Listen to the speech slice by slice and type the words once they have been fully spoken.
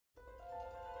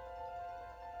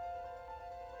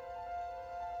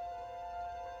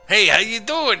Hey, how you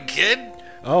doing, kid?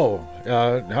 Oh,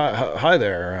 hi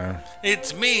there.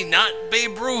 It's me, not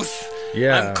Babe Ruth.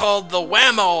 Yeah. I'm called the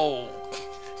Whammo.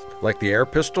 Like the air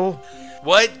pistol?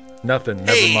 What? Nothing,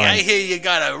 never Hey, mind. I hear you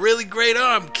got a really great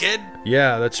arm, kid.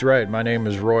 Yeah, that's right. My name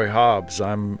is Roy Hobbs.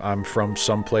 I'm from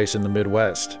someplace in the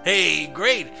Midwest. Hey,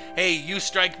 great. Hey, you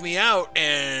strike me out,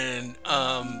 and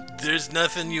there's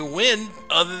nothing you win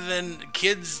other than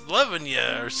kids loving you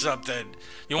or something.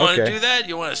 You want to Okay. do that?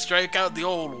 You want to strike out the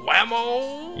old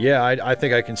Whammo? Yeah, I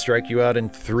think I can strike you out in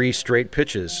 3 straight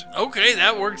pitches. Okay,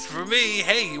 that works for me.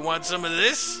 Hey, you want some of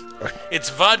this? It's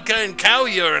vodka and cow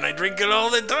urine. I drink it all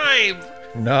the time.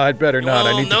 No, I'd better not.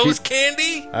 Little nose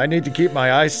candy? I need to keep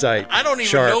my eyesight I don't even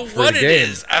sharp know for what the it game.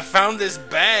 is. I found this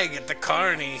bag at the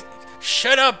carny.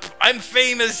 Shut up. I'm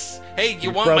famous. Hey,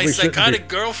 you want my probably shouldn't psychotic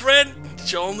be. girlfriend?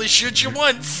 She'll only shoot you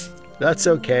once. That's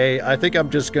okay. I think I'm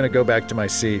just going to go back to my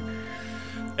seat.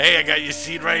 Hey, I got your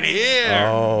seat right here.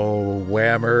 Oh,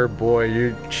 Whammer, boy,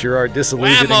 you sure are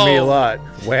disillusioning me a Whammo. lot.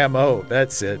 Whammo,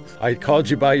 that's it. I called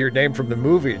you by your name from the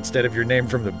movie instead of your name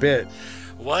from the bit.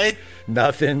 What?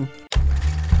 Nothing.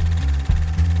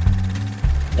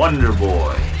 Wonder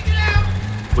Boy.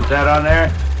 Put that on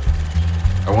there.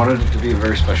 I wanted it to be a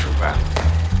very special battle.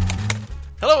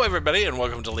 Hello, everybody, and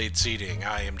welcome to Late Seating.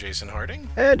 I am Jason Harding,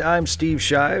 And I'm Steve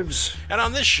Shives. and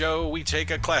on this show, we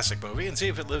take a classic movie and see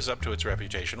if it lives up to its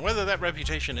reputation, whether that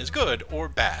reputation is good or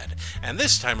bad. And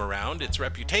this time around, its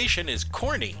reputation is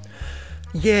corny.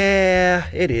 Yeah,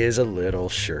 it is a little,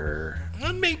 sure.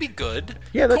 Maybe good.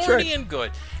 Yeah, that's corny right. and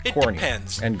good. It Corny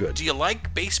depends. and good. Do you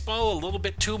like baseball a little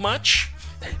bit too much?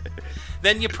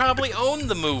 Then you probably own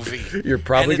the movie. You're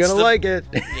probably And it's going to like it.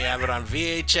 You have it on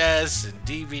VHS and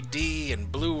DVD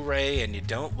and Blu-ray, and you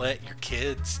don't let your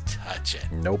kids touch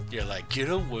it. Nope. You're like, get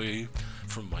away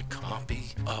from my copy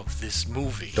of this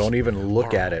movie. Don't even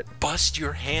look Or at it. Bust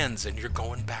your hands, and you're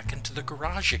going back into the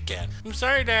garage again. I'm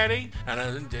sorry, Daddy.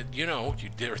 And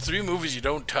there are 3 movies you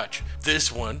don't touch.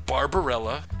 This one,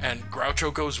 Barbarella, and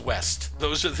Groucho Goes West.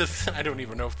 Those are the. I don't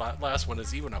even know if that last one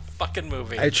is even a fucking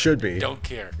movie. It should be. Don't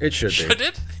care. It should be. Should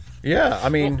it? Yeah, I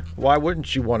mean, why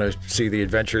wouldn't you want to see the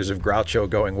adventures of Groucho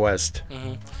going west?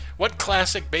 What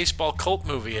classic baseball cult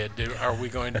movie are we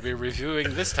going to be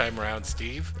reviewing this time around,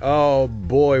 Steve? Oh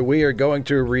boy, we are going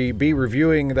to be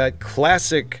reviewing that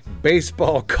classic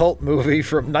baseball cult movie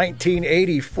from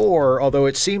 1984, although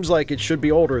it seems like it should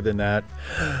be older than that.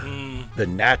 The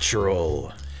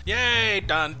Natural. Yay!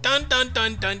 Dun dun dun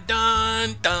dun dun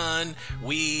dun dun.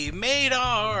 We made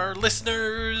our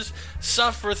listeners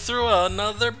suffer through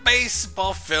another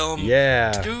baseball film.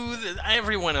 Yeah,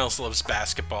 Everyone else loves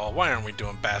basketball. Why aren't we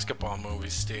doing basketball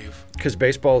movies, Steve? because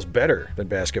baseball's better than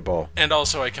basketball. And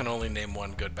also, I can only name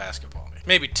one good basketball movie.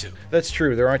 Maybe 2. That's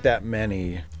true, there aren't that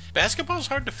many. Basketball's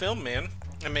hard to film, man,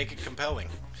 and make it compelling.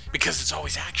 Because it's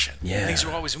always action. Yeah. Things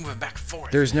are always moving back and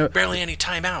forth. There's no- barely any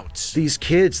timeouts. These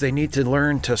kids, they need to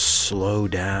learn to slow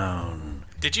down.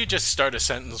 Did you just start a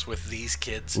sentence with these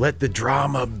kids? Let the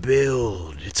drama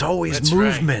build. It's always That's right.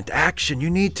 movement, action. You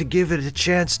need to give it a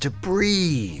chance to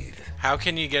breathe. How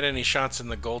can you get any shots in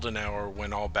the golden hour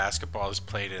when all basketball is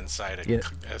played inside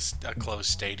a closed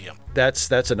stadium? That's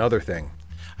another thing.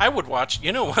 I would watch,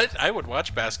 you know what? I would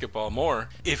watch basketball more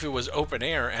if it was open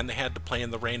air and they had to play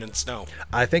in the rain and snow.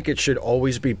 I think it should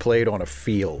always be played on a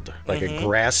field, like a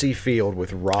grassy field with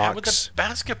How would the rocks,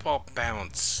 basketball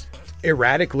bounce?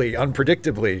 erratically,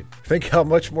 unpredictably. Think how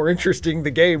much more interesting the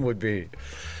game would be.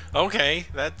 Okay,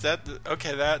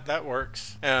 that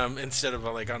works. Instead of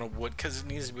like on a wood, because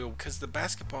the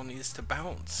basketball needs to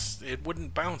bounce. It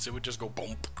wouldn't bounce; it would just go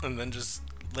boom and then just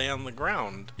lay on the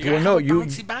ground. You Well, gotta no, have a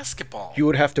bouncy basketball. You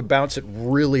would have to bounce it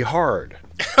really hard.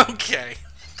 Okay.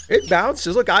 It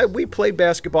bounces. Look, we played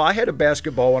basketball. I had a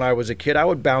basketball when I was a kid. I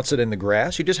would bounce it in the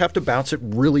grass. You just have to bounce it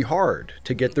really hard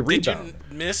to get the Did rebound.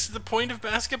 you miss the point of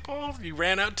basketball? You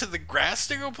ran out to the grass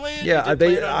to go play it? Yeah, You didn't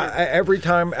play it on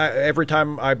every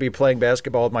time I'd be playing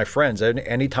basketball with my friends, and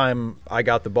anytime I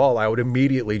got the ball, I would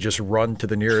immediately just run to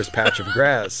the nearest patch of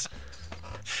grass.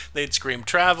 They'd scream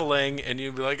traveling, and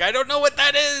you'd be like, I don't know what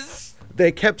that is.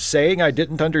 They kept saying I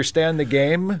didn't understand the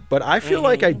game, but I feel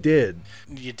like I did.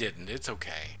 You didn't. It's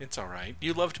okay. It's all right.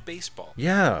 You loved baseball.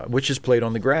 Yeah, which is played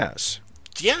on the grass.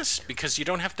 Yes, because you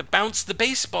don't have to bounce the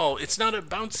baseball. It's not a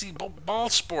bouncy ball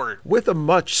sport. With a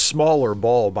much smaller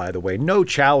ball, by the way. No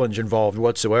challenge involved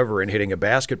whatsoever in hitting a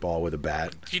basketball with a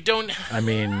bat. You don't. I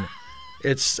mean,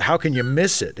 It's how can you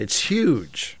miss it? It's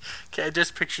huge. Okay, I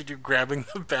just pictured you grabbing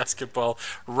the basketball,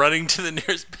 running to the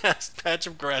nearest patch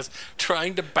of grass,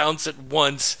 trying to bounce it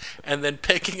once, and then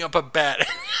picking up a bat and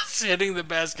just hitting the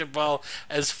basketball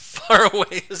as far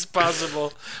away as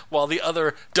possible while the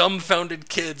other dumbfounded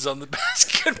kids on the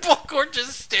basketball court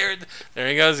just stared. There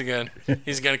he goes again.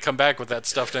 He's going to come back with that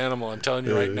stuffed animal, I'm telling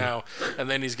you right now. And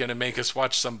then he's going to make us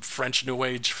watch some French New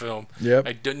Age film. Yep.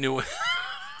 I didn't know.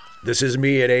 This is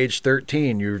me at age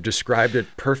 13. You've described it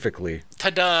perfectly.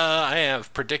 Ta-da! I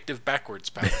have predictive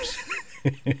backwards powers.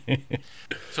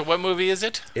 So what movie is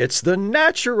it? It's The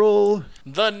Natural.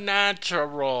 The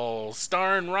Natural,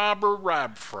 starring Robert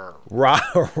Redford.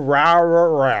 Robert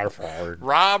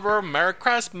Merry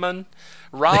Christmas.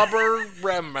 Robert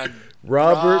Rembrandt.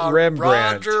 Rembrandt.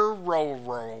 Roger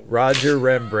Roro. Roger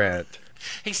Rembrandt.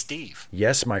 Hey, Steve.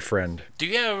 Yes, my friend. Do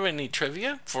you have any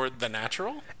trivia for The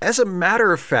Natural? As a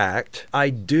matter of fact, I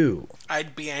do.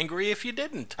 I'd be angry if you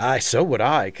didn't. So would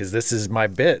I, because this is my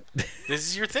bit. This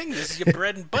is your thing. This is your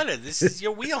bread and butter. This is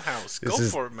your wheelhouse. Go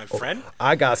for it, my friend.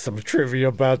 I got some trivia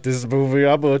about this movie.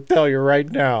 I'm going to tell you right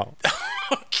now.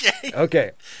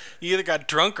 Okay. You either got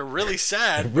drunk or really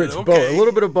sad. It's both. A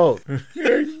little bit of both.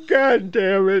 God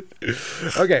damn it.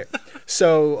 Okay.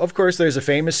 So, of course, there's a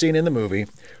famous scene in the movie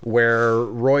where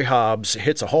Roy Hobbs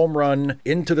hits a home run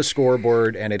into the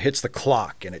scoreboard and it hits the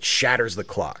clock and it shatters the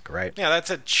clock, right? Yeah,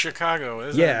 that's at Chicago,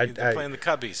 isn't it? They're playing the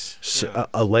Cubbies. So,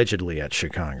 allegedly at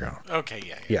Chicago. Okay,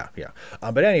 yeah.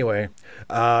 But anyway,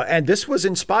 and this was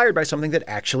inspired by something that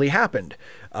actually happened.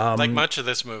 Like much of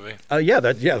this movie.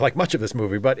 Like much of this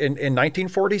movie. But in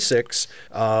 1946,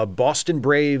 Boston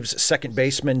Braves second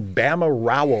baseman Bama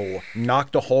Rowell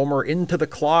knocked a homer into the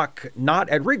clock, not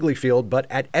at Wrigley Field, but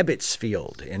at Ebbets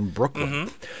Field in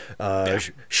Brooklyn,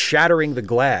 shattering the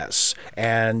glass.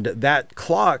 And that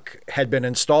clock had been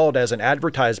installed as an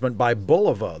advertisement by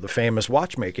Bulova, the famous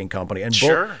watchmaking company. And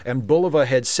and Bulova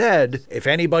had said, if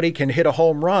anybody can hit a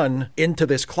home run into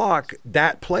this clock,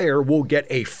 that player will get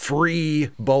a free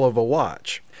Bulova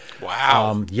watch.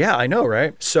 Wow. Yeah, I know,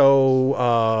 right?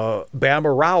 So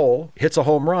Bama Rowell hits a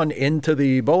home run into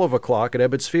the Bulova clock at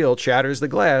Ebbets Field, shatters the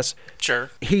glass.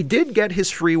 Sure. He did get his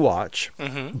free watch,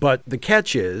 but the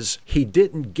catch is he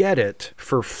didn't get it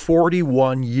for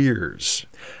 41 years.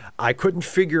 I couldn't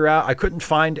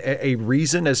find a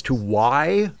reason as to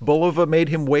why Bulova made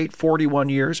him wait 41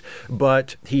 years,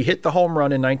 but he hit the home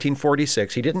run in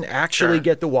 1946. He didn't actually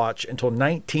get the watch until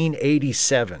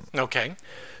 1987. Okay.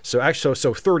 So actually,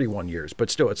 so 31 years, but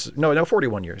still, it's no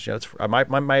 41 years. Yeah, that's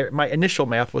my initial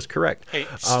math was correct. Hey,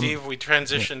 Steve, we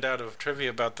transitioned out of trivia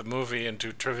about the movie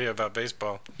into trivia about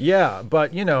baseball. Yeah,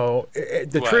 but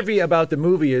the trivia about the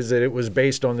movie is that it was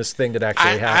based on this thing that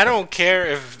actually happened. I don't care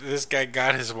if this guy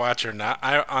got his watch or not.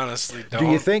 I honestly don't.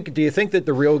 Do you think that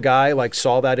the real guy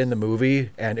saw that in the movie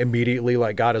and immediately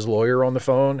got his lawyer on the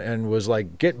phone and was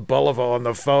like, "Get Bulova on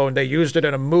the phone. They used it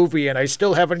in a movie, and I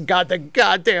still haven't got the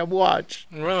goddamn watch."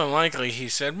 More than likely, he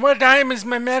said, "What time is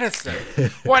my medicine?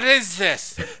 What is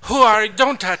this? Who are you?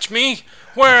 Don't touch me.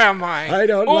 Where am I? I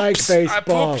don't like baseball. I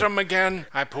pooped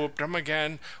him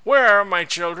again. Where are my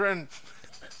children?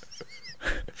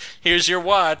 Here's your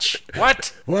watch.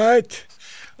 What?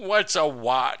 What's a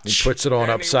watch?" He puts it on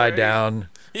upside down.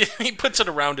 He puts it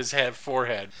around his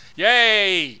forehead.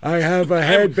 Yay! I have a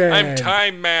headband. I'm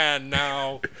Time Man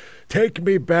now. Take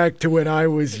me back to when I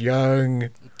was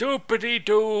young.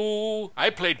 Doopity-doo. I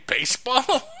played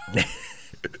baseball?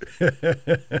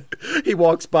 He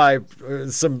walks by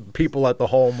some people at the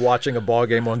home watching a ball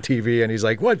game on TV, and he's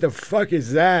like, "What the fuck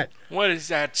is that? What is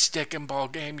that stick and ball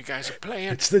game you guys are playing?"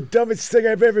 It's the dumbest thing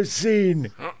I've ever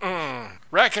seen.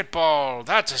 Racquetball.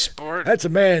 That's a sport. That's a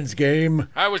man's game.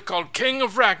 I was called King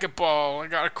of Racquetball. I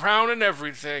got a crown and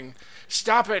everything.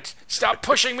 Stop it. Stop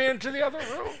pushing me into the other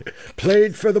room.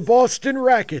 Played for the Boston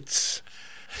Rackets.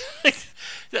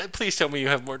 Please tell me you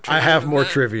have more trivia. I have more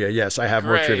trivia. Yes, I have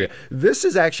more trivia. This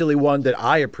is actually one that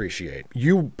I appreciate.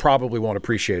 You probably won't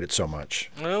appreciate it so much.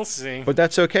 We'll see. But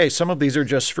that's okay. Some of these are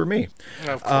just for me.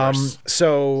 Of course.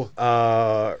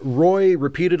 Roy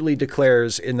repeatedly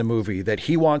declares in the movie that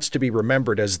he wants to be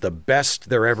remembered as the best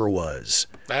there ever was.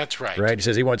 That's right. Right? He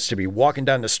says he wants to be walking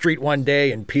down the street one day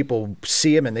and people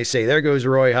see him and they say, "There goes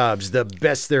Roy Hobbs, the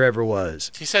best there ever was."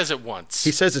 He says it once.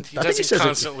 He says it. I think he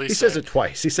says it. He says it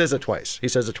twice. He says it twice. He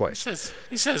says it twice.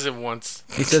 He says it once.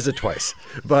 He says it twice.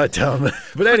 But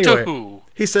anyway,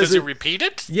 he says Does he repeat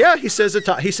it? Yeah, he says it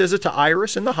to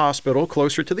Iris in the hospital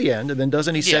closer to the end, and then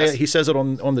doesn't he say it? He says it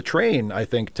on the train, I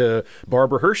think, to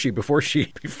Barbara Hershey before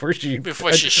she shoots him.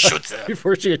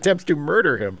 Before she attempts to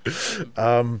murder him.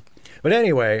 But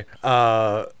anyway,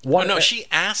 she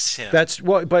asks him. That's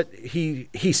what, but he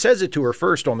says it to her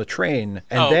first on the train,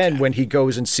 and then when he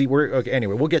goes and see where. Okay,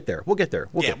 anyway, we'll get there. We'll get there.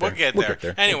 We'll get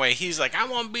there. Anyway, he's like, I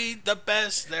want to be the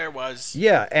best there was.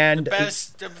 Yeah, and the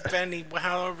best of any.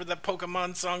 However, the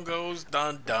Pokemon song goes,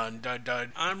 dun dun dun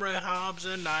dun. I'm Ray Hobbs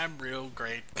and I'm real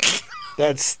great.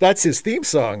 That's his theme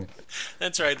song.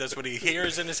 That's right. That's what he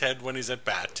hears in his head when he's at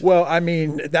bat. Well, I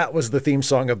mean, that was the theme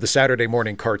song of the Saturday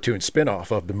morning cartoon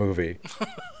spinoff of the movie,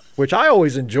 which I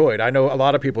always enjoyed. I know a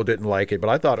lot of people didn't like it, but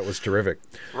I thought it was terrific.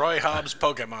 Roy Hobbs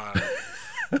Pokemon.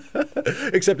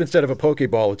 Except instead of a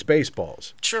Pokeball, it's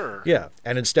baseballs. Sure. Yeah,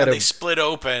 and they split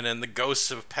open, and the ghosts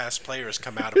of past players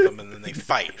come out of them, and then they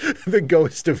fight. The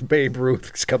ghost of Babe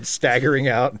Ruth comes staggering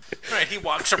out. Right, he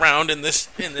walks around in this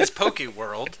Poke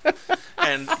world,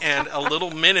 and a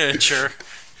little miniature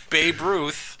Babe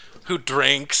Ruth who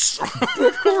drinks.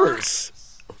 Of course.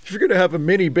 If you're gonna have a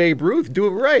mini Babe Ruth, do it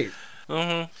right.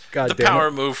 Mm-hmm. The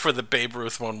power move for the Babe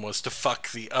Ruth one was to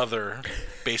fuck the other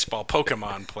baseball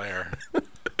Pokemon player.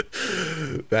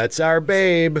 That's our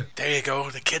Babe. There you go.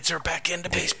 The kids are back into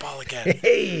baseball again.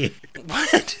 Hey,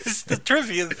 what is the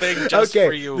trivia thing just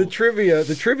for you? The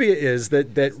trivia is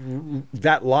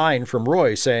that line from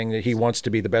Roy saying that he wants to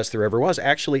be the best there ever was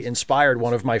actually inspired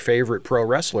one of my favorite pro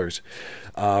wrestlers,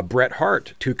 Bret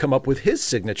Hart, to come up with his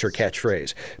signature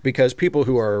catchphrase. Because people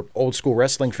who are old school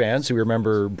wrestling fans who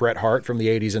remember Bret Hart from the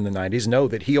 80s and the 90s know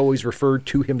that he always referred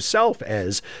to himself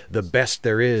as the best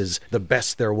there is, the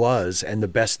best there was, and the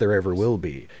best there ever will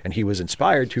be. And he was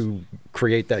inspired to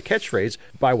create that catchphrase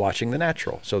by watching The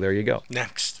Natural. So there you go.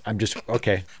 Next.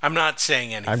 Okay. I'm not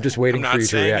saying anything. I'm just waiting for you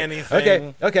to react.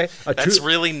 Anything. Okay. That's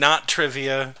really not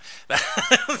trivia.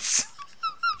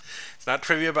 It's not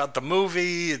trivia about the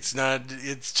movie. It's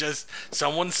just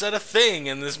someone said a thing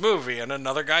in this movie and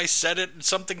another guy said it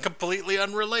something completely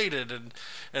unrelated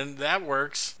and that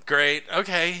works. Great.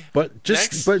 Okay. But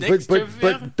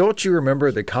but don't you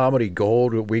remember the comedy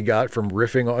gold that we got from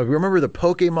riffing on? Remember the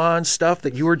Pokemon stuff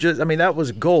that you were just that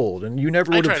was gold and you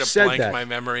never would have said that. I try to blank my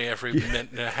memory every minute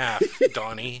and a half,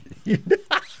 Donnie.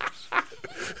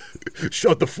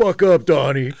 Shut the fuck up,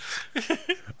 Donnie.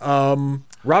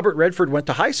 Robert Redford went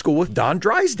to high school with Don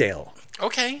Drysdale.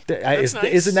 Okay. Nice.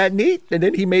 Isn't that neat? And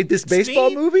then he made this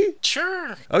baseball movie?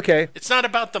 Sure. Okay. It's not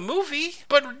about the movie,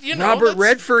 but Robert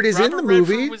Redford is in the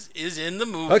movie. Is in the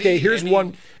movie. Okay, here's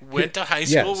one. Went to high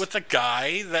school with a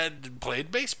guy that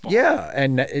played baseball. Yeah,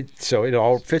 and so it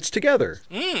all fits together.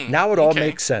 Now it all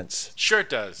makes sense. Sure it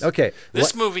does. Okay.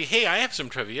 This movie, hey, I have some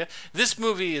trivia. This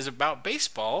movie is about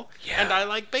baseball, and I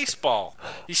like baseball.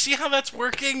 You see how that's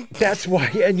working? That's why,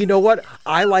 and you know what?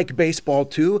 I like baseball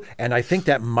too, and I think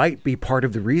that might be part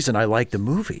of the reason I like the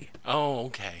movie. Oh,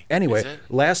 okay. Anyway,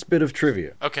 last bit of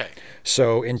trivia. Okay.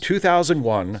 So in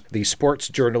 2001, the sports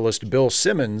journalist Bill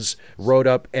Simmons wrote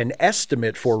up an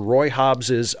estimate for Roy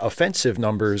Hobbs's offensive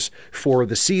numbers for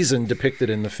the season depicted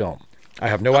in the film. I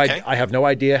have no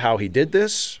idea how he did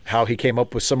this, how he came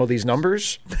up with some of these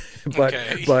numbers,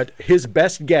 but his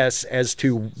best guess as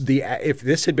to if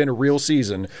this had been a real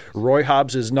season, Roy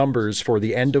Hobbs's numbers for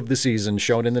the end of the season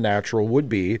shown in The Natural would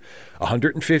be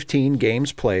 115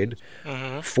 games played,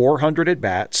 400 at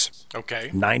bats,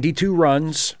 92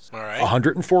 runs,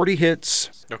 140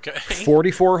 hits,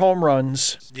 44 home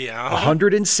runs,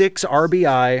 106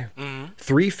 RBI,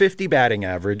 350 batting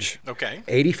average,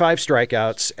 85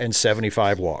 strikeouts, and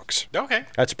 75 walks. Okay.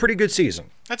 That's a pretty good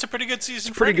season. That's a pretty good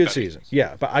season. Pretty good season.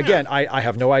 Yeah, but again, I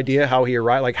have no idea how he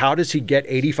arrived. Like, how does he get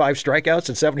 85 strikeouts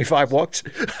and 75 walks?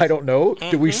 I don't know.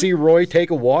 Do we see Roy take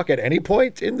a walk at any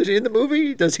point in the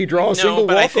movie? Does he draw a single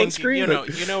walk on screen?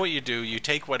 You know what you do. You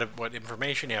take what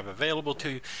information you have available to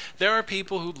you. There are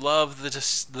people who love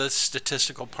the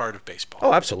statistical part of baseball.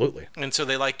 Oh, absolutely. And so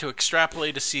they like to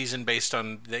extrapolate a season based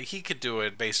on he could do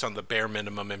it based on the bare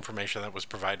minimum information that was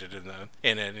provided in it.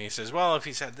 And he says, well, if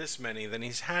he's had this many, then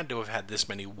he's had to have had this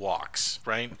many walks,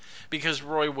 right? Because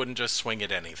Roy wouldn't just swing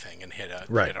at anything and hit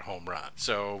a home run.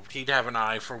 So he'd have an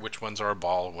eye for which ones are a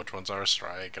ball and which ones are a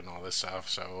strike and all this stuff.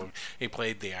 So he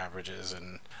played the averages,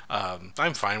 and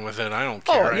I'm fine with it. I don't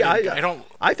care. Oh, yeah,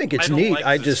 I think it's neat.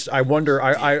 Like I wonder.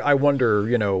 I wonder.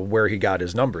 Where he got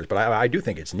his numbers, but I do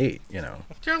think it's neat. Yeah,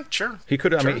 sure. He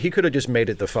could. I mean, he could have just made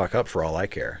it the fuck up for all I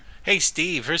care. Hey,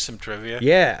 Steve, here's some trivia.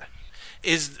 Yeah.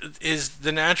 Is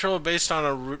The Natural based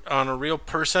on a real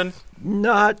person?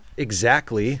 Not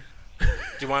exactly. Do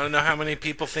you want to know how many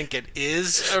people think it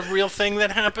is a real thing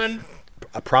that happened?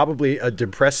 Probably a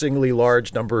depressingly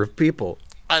large number of people.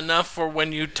 Enough for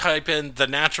when you type in The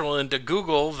Natural into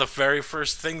Google, the very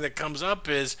first thing that comes up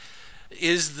is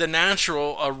The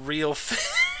Natural a real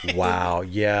thing? Wow,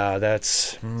 yeah,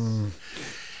 that's...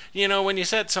 when you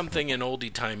set something in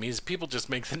oldie-timies, people just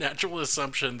make the natural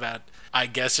assumption that I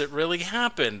guess it really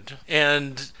happened.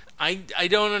 And I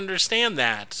don't understand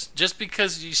that. Just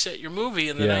because you set your movie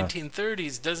in the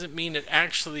 1930s doesn't mean it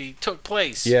actually took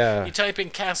place. Yeah. You type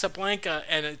in Casablanca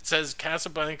and it says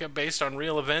Casablanca based on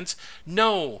real events.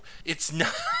 No, it's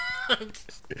not.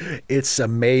 It's a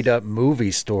made-up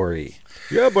movie story.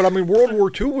 Yeah, but I mean, World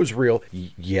War II was real.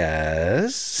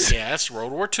 Yes. Yes,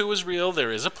 World War II was real.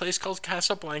 There is a place called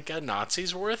Casablanca.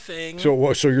 Nazis were a thing.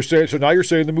 So you're saying? So now you're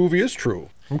saying the movie is true?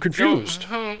 I'm confused.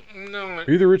 No.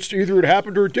 Either it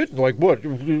happened or it didn't. Like what?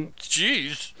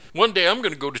 Jeez. One day I'm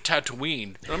going to go to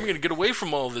Tatooine. And I'm going to get away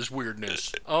from all this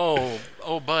weirdness. Oh,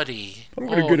 buddy. I'm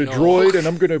going to get a droid and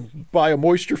I'm going to buy a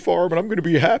moisture farm and I'm going to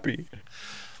be happy.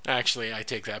 Actually, I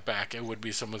take that back. It would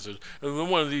be someone says, and then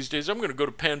one of these days I'm going to go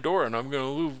to Pandora and I'm going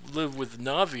to live with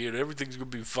Navi and everything's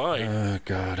going to be fine. Oh,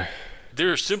 God.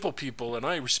 They're simple people and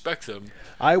I respect them.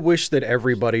 I wish that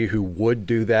everybody who would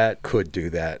do that could do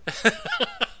that.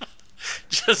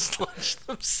 Just launch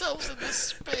themselves into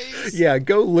space. Yeah,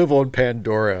 go live on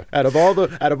Pandora. Out of all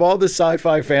the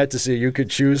sci-fi fantasy you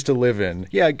could choose to live in,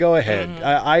 yeah, go ahead.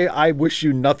 I wish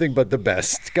you nothing but the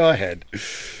best. Go ahead.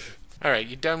 All right,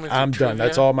 you done with your I'm trivia? done.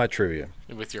 That's all my trivia.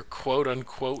 With your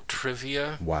quote-unquote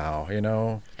trivia? Wow,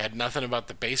 Had nothing about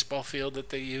the baseball field that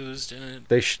they used in it?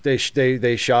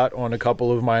 They shot on a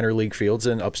couple of minor league fields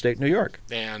in upstate New York.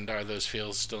 And are those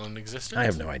fields still in existence? I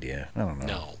have no idea. I don't know.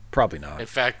 No. Probably not. In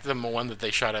fact, the one that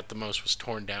they shot at the most was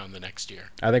torn down the next year.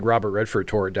 I think Robert Redford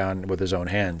tore it down with his own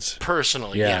hands.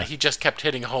 Personally, yeah. He just kept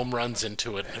hitting home runs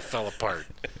into it and it fell apart.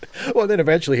 Well, then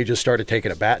eventually he just started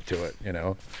taking a bat to it,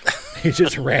 He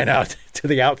just ran out to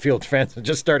the outfield fence and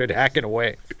just started hacking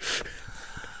away.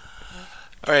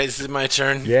 All right, this is my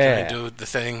turn. Yeah. Can I do the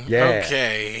thing? Yeah.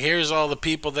 Okay, here's all the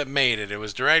people that made it. It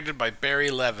was directed by Barry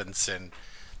Levinson.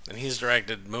 And he's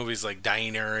directed movies like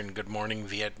Diner and Good Morning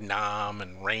Vietnam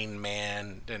and Rain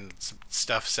Man and some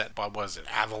stuff set, what was it,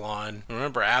 Avalon?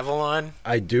 Remember Avalon?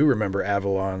 I do remember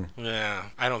Avalon. Yeah,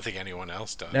 I don't think anyone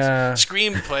else does.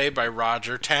 Screenplay by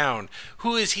Roger Town.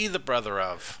 Who is he the brother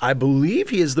of? I believe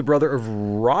he is the brother of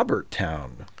Robert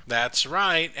Town. That's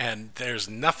right, and there's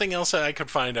nothing else that I could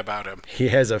find about him. He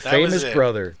has a famous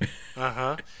brother.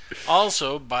 Uh-huh.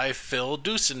 Also by Phil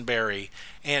Dusenberry.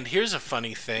 And here's a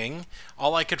funny thing.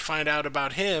 All I could find out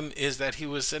about him is that he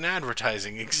was an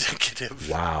advertising executive.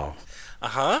 Wow.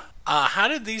 Uh-huh. How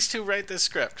did these two write this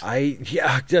script?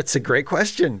 That's a great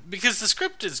question. Because the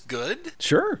script is good.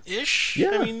 Sure. Ish.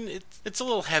 Yeah. I mean, it's a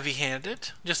little heavy-handed.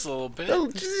 Just a little bit.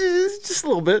 Just a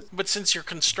little bit. But since you're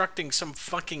constructing some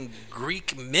fucking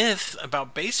Greek myth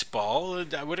about baseball,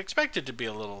 I would expect it to be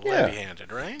a little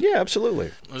heavy-handed, right? Yeah, absolutely.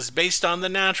 It was based on The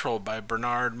Natural by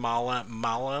Bernard Malamud.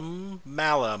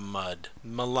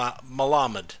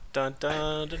 Dun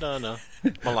dun dun dun dun.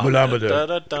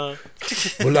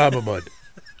 Malamud.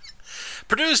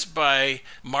 Produced by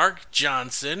Mark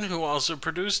Johnson, who also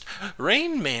produced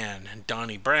Rain Man and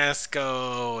Donnie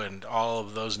Brasco and all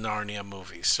of those Narnia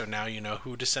movies. So now you know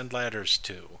who to send letters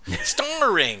to.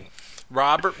 Starring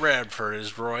Robert Redford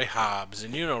as Roy Hobbs,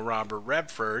 and Robert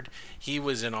Redford. He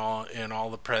was in all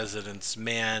the President's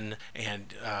Men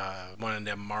and one of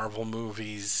them Marvel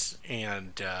movies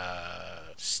and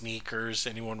Sneakers.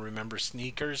 Anyone remember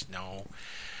Sneakers? No.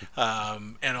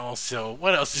 And also,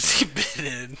 what else has he been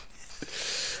in?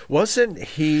 Wasn't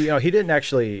he?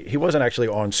 He wasn't actually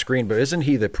on screen, but isn't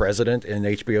he the president in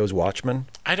HBO's Watchmen?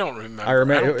 I don't remember. I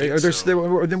remember. I don't think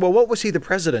so. Well, what was he the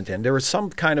president in? There was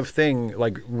some kind of thing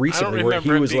like recently where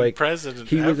he was like president.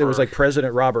 There was like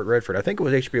President Robert Redford. I think it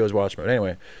was HBO's Watchmen.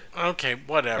 Anyway. Okay,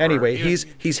 whatever. Anyway,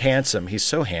 he's handsome. He's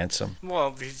so handsome.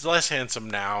 Well, he's less handsome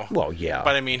now. Well, yeah.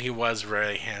 But I mean, he was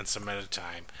very handsome at a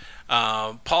time.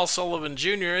 Paul Sullivan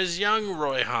Jr. is young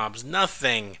Roy Hobbs.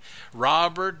 Nothing.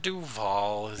 Robert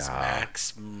Duvall is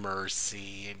Max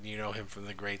Mercy. And you know him from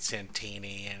The Great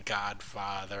Santini and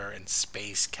Godfather and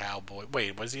Space Cowboy.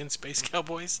 Wait, was he in Space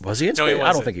Cowboys? Was he in Space?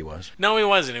 I don't think he was. No, he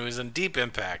wasn't. He was in Deep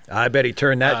Impact. I bet he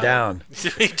turned that down.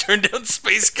 He turned down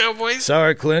Space Cowboys?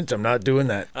 Sorry, Clint. I'm not doing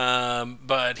that.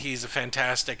 But he's a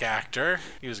fantastic actor.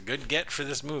 He was a good get for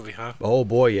this movie, huh? Oh,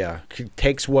 boy, yeah. He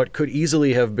takes what could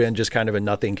easily have been just kind of a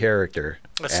nothing character.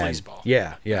 A sleazeball.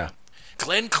 Yeah.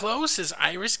 Glenn Close is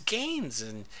Iris Gaines,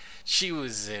 and she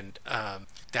was in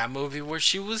that movie where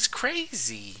she was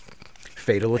crazy.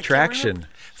 Fatal Attraction.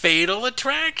 Fatal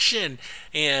Attraction,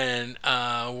 and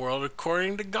World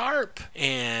According to Garp,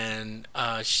 and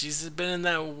she's been in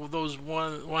those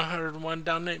 101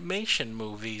 Dalmatian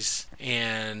movies,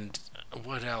 and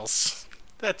what else?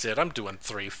 That's it. I'm doing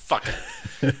 3. Fuck it.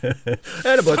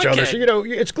 And a bunch of others.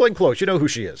 It's Glenn Close. You know who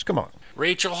she is. Come on.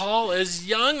 Rachel Hall as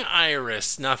young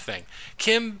Iris, nothing.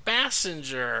 Kim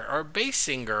Basinger,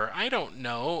 I don't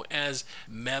know, as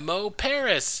Memo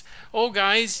Paris. Oh,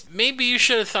 guys, maybe you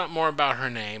should have thought more about her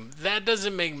name. That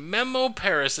doesn't make Memo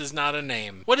Paris is not a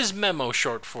name. What is Memo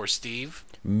short for, Steve?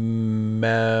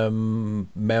 Memoria?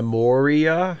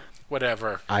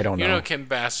 Whatever. I don't know. You know Kim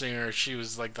Basinger, she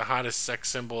was like the hottest sex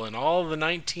symbol in all of the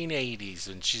 1980s,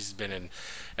 and she's been in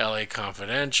L.A.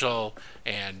 Confidential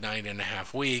and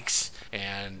 9.5 Weeks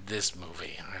and this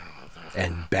movie. I don't know.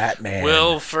 And Batman.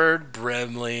 Wilford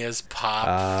Brimley as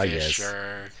Pop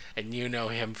Fisher. Yes. And you know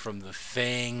him from The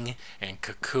Thing and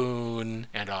Cocoon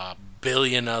and a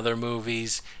billion other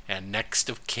movies and Next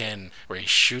of Kin, where he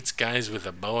shoots guys with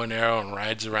a bow and arrow and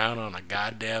rides around on a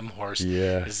goddamn horse.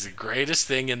 Yeah. It's the greatest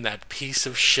thing in that piece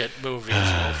of shit movie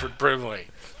is Wilford Brimley.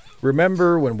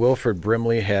 Remember when Wilford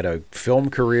Brimley had a film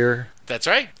career? That's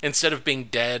right. Instead of being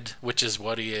dead, which is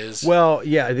what he is. Well,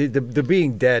 yeah, the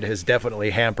being dead has definitely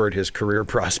hampered his career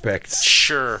prospects.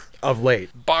 Sure. Of late.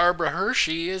 Barbara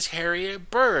Hershey is Harriet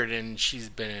Bird, and she's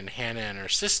been in Hannah and Her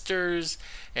Sisters,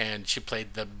 and she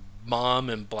played the mom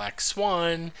in Black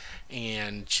Swan,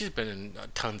 and she's been in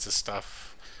tons of stuff.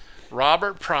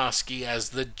 Robert Prosky as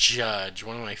the judge,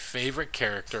 one of my favorite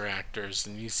character actors,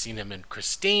 and you've seen him in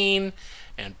Christine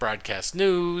and Broadcast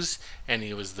News, and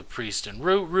he was the priest in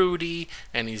Rudy,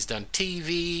 and he's done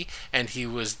TV, and he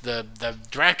was the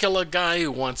Dracula guy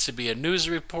who wants to be a news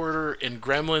reporter in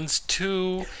Gremlins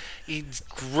 2. He's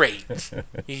great.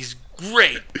 He's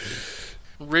great.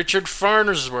 Richard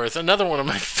Farnsworth, another one of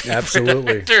my favorite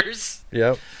actors.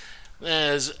 Yep.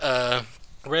 As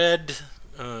Red,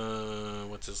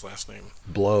 what's his last name?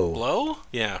 Blow. Blow?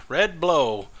 Yeah, Red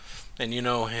Blow. And you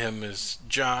know him as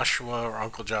Joshua, or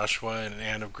Uncle Joshua, in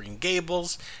Anne of Green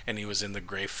Gables. And he was in The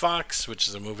Gray Fox, which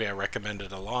is a movie I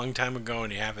recommended a long time ago,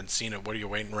 and you haven't seen it. What are you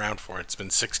waiting around for? It's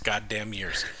been 6 goddamn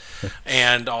years.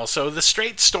 And also The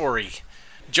Straight Story.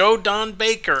 Joe Don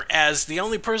Baker as the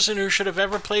only person who should have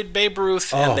ever played Babe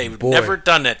Ruth, and they've never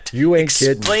done it. You ain't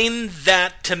kidding. Explain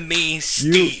that to me,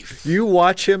 Steve. You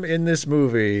watch him in this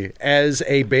movie as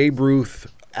a Babe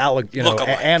Ruth analog,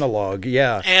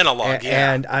 yeah. Analog,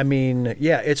 yeah. And I mean,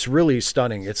 yeah, it's really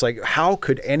stunning. It's like, how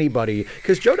could anybody?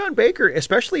 Because Joe Don Baker,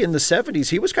 especially in the 70s,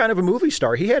 he was kind of a movie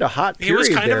star. He had a hot period. He was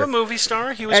kind there. of a movie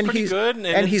star. He was pretty good.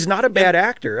 And he's not a bad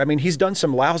actor. I mean, he's done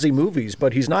some lousy movies,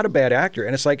 but he's not a bad actor.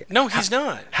 And it's like, no, he's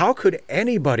not. How could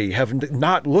anybody have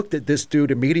not looked at this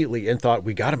dude immediately and thought,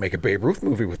 we got to make a Babe Ruth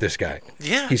movie with this guy?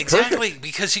 Yeah, he's exactly. perfect.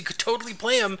 Because he could totally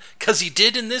play him, because he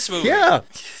did in this movie. Yeah,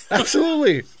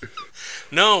 absolutely.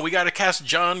 No, we got to cast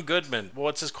John Goodman.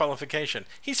 What's his qualification?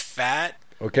 He's fat.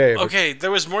 Okay, there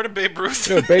was more to Babe Ruth.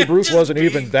 No, Babe Ruth wasn't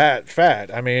even that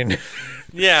fat. I mean...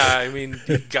 Yeah, I mean,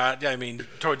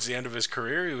 towards the end of his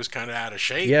career, he was kind of out of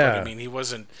shape. Yeah. But, I mean, he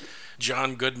wasn't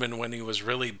John Goodman when he was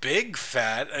really big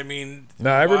fat. I mean...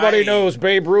 Now, everybody knows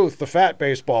Babe Ruth, the fat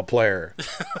baseball player.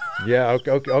 Yeah,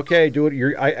 okay, do it.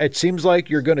 It seems like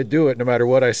you're going to do it no matter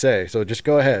what I say. So just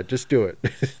go ahead. Just do it.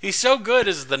 He's so good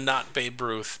as the not Babe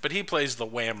Ruth, but he plays the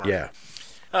whammer. Yeah.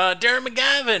 Darren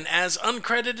McGavin as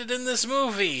uncredited in this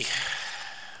movie.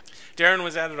 Darren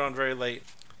was added on very late.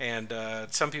 And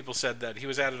some people said that he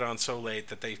was added on so late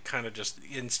that they kind of just,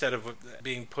 instead of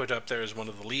being put up there as one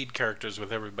of the lead characters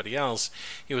with everybody else,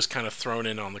 he was kind of thrown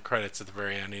in on the credits at the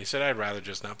very end. He said, I'd rather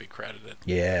just not be credited.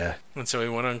 Yeah. And so he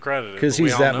went uncredited. Because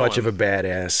he's that much of a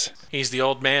badass. He's the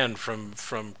old man from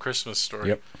Christmas Story.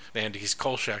 Yep. And he's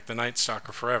Kolchak, the Night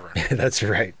Stalker forever. That's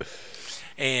right.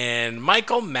 And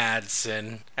Michael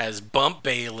Madsen as Bump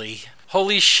Bailey.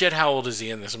 Holy shit, how old is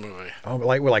he in this movie? Oh,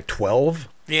 we're like 12?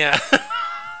 Yeah.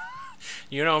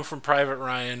 You know him from Private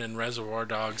Ryan and Reservoir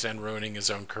Dogs and ruining his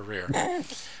own career.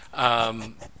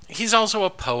 He's also a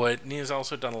poet, and he has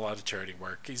also done a lot of charity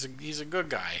work. He's a good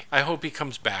guy. I hope he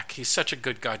comes back. He's such a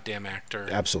good goddamn actor.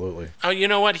 Absolutely. Oh, you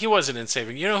know what? He wasn't in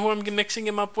Saving. You know who I'm mixing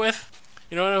him up with?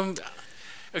 You know what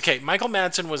Okay, Michael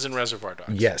Madsen was in Reservoir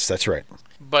Dogs. Yes, that's right.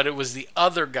 But it was the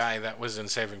other guy that was in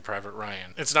Saving Private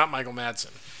Ryan. It's not Michael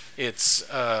Madsen. It's...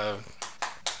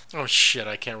 Oh, shit,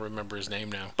 I can't remember his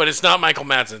name now. But it's not Michael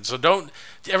Madsen, so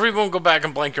everyone go back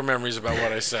and blank your memories about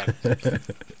what I said.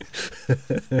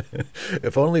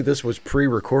 If only this was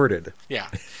pre-recorded. Yeah.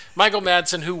 Michael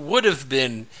Madsen, who would have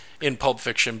been in Pulp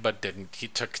Fiction, but didn't. He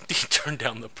turned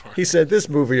down the part. He said, this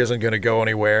movie isn't going to go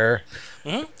anywhere.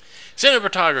 Mm-hmm.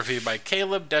 Cinematography by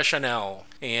Caleb Deschanel,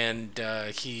 and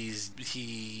he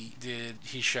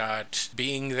shot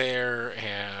Being There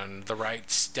and The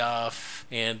Right Stuff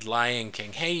and Lion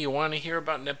King. Hey, you want to hear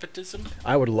about nepotism?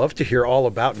 I would love to hear all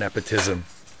about nepotism.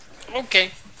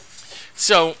 Okay,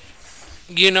 so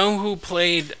you know who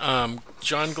played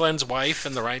John Glenn's wife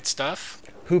in The Right Stuff?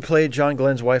 Who played John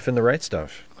Glenn's wife in The Right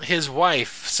Stuff? His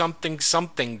wife, something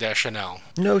Deschanel.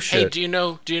 No shit. Hey, do you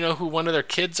know who one of their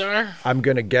kids are? I'm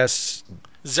gonna guess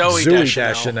Zoe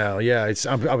Deschanel. Yeah,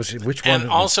 I was which one? And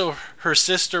also, her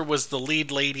sister was the lead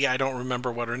lady. I don't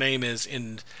remember what her name is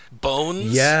in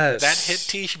Bones. Yes, that hit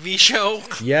TV show.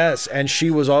 Yes, and she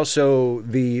was also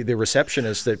the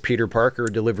receptionist that Peter Parker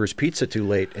delivers pizza to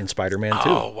late in Spider-Man 2.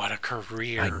 Oh, what a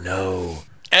career! I know.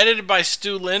 Edited by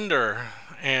Stu Linder,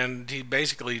 and he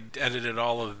basically edited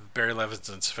all of Barry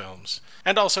Levinson's films,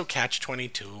 and also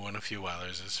Catch-22 and a few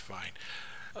others is fine.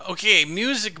 Okay,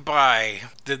 music by.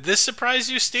 Did this surprise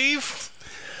you, Steve?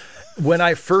 When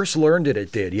I first learned it,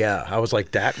 it did, yeah. I was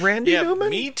like, that Randy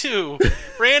Newman? Yeah, me too.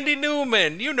 Randy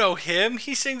Newman, you know him.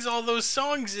 He sings all those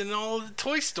songs in all the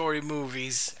Toy Story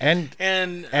movies. And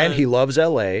he loves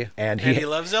L.A. And he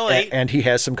loves L.A. And he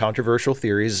has some controversial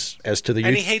theories as to the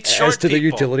he hates short people. The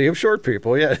utility of short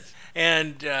people, yes.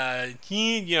 And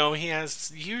he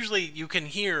has, usually you can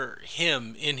hear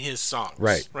him in his songs.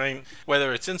 Right?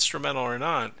 Whether it's instrumental or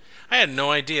not. I had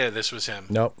no idea this was him.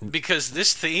 Nope. Because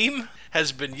this theme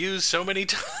has been used so many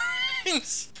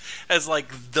times as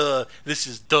like this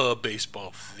is the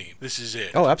baseball theme. This is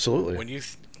it. Oh, absolutely.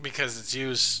 Because it's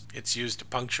used to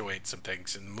punctuate some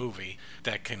things in the movie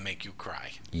that can make you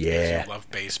cry. Yeah. If you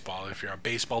love baseball, if you're a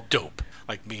baseball dope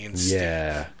like me and Steve.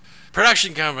 Yeah.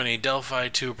 Production company, Delphi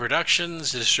 2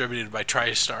 Productions, distributed by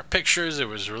TriStar Pictures. It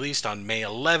was released on May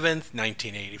 11th,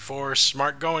 1984.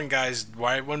 Smart going, guys.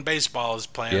 Right when baseball is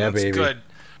playing. Yeah, That's baby. Good.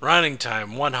 Running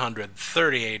time,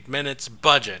 138 minutes.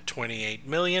 Budget, $28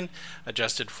 million.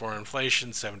 Adjusted for inflation,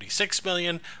 $76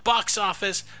 million. Box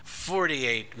office,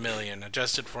 $48 million.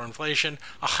 Adjusted for inflation,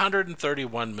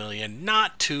 $131 million.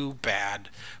 Not too bad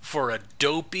for a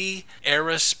dopey,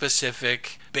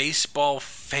 era-specific baseball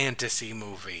fantasy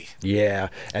movie. Yeah,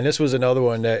 and this was another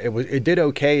one that it did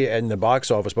okay in the box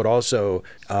office, but also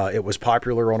it was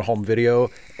popular on home video,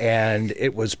 and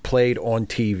it was played on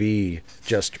TV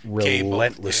just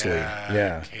relentlessly.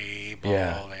 Yeah.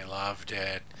 Cable, they loved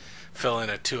it. Fill in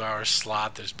a 2-hour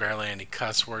slot. There's barely any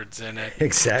cuss words in it.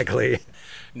 Exactly.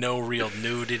 No real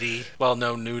nudity. Well,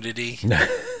 no nudity.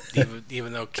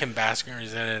 even though Kim Basinger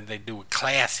is in it, they do it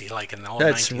classy, like in the whole.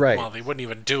 That's right. Well, they wouldn't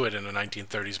even do it in a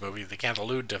 1930s movie. They can't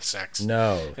allude to sex.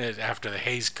 No. After the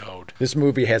Hays Code. This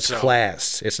movie has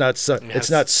class. It's not it's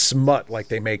not smut like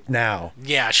they make now.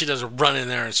 Yeah, she doesn't run in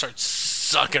there and start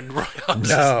sucking royalties.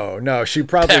 No, she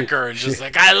probably pecker and just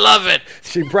like, I love it.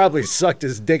 She probably sucked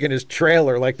his dick in his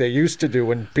trailer like they used to do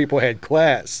when people had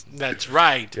class. That's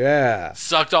right. Yeah.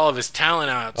 Sucked all of his talent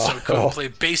out so he couldn't play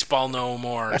baseball no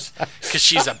more because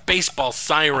she's a baseball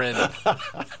siren.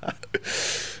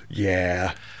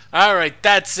 Yeah. All right,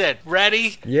 that's it.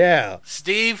 Ready? Yeah.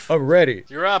 Steve? I'm ready.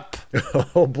 You're up.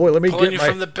 Oh boy, let me Pulling get you my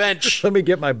from the bench. Let me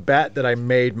get my bat that I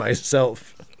made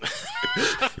myself.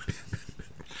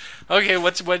 Okay,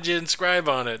 what'd you inscribe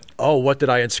on it? Oh, what did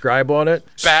I inscribe on it?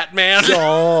 Batman.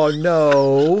 Oh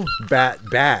no,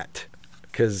 bat,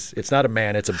 because it's not a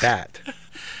man, it's a bat.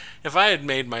 If I had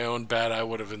made my own bat, I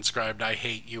would have inscribed "I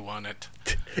hate you" on it.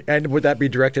 And would that be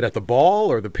directed at the ball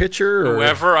or the pitcher? Or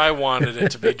whoever I wanted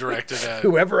it to be directed at.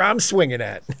 Whoever I'm swinging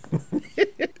at.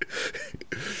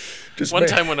 One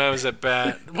time when I was at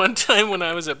bat,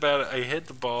 I hit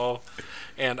the ball,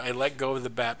 and I let go of the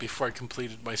bat before I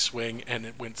completed my swing, and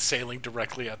it went sailing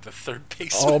directly at the third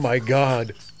baseman. Oh my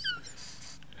God.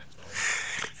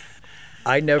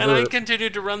 And I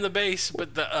continued to run the base,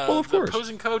 but the course.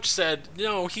 opposing coach said,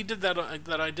 no, he did that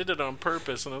I did it on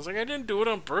purpose. And I was like, I didn't do it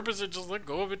on purpose. I just let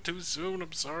go of it too soon.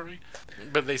 I'm sorry.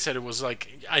 But they said it was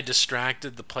like I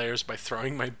distracted the players by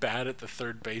throwing my bat at the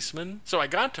third baseman. So I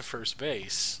got to first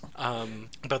base,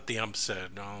 but the ump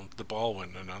said, no, the ball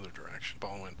went another direction. The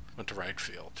ball went to right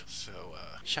field. So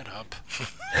shut up.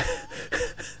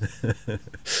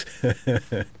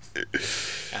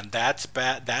 And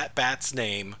that bat's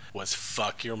name was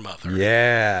Fuck Your Mother.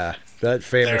 Yeah, that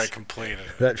famous. There I completed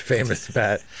it. That famous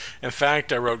bat. In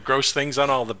fact, I wrote gross things on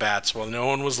all the bats while no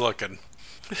one was looking.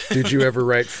 Did you ever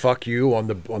write "fuck you" on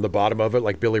the bottom of it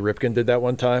like Billy Ripken did that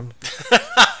one time?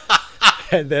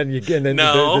 And then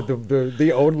No.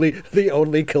 the only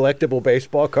collectible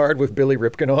baseball card with Billy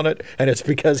Ripken on it, and it's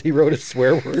because he wrote a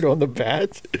swear word on the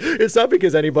bat. It's not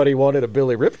because anybody wanted a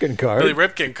Billy Ripken card.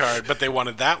 But they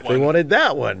wanted that one. They wanted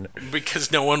that one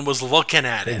because no one was looking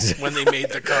at it when they made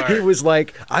the card. He was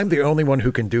like, "I'm the only one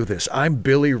who can do this. I'm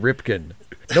Billy Ripken.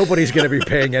 Nobody's going to be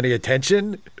paying any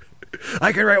attention.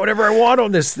 I can write whatever I want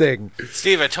on this thing."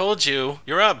 Steve, I told you.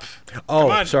 You're up. Oh,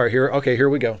 Come on. sorry. Here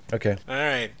we go. Okay. All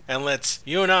right. And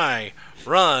you and I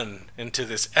run into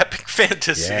this epic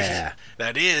fantasy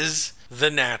that is The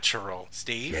Natural.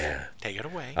 Steve, Yeah. take it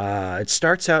away. It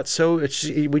starts out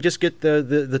we just get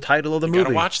the title of the movie.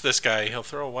 Gotta watch this guy. He'll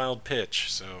throw a wild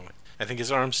pitch, so I think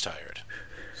his arm's tired.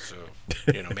 So,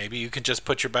 maybe you can just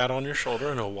put your bat on your shoulder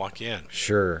and he'll walk you in.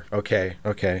 Sure. Okay.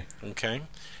 Okay?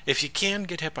 If you can,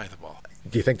 get hit by the ball.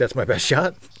 Do you think that's my best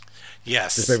shot?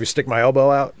 Yes. Just maybe stick my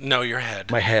elbow out? No, your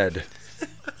head. My head.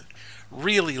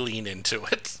 Really lean into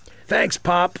it. Thanks,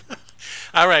 Pop.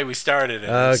 All right, we started.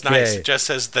 And It's nice. It just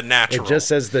says The Natural. It just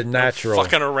says The Natural. No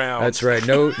fucking around. That's right.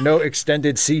 No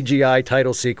extended CGI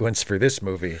title sequence for this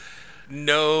movie.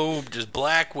 No, just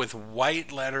black with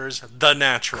white letters. The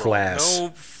Natural. Class.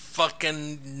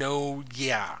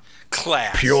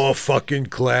 Class. Pure fucking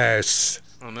class.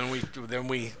 And then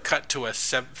we cut to a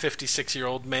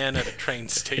 56-year-old man at a train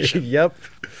station. Yep.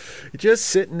 Just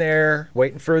sitting there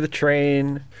waiting for the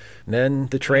train. And then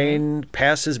the train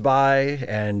passes by,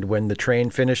 and when the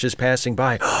train finishes passing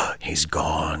by, he's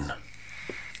gone.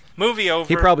 Movie over.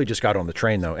 He probably just got on the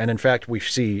train, though. And in fact, we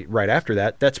see right after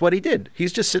that, that's what he did.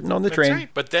 He's just sitting on the train. Right.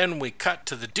 But then we cut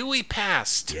to the dewy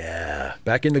past. Yeah.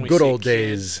 Back in the good old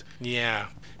days. Yeah.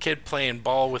 Kid playing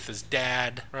ball with his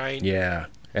dad, right? Yeah.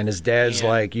 And his dad's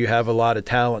like, you have a lot of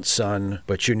talent, son,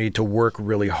 but you need to work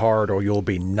really hard or you'll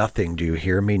be nothing. Do you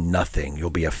hear me? Nothing. You'll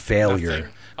be a failure.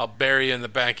 Nothing. I'll bury you in the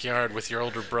backyard with your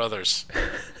older brothers.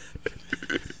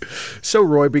 So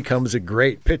Roy becomes a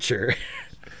great pitcher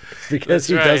because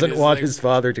he doesn't want his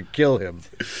father to kill him.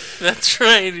 That's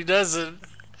right. He doesn't.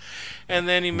 And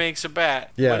then he makes a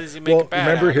bat. Yeah. What does he make a bat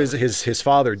remember out of? his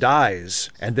father dies,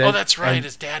 and then that's right.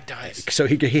 His dad dies. So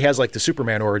he has like the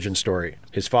Superman origin story.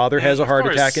 His father has a heart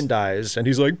attack and dies, and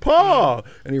he's like, "Pa!"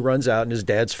 And he runs out, and his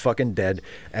dad's fucking dead.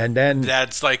 And then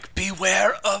Dad's like,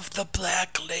 "Beware of the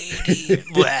black lady."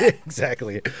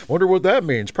 Exactly. Wonder what that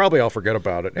means. Probably I'll forget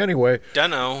about it. Anyway.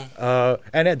 Dunno.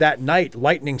 And at that night,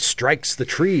 lightning strikes the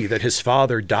tree that his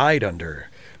father died under.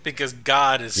 Because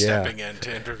God is stepping in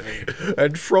to intervene.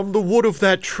 And from the wood of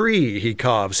that tree, he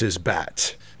carves his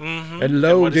bat. Mm-hmm. And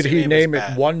lo, did he name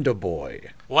it Wonder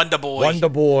Boy. Wonder Boy. Wonder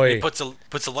Boy. He puts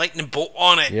a lightning bolt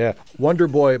on it. Yeah. Wonder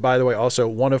Boy, by the way, also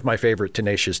one of my favorite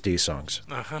Tenacious D songs.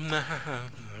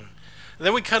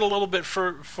 Then we cut a little bit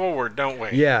forward, don't we?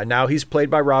 Yeah. Now he's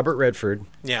played by Robert Redford.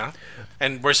 Yeah.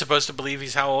 And we're supposed to believe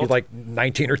he's how old? He's like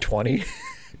 19 or 20.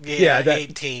 Yeah,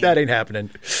 18. That ain't happening.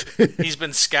 He's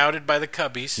been scouted by the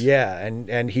Cubbies. Yeah,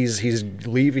 and he's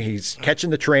leaving. He's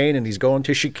catching the train and he's going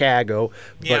to Chicago.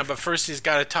 But first he's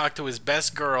got to talk to his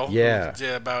best girl. Yeah, who's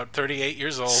about 38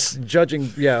 years old.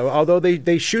 Although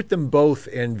they shoot them both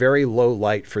in very low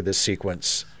light for this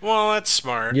sequence. Well, that's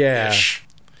smart. Yeah.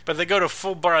 But they go to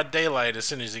full broad daylight as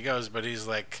soon as he goes. But he's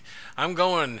like, "I'm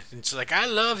going." And she's like, "I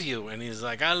love you." And he's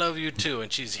like, "I love you too."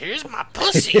 And she's, "Here's my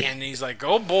pussy." And he's like,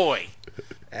 "Oh boy."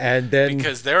 And then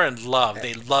because they're in love,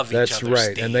 they love each other. That's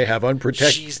right, Steve. And they have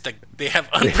unprotected. They have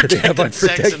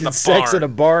unprotected sex in a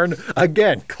barn.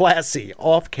 Again, classy,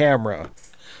 off camera.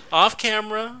 Off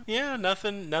camera, yeah,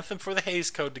 nothing for the Hays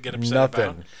Code to get upset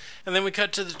about. And then we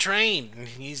cut to the train, and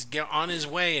he's on his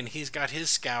way, and he's got his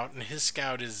scout, and his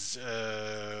scout is,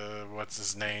 what's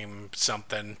his name?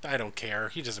 Something. I don't care.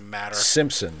 He doesn't matter. Sam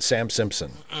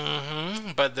Simpson.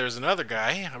 Mm-hmm. But there's another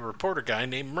guy, a reporter guy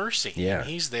named Mercy. Yeah. And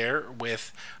he's there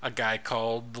with a guy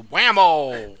called the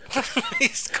Whammo.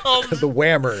 He's called the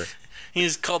Whammer.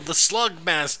 He's called the Slug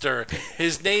Master.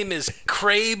 His name is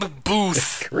Crabe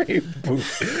Booth. Crabe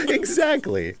Booth.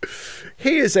 Exactly.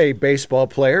 He is a baseball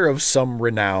player of some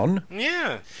renown.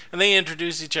 Yeah. And they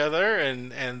introduce each other,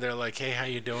 and they're like, "Hey, how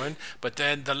you doing?" But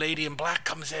then the lady in black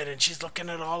comes in, and she's looking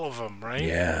at all of them, right?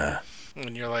 Yeah.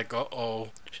 And you're like, "Uh-oh,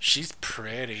 she's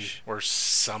pretty or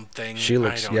something." She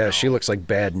looks, I don't know. she looks like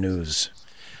bad news.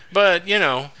 But,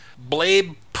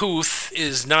 Blabe Booth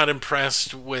is not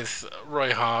impressed with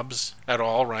Roy Hobbs at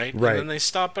all, right? Right. And then they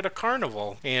stop at a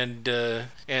carnival, and the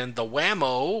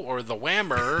Whammo or the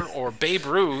Whammer or Babe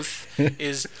Ruth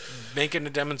is making a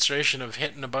demonstration of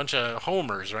hitting a bunch of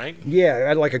homers, right? Yeah,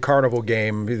 at like a carnival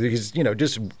game. He's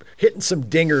just hitting some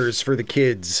dingers for the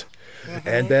kids. Mm-hmm.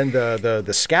 And then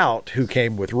the scout who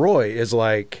came with Roy is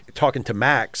like talking to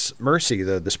Max Mercy,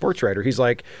 the sports writer. He's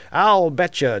like, "I'll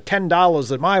bet you $10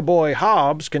 that my boy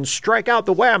Hobbs can strike out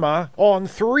the Whammer on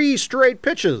 3 straight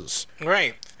pitches."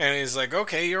 Right. And he's like,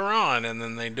 "Okay, you're on." And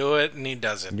then they do it, and he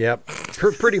doesn't. Yep,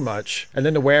 pretty much. And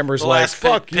then the Whammer's the like, last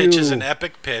 "Fuck pitch you." is an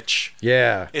epic pitch.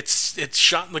 Yeah. It's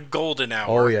shot in the golden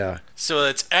hour. Oh, yeah. So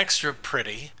it's extra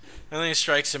pretty. And then he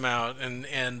strikes him out,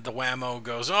 and the Whammo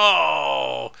goes,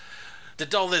 "Oh, to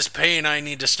dull this pain, I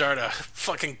need to start a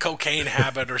fucking cocaine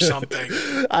habit or something."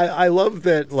 I love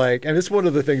that, and it's one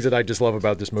of the things that I just love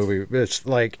about this movie. It's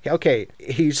like, okay,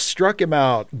 he struck him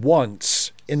out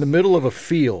once, in the middle of a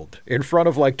field in front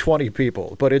of like 20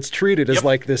 people, but it's treated as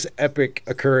like this epic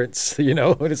occurrence, you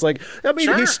know? And it's like, I mean,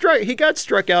 he got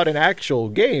struck out in actual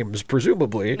games,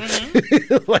 presumably.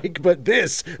 Like, but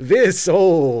this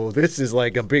is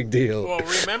like a big deal. Well,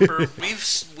 remember,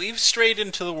 we've strayed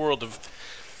into the world of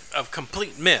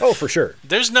complete myth. Oh, for sure.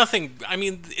 There's nothing, I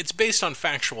mean, it's based on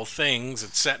factual things.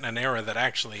 It's set in an era that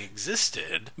actually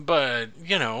existed. But,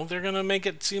 you know, they're going to make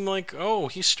it seem like, oh,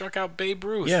 he struck out Babe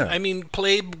Ruth. Yeah. I mean,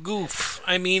 Plabe Goof.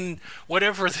 I mean,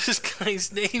 whatever this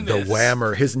guy's name is. The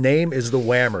Whammer. His name is the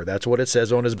Whammer. That's what it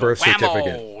says on his birth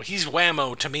certificate. He's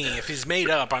Whammo to me. If he's made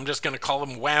up, I'm just going to call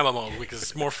him Whammo because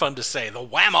it's more fun to say. The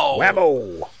Whammo.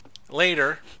 Whammo.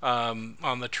 Later,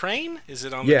 on the train? Is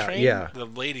it on the train? Yeah. The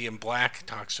lady in black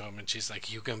talks to him, and she's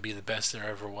like, "You gonna be the best there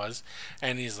ever was?"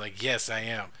 And he's like, "Yes, I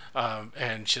am."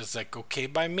 And she's like, "Okay,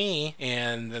 by me."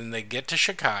 And then they get to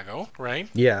Chicago, right?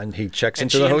 Yeah, and he checks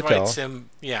into the hotel.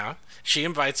 She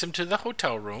invites him to the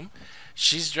hotel room.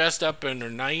 She's dressed up in her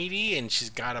nightie, and she's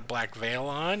got a black veil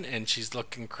on, and she's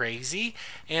looking crazy,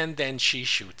 and then she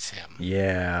shoots him.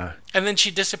 Yeah. And then she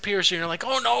disappears, and you're like,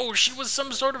 oh no, she was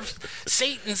some sort of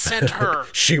Satan sent her.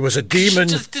 She was a demon.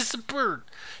 She just disappeared.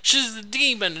 She's a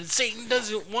demon, and Satan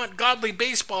doesn't want godly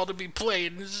baseball to be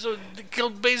played, and so they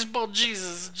killed baseball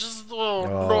Jesus. Just,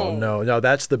 no,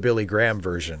 that's the Billy Graham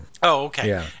version. Oh, okay.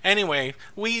 Yeah. Anyway,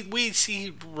 we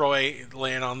see Roy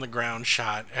laying on the ground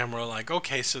shot, and we're like,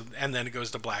 okay, so, and then it goes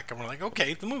to black, and we're like,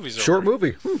 okay, the movie's over. Short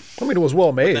movie. I mean, it was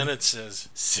well made. But then it says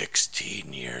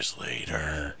 16 years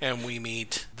later, and we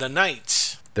meet the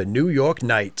Knights. The New York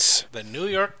Knights. The New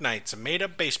York Knights, a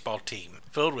made-up baseball team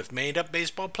filled with made-up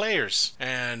baseball players.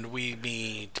 And we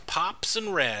meet Pops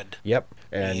and Red. Yep.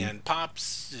 And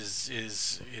Pops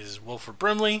is Wilford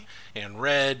Brimley, and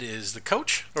Red is the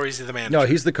coach, or is he the manager? No,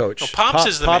 he's the coach. Oh, Pops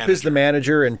is the manager. Pop is the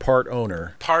manager and part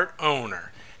owner. Part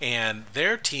owner. And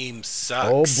their team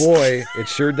sucks. Oh, boy. It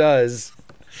sure does.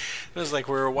 It was like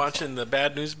we were watching the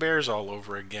Bad News Bears all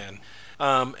over again.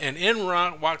 And in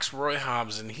walks Roy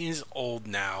Hobbs, and he's old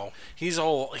now. He's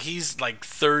old. He's like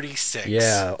 36.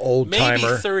 Yeah, old timer.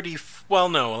 Maybe 30. Well,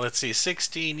 no, let's see,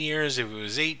 16 years. If it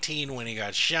was 18 when he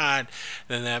got shot,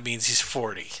 then that means he's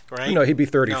 40, right? No, he'd be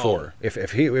 34. No.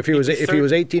 If he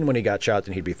was 18 when he got shot,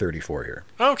 then he'd be 34 here.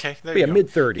 Okay, there you go.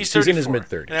 Mid-30s. He's in his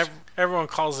mid-30s. And everyone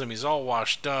calls him. He's all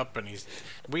washed up, and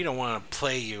we don't want to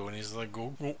play you. And he's like,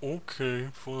 oh, okay,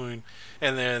 fine.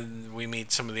 And then we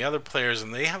meet some of the other players,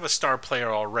 and they have a star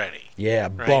player already. Yeah,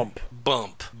 right?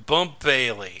 Bump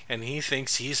Bailey. And he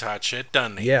thinks he's hot shit,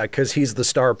 doesn't he? Yeah, because he's the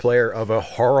star player of a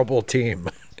horrible team.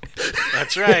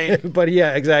 That's right. But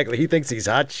yeah, exactly. He thinks he's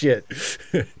hot shit.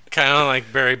 Kind of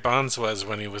like Barry Bonds was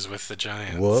when he was with the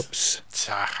Giants. Whoops.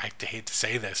 I hate to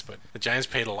say this, but the Giants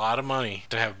paid a lot of money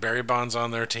to have Barry Bonds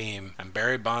on their team, and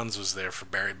Barry Bonds was there for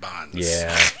Barry Bonds.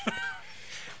 Yeah.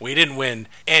 We didn't win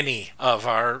any of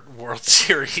our World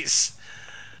Series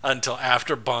until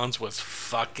after Bonds was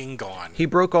fucking gone. He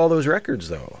broke all those records,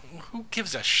 though. Who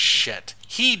gives a shit?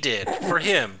 He did, for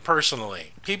him,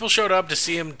 personally. People showed up to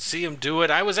see him do it.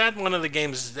 I was at one of the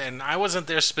games, and I wasn't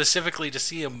there specifically to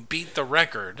see him beat the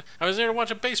record. I was there to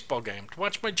watch a baseball game, to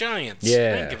watch my Giants. Yeah.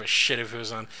 I didn't give a shit if it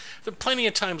was on. There were plenty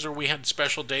of times where we had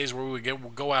special days where we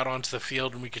would go out onto the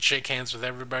field and we could shake hands with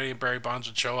everybody, and Barry Bonds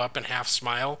would show up and half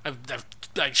smile.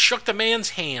 I shook the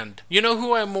man's hand. You know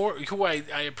who I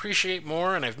appreciate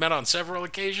more, and I've met on several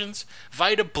occasions?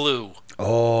 Vita Blue.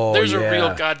 Oh, There's a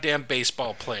real goddamn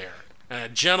baseball player. A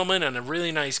gentleman and a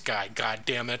really nice guy. God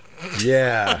damn it.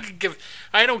 Yeah.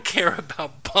 I don't care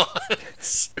about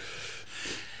Bonds.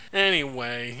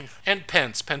 Anyway, and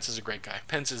Pence. Pence is a great guy.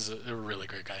 Pence is a really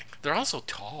great guy. They're also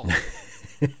tall.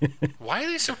 Why are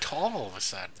they so tall all of a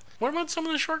sudden? What about some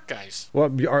of the short guys?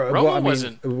 Roma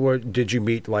wasn't. Did you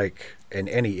meet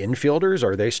any infielders?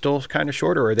 Are they still kind of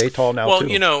short, or are they tall now too?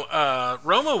 Well, you know,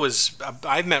 Roma was.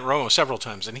 I've met Roma several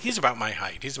times, and he's about my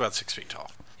height. He's about 6 feet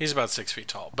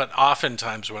tall. But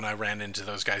oftentimes when I ran into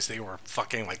those guys, they were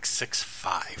fucking like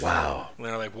 6'5". Wow. And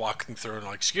they're like walking through and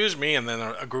like, excuse me, and then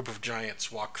a group of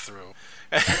giants walk through,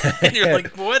 and you're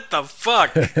like, what the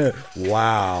fuck?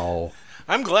 Wow.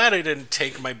 I'm glad I didn't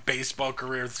take my baseball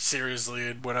career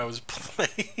seriously when I was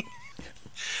playing.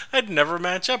 I'd never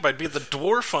match up. I'd be the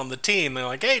dwarf on the team. They're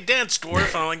like, hey, dance,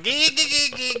 dwarf. And I'm like,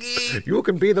 gee. You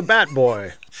can be the bat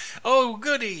boy. Oh,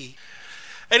 goody.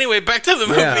 Anyway, back to the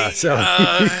movie. Yeah,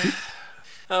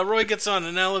 so... Roy gets on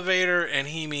an elevator, and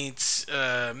he meets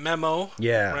Memo.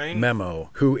 Yeah, right? Memo,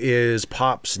 who is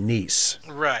Pop's niece.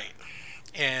 Right.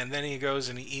 And then he goes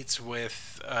and he eats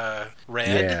with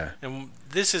Red. Yeah. And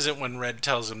this isn't when Red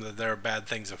tells him that there are bad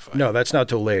things afoot. No, that's not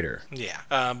till later.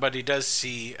 Yeah. But he does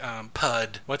see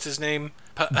Pud. What's his name?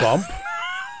 Bump?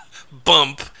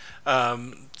 Bump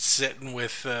sitting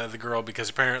with the girl because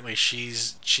apparently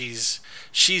she's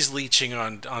leeching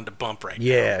onto Bump right now.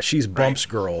 Yeah, she's Bump's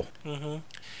girl.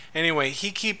 Anyway,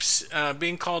 he keeps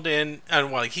being called in,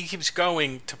 and he keeps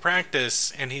going to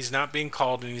practice, and he's not being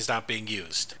called, and he's not being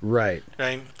used. Right.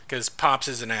 Right? Because Pops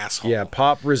is an asshole. Yeah,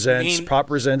 Pop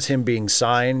resents him being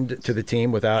signed to the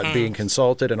team without being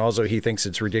consulted, and also he thinks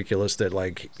it's ridiculous that,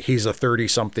 like, he's a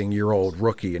 30-something-year-old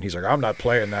rookie, and he's like, I'm not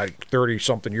playing that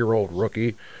 30-something-year-old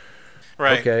rookie.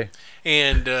 Right. Okay.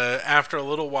 And after a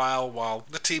little while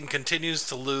the team continues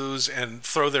to lose and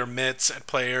throw their mitts at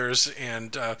players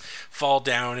and fall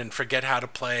down and forget how to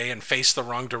play and face the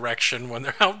wrong direction when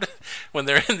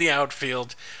they're in the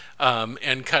outfield,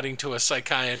 and cutting to a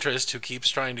psychiatrist who keeps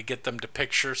trying to get them to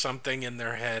picture something in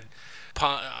their head,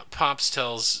 Pops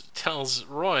tells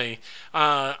Roy,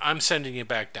 I'm sending you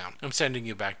back down.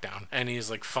 And he's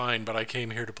like, fine, but I came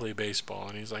here to play baseball.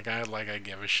 And he's like, I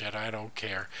give a shit. I don't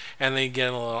care. And they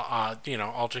get a little,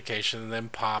 altercation. And then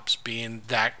Pops, being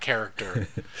that character,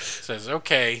 says,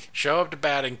 okay, show up to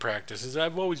batting practice. He says,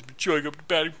 I've always been showing up to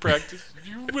batting practice.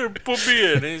 You better put me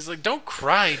in. And he's like, don't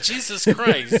cry. Jesus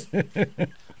Christ.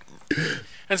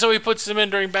 And so he puts him in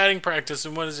during batting practice,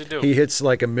 and what does he do? He hits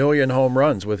like 1,000,000 home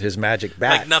runs with his magic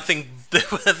bat. Like nothing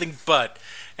but.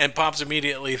 And Pops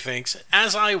immediately thinks,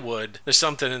 as I would, there's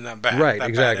something in that bat. Right, that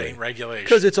exactly. Bat ain't regulation.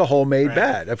 Because it's a homemade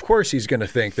bat. Of course he's going to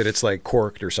think that it's like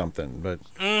corked or something. But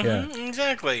yeah.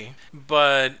 Exactly.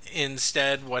 But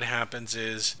instead what happens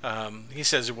is he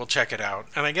says, we'll check it out.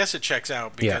 And I guess it checks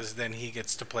out because then he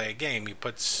gets to play a game. He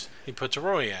puts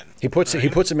Roy in. He puts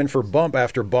him in for Bump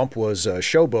after Bump was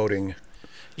showboating.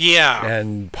 Yeah.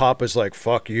 And Pop is like,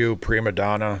 fuck you, prima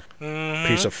donna,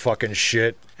 piece of fucking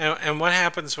shit. And what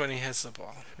happens when he hits the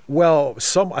ball? Well,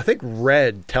 I think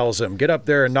Red tells him, get up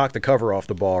there and knock the cover off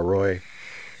the ball, Roy.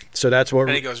 So that's what.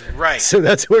 And he goes, right. So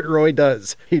that's what Roy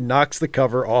does. He knocks the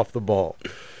cover off the ball.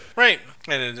 Right.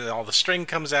 And then all the string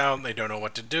comes out, and they don't know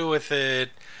what to do with it.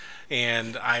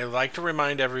 And I like to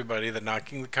remind everybody that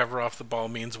knocking the cover off the ball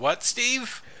means what,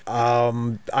 Steve?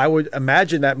 I would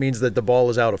imagine that means that the ball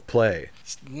is out of play.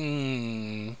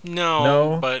 No,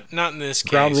 but not in this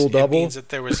case. Ground rule double? It means that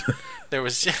there was there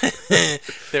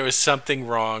was something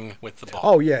wrong with the ball.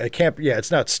 Oh yeah, it can't. Yeah,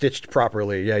 it's not stitched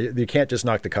properly. Yeah, you can't just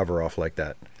knock the cover off like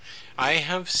that. I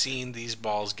have seen these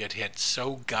balls get hit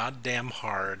so goddamn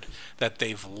hard that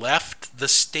they've left the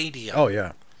stadium. Oh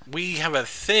yeah. We have a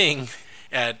thing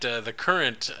at the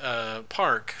current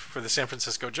park for the San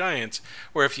Francisco Giants,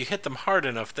 where if you hit them hard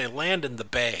enough, they land in the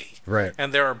bay. Right.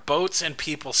 And there are boats and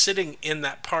people sitting in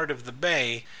that part of the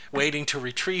bay waiting to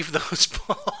retrieve those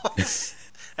balls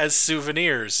as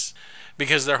souvenirs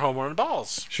because they're home run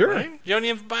balls. Sure. Right? You don't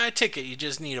even buy a ticket. You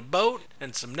just need a boat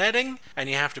and some netting, and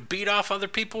you have to beat off other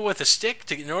people with a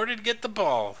stick in order to get the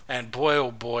ball. And boy,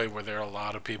 oh boy, were there a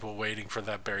lot of people waiting for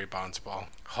that Barry Bonds ball.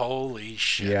 Holy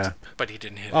shit. Yeah. But he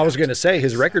didn't hit it. I was going to say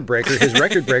his record breaker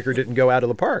didn't go out of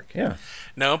the park. Yeah.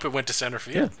 Nope, it went to center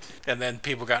field. Yeah. And then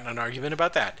people got in an argument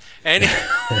about that.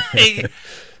 Anyway,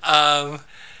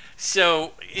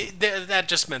 so that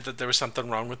just meant that there was something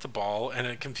wrong with the ball, and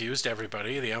it confused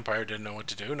everybody. The umpire didn't know what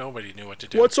to do. Nobody knew what to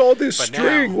do. What's all this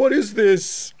string? What is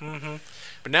this? Mm-hmm.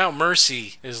 But now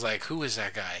Mercy is like, who is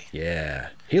that guy? Yeah.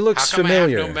 He looks How come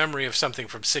familiar. I have no memory of something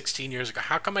from 16 years ago?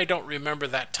 How come I don't remember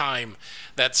that time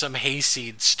that some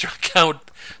hayseed struck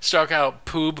out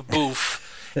Poob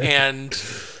Boof and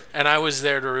I was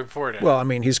there to report it? Well, I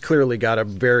mean, he's clearly got a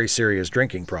very serious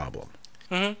drinking problem.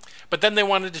 Mm-hmm. But then they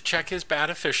wanted to check his bat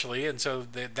officially, and so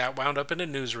that wound up in a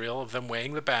newsreel of them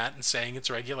weighing the bat and saying it's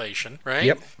regulation, right?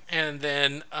 Yep. And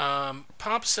then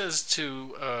Pop says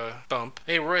to Bump,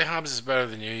 hey, Roy Hobbs is better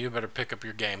than you. You better pick up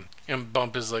your game. And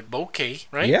Bump is like, okay,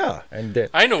 right? Yeah. And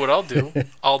I know what I'll do.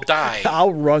 I'll die.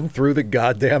 I'll run through the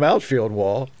goddamn outfield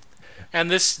wall. And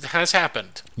this has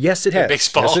happened. Yes, it has.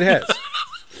 Baseball. Yes, it has.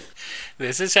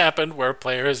 This has happened where a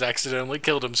player has accidentally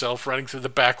killed himself running through the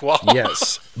back wall.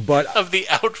 Yes, but of the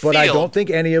outfield. But I don't think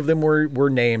any of them were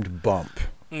named Bump.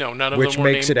 No, none of them which were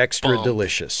makes named it extra Bump.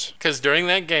 Delicious. Because during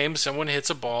that game, someone hits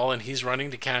a ball and he's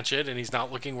running to catch it, and he's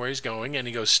not looking where he's going, and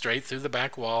he goes straight through the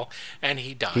back wall, and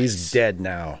he dies. He's dead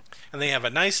now. And they have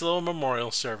a nice little memorial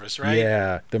service, right?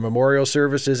 Yeah, the memorial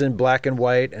service is in black and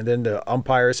white, and then the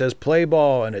umpire says play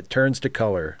ball, and it turns to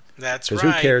color. That's right.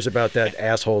 Because who cares about that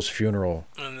asshole's funeral?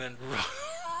 And then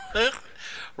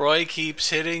Roy keeps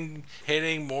hitting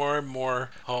more and more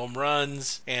home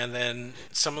runs, and then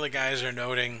some of the guys are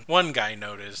noting. One guy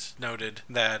noted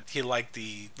that he liked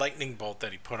the lightning bolt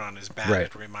that he put on his bat. Right.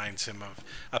 It reminds him of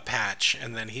a patch,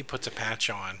 and then he puts a patch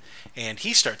on, and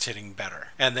he starts hitting better.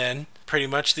 And then pretty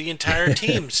much the entire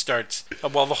team starts.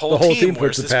 Well, the whole team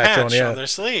wears puts this a patch patch on, on their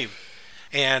sleeve.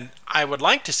 And I would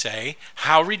like to say,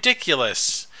 how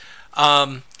ridiculous.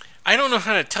 I don't know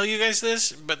how to tell you guys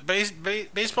this, but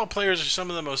baseball players are some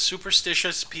of the most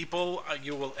superstitious people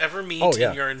you will ever meet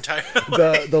in your entire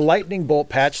life. The lightning bolt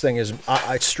patch thing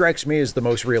it strikes me as the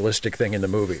most realistic thing in the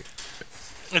movie.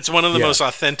 It's one of the most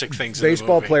authentic things in the movie.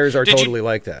 Baseball players are totally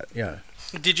like that, yeah.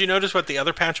 Did you notice what the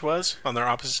other patch was on their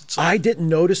opposite side? I didn't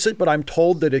notice it, but I'm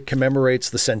told that it commemorates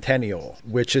the centennial,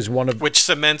 which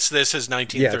cements this as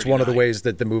 1939. Yeah, it's one of the ways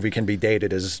that the movie can be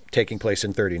dated as taking place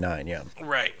in 39, yeah.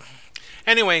 Right.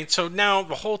 Anyway, so now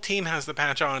the whole team has the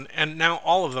patch on, and now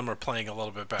all of them are playing a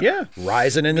little bit better. Yeah,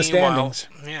 rising in the standings.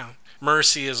 Yeah.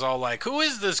 Mercy is all like, who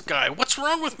is this guy? What's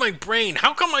wrong with my brain?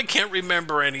 How come I can't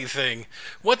remember anything?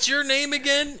 What's your name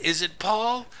again? Is it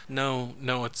Paul? No,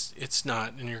 it's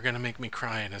not, and you're going to make me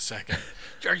cry in a second.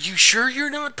 Are you sure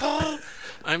you're not Paul?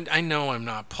 I know I'm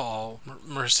not Paul.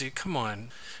 Mercy, come on.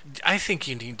 I think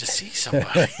you need to see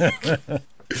somebody.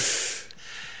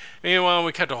 Meanwhile,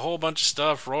 we cut a whole bunch of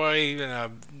stuff. Roy, a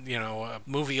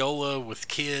movieola with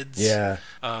kids. Yeah.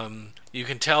 You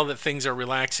can tell that things are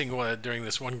relaxing during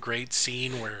this one great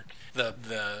scene where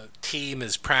the team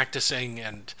is practicing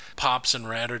and Pops and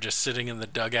Red are just sitting in the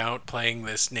dugout playing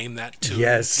this Name That Tune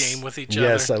game with each other.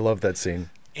 Yes, I love that scene.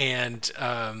 And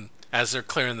as they're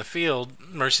clearing the field,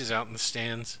 Mercy's out in the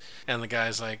stands, and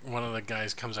one of the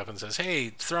guys comes up and says, "Hey,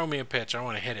 throw me a pitch. I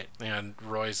want to hit it." And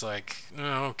Roy's like,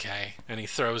 "Oh, okay." And he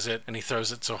throws it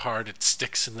so hard it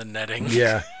sticks in the netting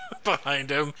behind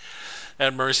him.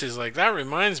 And Mercy's like, "That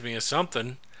reminds me of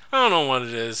something. I don't know what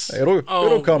it is. It'll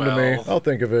come to me. I'll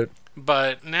think of it."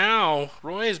 But now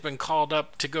Roy has been called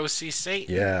up to go see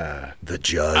Satan. Yeah, the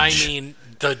judge. I mean,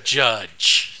 the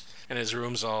judge. And his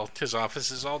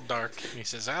office is all dark. And he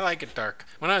says, "I like it dark.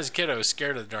 When I was a kid, I was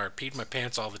scared of the dark. Peed my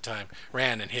pants all the time.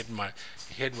 Ran and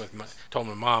told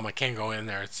my mom I can't go in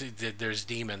there. There's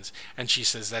demons." And she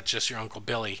says, "That's just your Uncle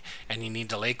Billy, and you need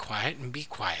to lay quiet and be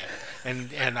quiet."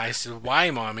 And I said,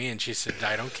 "Why, Mommy?" And she said,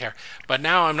 "I don't care. But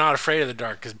now I'm not afraid of the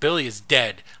dark because Billy is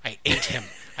dead. I ate him.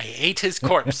 I ate his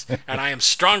corpse, and I am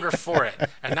stronger for it.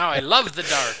 And now I love the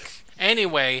dark.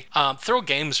 Anyway, throw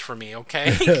games for me,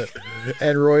 okay?"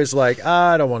 And Roy's like,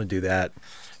 I don't want to do that.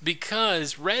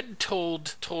 Because Red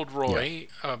told Roy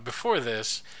before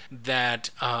this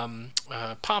that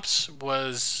Pops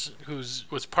was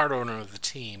part owner of the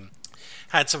team,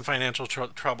 had some financial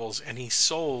troubles, and he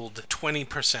sold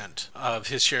 20% of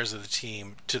his shares of the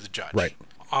team to the judge. Right.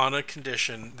 On a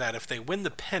condition that if they win the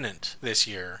pennant this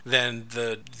year, then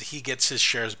he gets his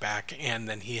shares back, and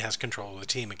then he has control of the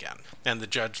team again, and the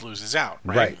judge loses out.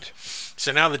 Right.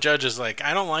 So now the judge is like,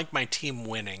 "I don't like my team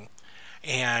winning,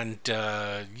 and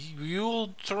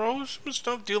you'll throw some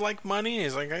stuff. Do you like money?"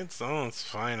 He's like, "It's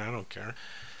fine. I don't care."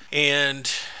 And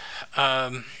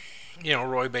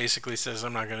Roy basically says,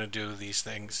 "I'm not going to do these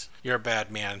things. You're a bad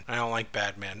man. I don't like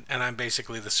bad men. And I'm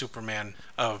basically the Superman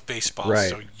of baseball. Right.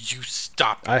 So you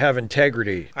stop. I have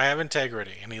integrity."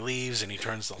 And he leaves and he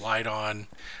turns the light on.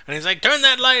 And he's like, "Turn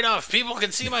that light off. People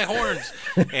can see my horns."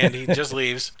 And he just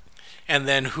leaves. And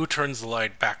then who turns the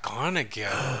light back on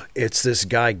again? It's this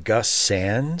guy, Gus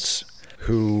Sands,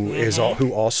 who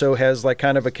also has like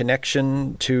kind of a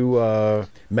connection to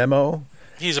Memo.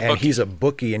 He's a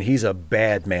bookie, and he's a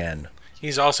bad man.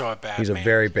 He's also a bad man. He's a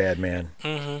very bad man.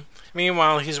 Mm-hmm.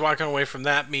 Meanwhile, he's walking away from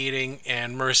that meeting,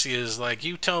 and Mercy is like,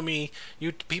 "You tell me,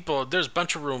 you people. There's a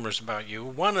bunch of rumors about you.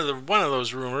 One of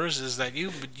those rumors is that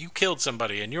you killed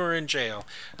somebody and you're in jail.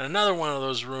 And another one of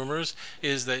those rumors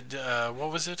is that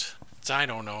what was it? I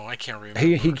don't know. I can't remember."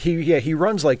 He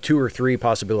runs like 2 or 3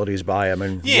 possibilities by him,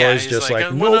 and Roy's just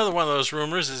like, one of those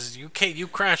rumors is you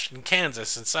crashed in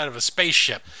Kansas inside of a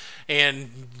spaceship,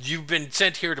 and you've been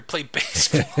sent here to play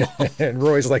baseball. And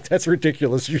Roy's like, "That's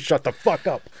ridiculous. You shut the fuck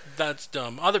up. That's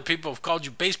dumb. Other people have called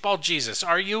you Baseball Jesus.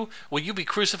 Are you? Will you be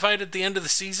crucified at the end of the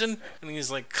season?" And he's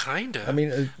like, "Kinda." I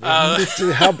mean,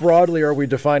 how broadly are we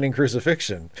defining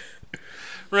crucifixion?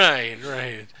 Right.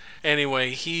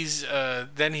 Anyway,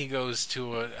 then he goes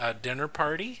to a dinner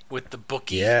party with the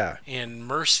bookie and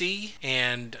Mercy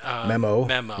and Memo.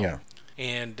 Yeah.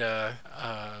 And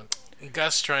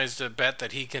Gus tries to bet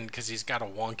that he can, because he's got a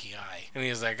wonky eye. And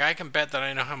he's like, I can bet that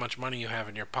I know how much money you have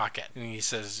in your pocket. And he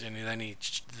says, and then he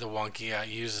uses the wonky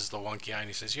eye, and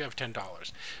he says, you have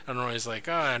 $10. And Roy's like,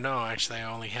 oh, no, actually, I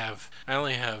only have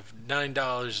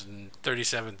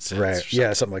 $9.37. Right,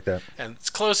 yeah, something like that. And it's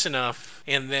close enough.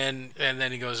 And then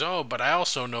he goes, oh, but I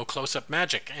also know close-up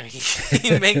magic. And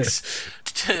he makes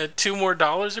 $2 more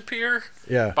appear.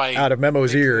 Yeah, out of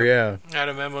Memo's ear, yeah. Out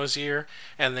of Memo's ear.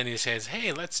 And then he says,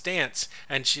 hey, let's dance.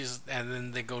 And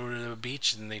then they go to the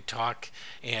beach and they talk,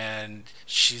 and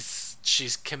she's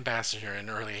Kim Basinger in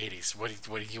the early 80s. What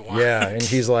do you want? Yeah, and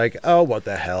he's like, oh, what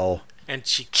the hell? And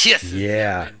she kisses him,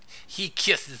 yeah. and he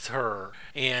kisses her.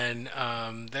 And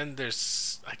then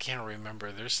there's, I can't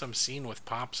remember, there's some scene with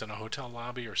Pops in a hotel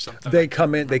lobby or something. They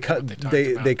come in, they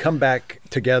come back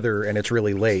together, and it's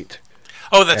really late.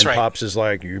 Oh, that's right. And Pops is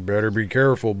like, you better be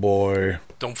careful, boy.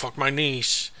 Don't fuck my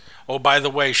niece. Oh, by the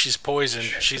way, she's poisoned.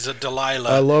 She's a Delilah.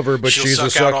 I love her, but she's a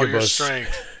succubus. She'll suck out all your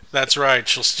strength. That's right.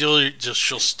 She'll steal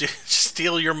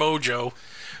your mojo,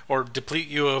 or deplete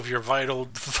you of your vital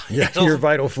your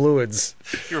vital fluids.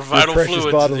 Your vital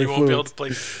fluids. Bodily you won't be able to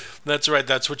play. That's right.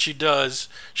 That's what she does.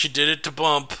 She did it to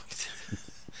Bump.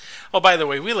 Oh, by the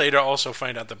way, we later also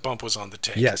find out that Bump was on the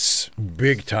take. Yes,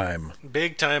 big time.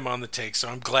 Big time on the take, so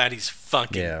I'm glad he's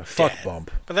fucking dead. Fuck Bump.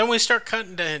 But then we start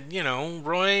cutting to,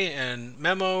 Roy and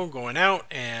Memo going out,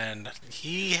 and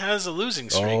he has a losing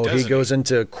streak, doesn't he? He goes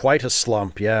into quite a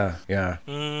slump, yeah.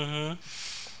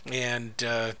 Mm-hmm. And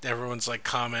everyone's, like,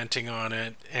 commenting on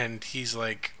it, and he's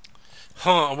like,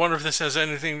 I wonder if this has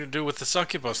anything to do with the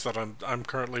succubus that I'm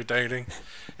currently dating.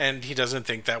 And he doesn't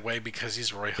think that way because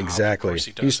he's Roy Hobb. Exactly. Of course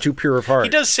he doesn't. He's too pure of heart. He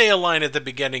does say a line at the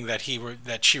beginning that she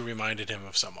reminded him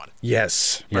of someone.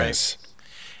 Yes. Right? Yes.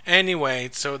 Anyway,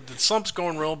 so the slump's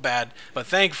going real bad, but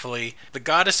thankfully, the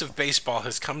goddess of baseball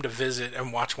has come to visit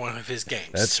and watch one of his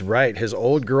games. That's right. His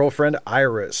old girlfriend,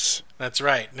 Iris. That's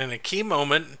right. And in a key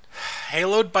moment,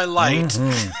 haloed by light.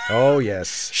 Mm-hmm. Oh,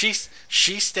 yes. She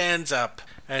stands up.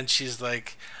 And she's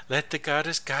like, let the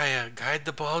goddess Gaia guide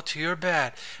the ball to your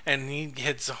bat. And he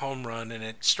hits a home run, and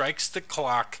it strikes the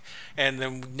clock. And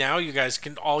then now you guys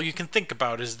all you can think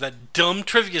about is that dumb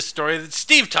trivia story that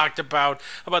Steve talked about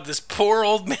this poor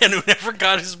old man who never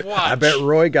got his watch. I bet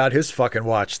Roy got his fucking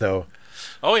watch, though.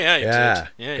 Oh, yeah, he did.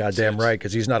 Yeah, goddamn right,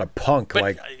 because he's not a punk but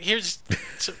like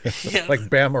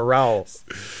Bama Rowell.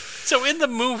 So in the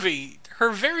movie,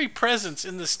 her very presence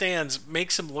in the stands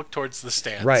makes him look towards the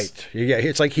stands. Right. Yeah,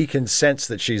 it's like he can sense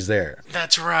that she's there.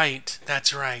 That's right.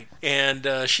 And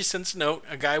she sends a note.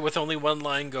 A guy with only one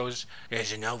line goes,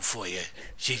 there's a note for you.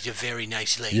 She's a very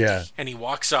nice lady. Yeah. And he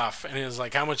walks off, and he's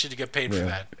like, how much did you get paid for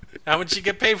that? How much did you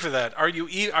get paid for that? Are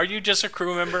you just a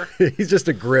crew member? He's just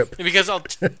a grip. Because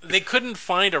they couldn't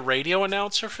find a radio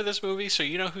announcer for this movie, so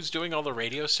you know who's doing all the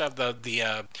radio stuff? Not the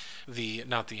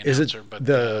announcer,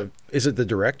 Is it the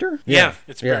director? Yeah,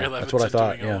 it's Barry Levinson. That's what I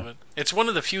thought. Doing all of it. It's one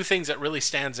of the few things that really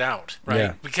stands out, right?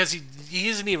 Yeah. Because he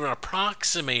isn't even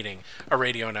approximating a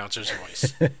radio announcer's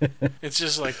voice. It's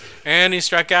just like, and he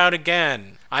struck out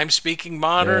again. I'm speaking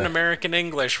modern American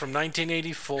English from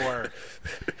 1984.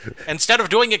 Instead of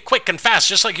doing it quick and fast,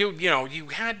 just like you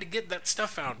had to get that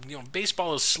stuff out.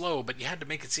 Baseball is slow, but you had to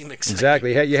make it seem exciting.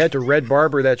 Exactly. You had to Red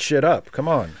Barber that shit up. Come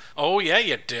on. Oh, yeah,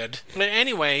 you did. But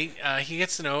anyway, he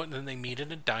gets the note, and then they meet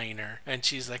in a diner. And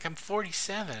she's like, I'm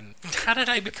 47. How did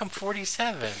I become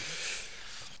 47?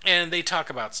 And they talk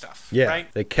about stuff, right?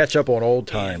 They catch up on old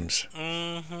times.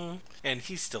 And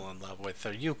he's still in love with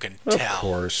her. You can tell. Of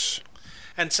course.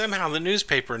 And somehow the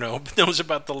newspaper knows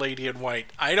about the lady in white.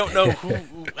 I don't know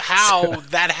how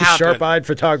that happened. Sharp-eyed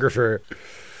photographer.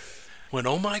 When,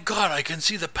 oh my God, I can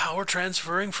see the power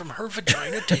transferring from her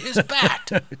vagina to his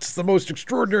bat. It's the most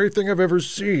extraordinary thing I've ever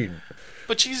seen.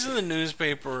 But she's in the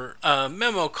newspaper.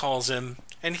 Memo calls him,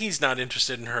 and he's not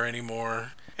interested in her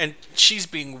anymore. And she's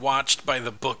being watched by the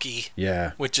bookie.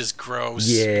 Yeah. Which is gross.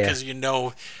 Yeah. Because,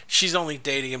 she's only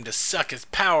dating him to suck his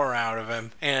power out of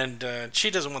him. And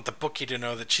she doesn't want the bookie to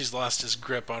know that she's lost his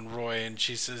grip on Roy. And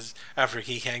she says, after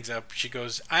he hangs up, she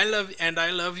goes, I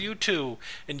love you too.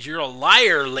 And you're a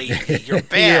liar, lady. You're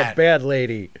bad. You're a bad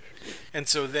lady. And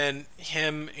so then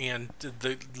him and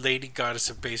the lady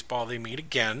goddess of baseball, they meet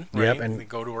again. Right? Yep. And they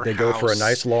go to her house. They go for a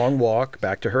nice long walk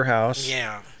back to her house.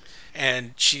 Yeah.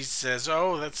 And she says,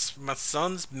 oh, that's my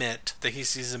son's mitt, that he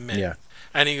sees a mitt. Yeah.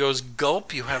 And he goes,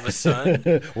 gulp, you have a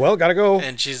son? Well, gotta go.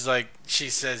 And she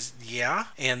says, yeah.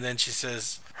 And then she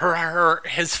says,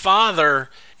 his father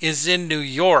is in New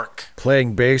York.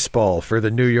 Playing baseball for the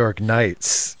New York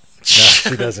Knights. No,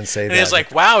 she doesn't say that. And he's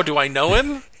like, wow, do I know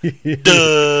him?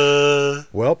 Duh.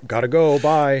 Well, gotta go,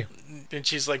 bye. And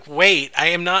she's like, wait, I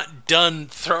am not done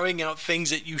throwing out things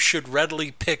that you should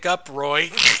readily pick up,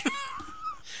 Roy.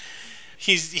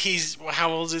 He's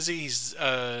how old is he? He's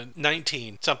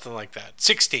 19, something like that.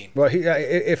 16. Well,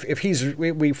 if he's,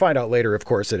 we find out later, of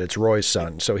course, that it's Roy's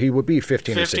son, so he would be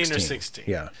 15 or 16. 15 or 16.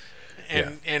 Yeah.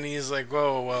 And he's like,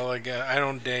 whoa, well, I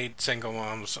don't date single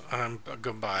moms.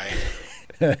 Goodbye.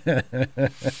 And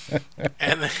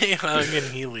they hug and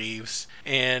he leaves.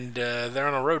 And they're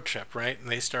on a road trip, right? And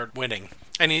they start winning.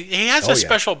 And he has a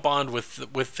special bond with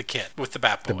the kid, with the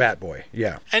Bat Boy. The Bat Boy,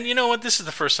 yeah. And you know what? This is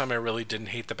the first time I really didn't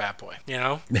hate the Bat Boy, you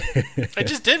know? I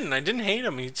just didn't. I didn't hate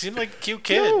him. He seemed like a cute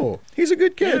kid. No, he's a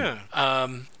good kid. Yeah.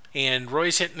 And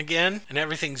Roy's hitting again, and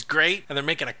everything's great, and they're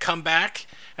making a comeback,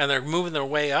 and they're moving their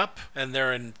way up, and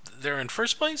they're in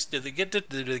first place. Did they get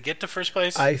to first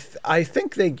place? I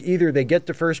think they get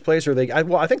to first place or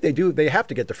I think they do. They have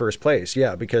to get to first place,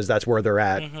 yeah, because that's where they're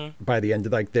at by the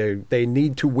end. Like they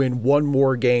need to win one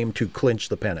more game to clinch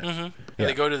the pennant. And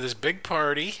they go to this big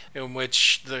party in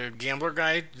which the gambler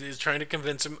guy is trying to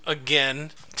convince him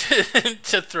again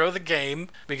to throw the game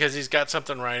because he's got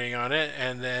something writing on it,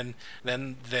 and then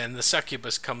the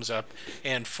succubus comes up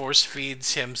and force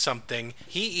feeds him something.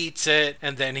 He eats it,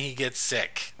 and then he gets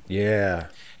sick. Yeah.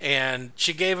 And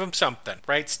she gave him something,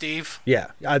 right, Steve?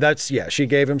 Yeah, she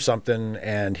gave him something,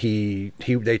 and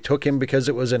they took him because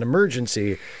it was an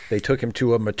emergency. They took him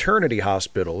to a maternity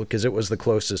hospital because it was the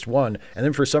closest one, and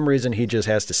then for some reason he just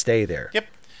has to stay there. Yep.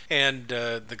 And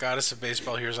the goddess of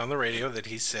baseball hears on the radio that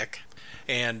he's sick,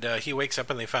 and he wakes up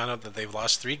and they found out that they've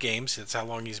lost 3 games. That's how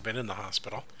long he's been in the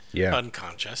hospital. Yeah.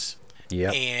 Unconscious.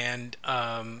 Yeah. And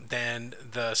then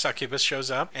the succubus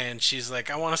shows up, and she's like,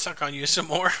 I want to suck on you some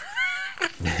more.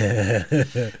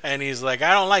 And he's like,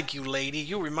 I don't like you, lady.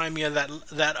 You remind me of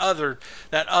that other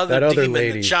demon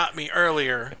lady that shot me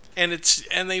earlier. And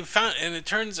it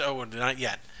turns, not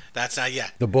yet. That's not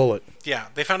yet. The bullet. Yeah,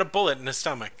 they found a bullet in his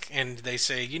stomach, and they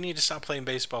say, you need to stop playing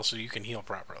baseball so you can heal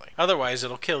properly. Otherwise,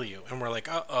 it'll kill you. And we're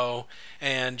like, uh-oh.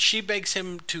 And she begs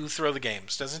him to throw the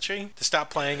games, doesn't she? To stop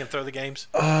playing and throw the games?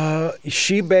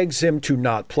 She begs him to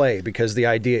not play because the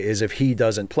idea is if he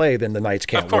doesn't play, then the Knights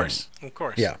can't win. Of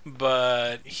course. Yeah.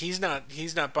 But he's not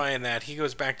buying that. He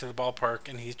goes back to the ballpark,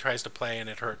 and he tries to play, and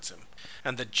it hurts him.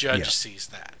 And the judge sees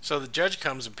that. So the judge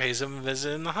comes and pays him a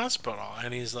visit in the hospital.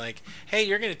 And he's like, hey,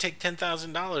 you're going to take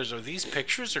 $10,000 or these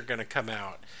pictures are going to come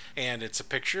out. And it's a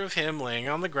picture of him laying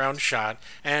on the ground shot.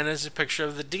 And it's a picture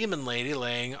of the demon lady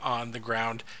laying on the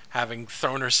ground having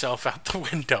thrown herself out the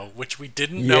window, which we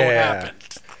didn't know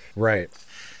happened. Right.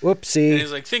 Whoopsie. And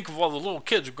he's like, think of all the little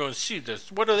kids who are going to see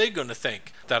this. What are they going to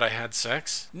think? That I had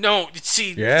sex? No,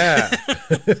 see. Yeah.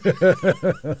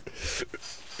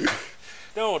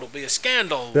 No, it'll be a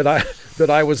scandal. That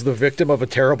I was the victim of a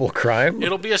terrible crime?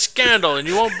 It'll be a scandal, and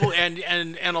you won't and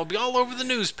it'll be all over the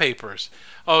newspapers.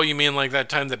 Oh, you mean like that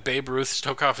time that Babe Ruth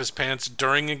took off his pants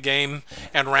during a game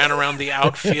and ran around the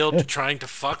outfield trying to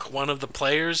fuck one of the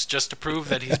players just to prove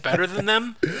that he's better than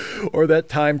them? Or that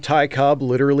time Ty Cobb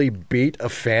literally beat a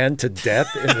fan to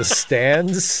death in the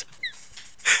stands?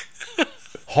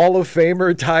 Hall of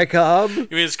Famer Ty Cobb? You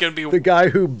mean it's going to be the guy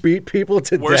who beat people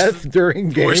to death during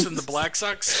games? Worse than the Black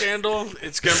Sox scandal?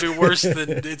 It's going to be worse than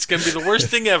it's going to be the worst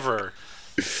thing ever.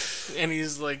 And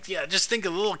he's like, yeah, just think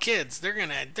of the little kids. They're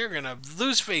gonna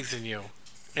lose faith in you.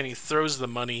 And he throws the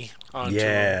money onto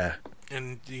him.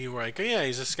 And you're like, oh, yeah,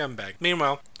 he's a scumbag.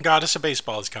 Meanwhile, Goddess of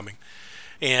Baseball is coming.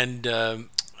 And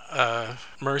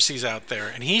Mercy's out there,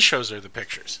 and he shows her the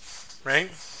pictures,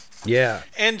 right? Yeah.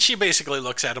 And she basically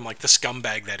looks at him like the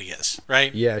scumbag that he is,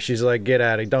 right? Yeah, she's like, get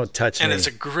out of here, don't touch me. And it's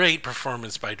a great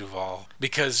performance by Duvall,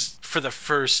 because for the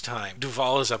first time,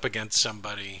 Duvall is up against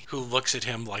somebody who looks at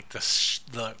him like the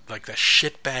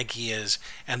shitbag he is,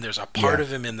 and there's a part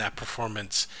of him in that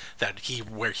performance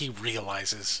where he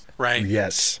realizes, right?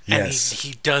 Yes. And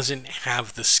he doesn't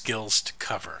have the skills to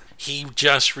cover. He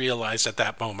just realized at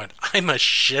that moment, I'm a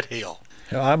shitheel.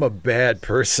 I'm a bad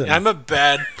person. I'm a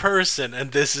bad person,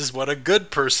 and this is what a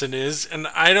good person is, and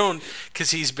I don't,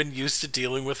 because he's been used to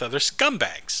dealing with other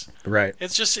scumbags. Right.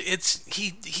 It's just,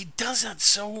 he does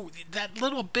that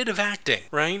little bit of acting,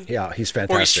 right? Yeah, he's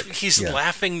fantastic. Or he's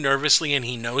laughing nervously, and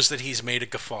he knows that he's made a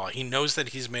guffaw. He knows that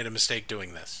he's made a mistake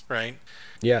doing this, right?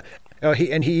 Yeah.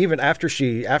 He even after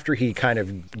he kind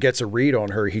of gets a read on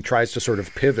her, he tries to sort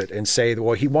of pivot and say,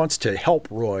 well, he wants to help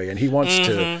Roy and he wants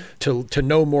to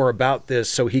know more about this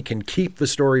so he can keep the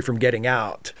story from getting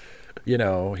out. You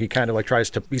know, he kind of like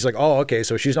he's like, oh, okay,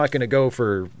 so she's not going to go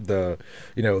for the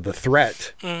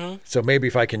threat. Mm-hmm. So maybe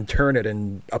if I can turn it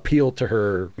and appeal to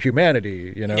her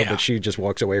humanity, but she just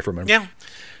walks away from him. Yeah.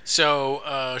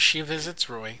 So she visits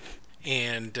Roy.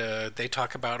 And they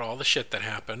talk about all the shit that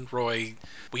happened. Roy,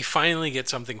 we finally get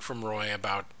something from Roy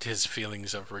about his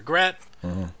feelings of regret,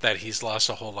 that he's lost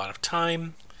a whole lot of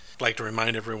time. I'd like to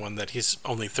remind everyone that he's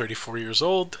only 34 years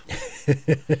old.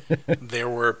 There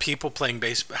were people playing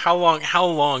baseball. How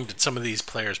long did some of these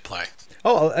players play?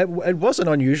 Oh, it wasn't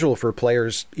unusual for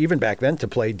players even back then to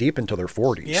play deep into their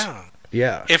 40s. Yeah.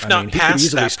 Yeah. If not he past could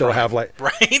easily that still prime, have like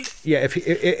right? Yeah,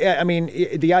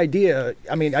 the idea,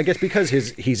 I guess because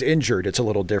he's injured, it's a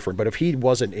little different, but if he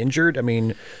wasn't injured,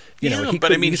 he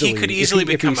could easily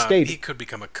become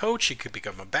a coach, he could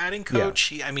become a batting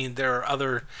coach. Yeah. There are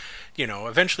other,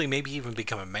 eventually maybe even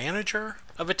become a manager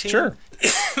of a team. Sure.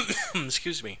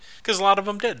 Excuse me. Because a lot of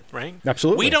them did, right?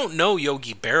 Absolutely. We don't know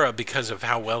Yogi Berra because of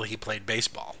how well he played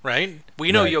baseball, right?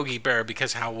 We know Yogi Berra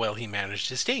because how well he managed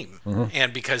his team.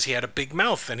 And because he had a big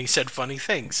mouth and he said funny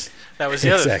things. That was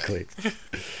the other thing.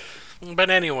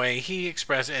 But anyway, he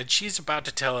expressed, and she's about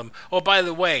to tell him, oh, by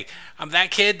the way, I'm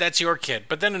that kid, that's your kid.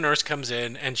 But then a nurse comes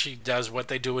in, and she does what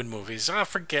they do in movies. Oh,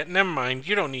 forget, never mind,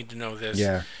 you don't need to know this.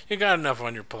 Yeah. You got enough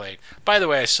on your plate. By the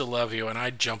way, I still love you, and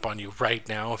I'd jump on you right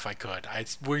now if I could.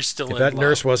 We're still in love. If that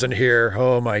nurse wasn't here,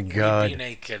 oh my God. We'd be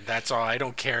naked, that's all. I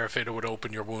don't care if it would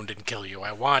open your wound and kill you.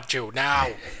 I want you now.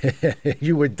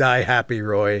 You would die happy,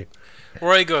 Roy.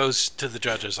 Roy goes to the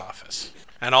judge's office,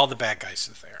 and all the bad guys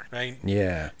are there. Right?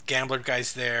 Yeah. Gambler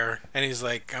guy's there, and he's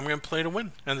like, I'm going to play to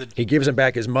win. And he gives him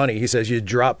back his money. He says, you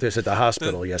dropped this at the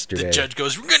hospital yesterday. The judge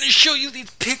goes, we're going to show you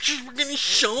these pictures. We're going to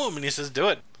show them. And he says, do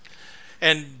it.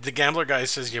 And the gambler guy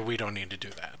says, yeah, we don't need to do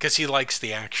that. Because he likes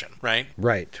the action, right?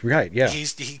 Right, yeah.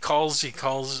 He calls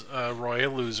Roy a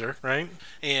loser, right?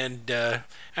 And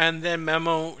then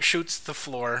Memo shoots the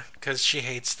floor because she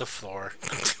hates the floor.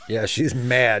 Yeah, she's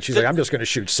mad. She's like, I'm just going to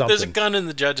shoot something. There's a gun in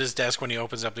the judge's desk when he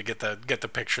opens up to get the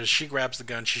pictures. She grabs the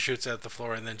gun, she shoots it at the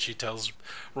floor, and then she tells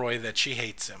Roy that she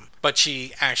hates him. But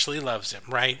she actually loves him,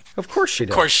 right? Of course she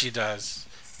does. Of course she does.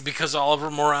 Because all of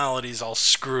her morality is all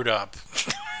screwed up.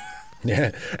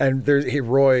 Yeah, and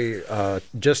Roy,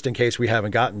 just in case we haven't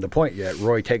gotten the point yet,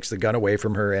 Roy takes the gun away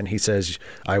from her and he says,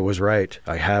 I was right.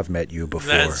 I have met you before.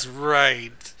 That's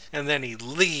right. And then he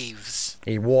leaves.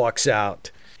 He walks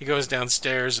out. He goes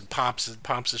downstairs and Pops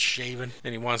is shaving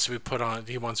and he wants to be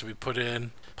put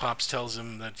in. Pops tells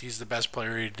him that he's the best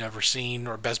player he'd ever seen,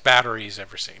 or best batter he's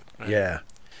ever seen. Right? Yeah.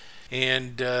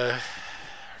 And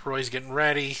Roy's getting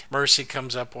ready. Mercy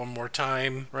comes up one more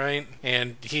time, right?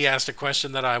 And he asked a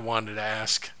question that I wanted to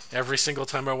ask. Every single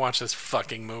time I watch this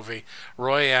fucking movie,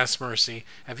 Roy asks Mercy,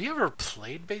 have you ever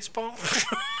played baseball?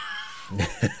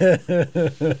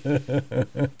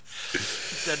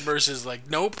 Then Mercy's like,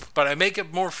 nope, but I make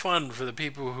it more fun for the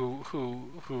people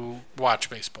who watch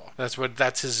baseball.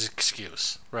 That's his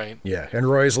excuse, right? Yeah, and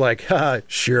Roy's like,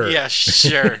 sure. Yeah,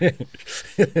 sure.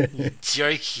 You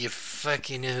jerk, you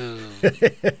fucking who.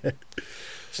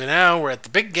 So now we're at the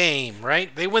big game,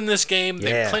 right? They win this game.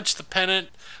 They clinch the pennant.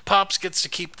 Pops gets to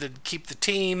keep the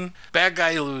team. Bad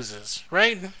guy loses,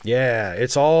 right? Yeah,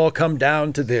 it's all come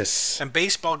down to this. And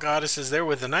Baseball Goddess is there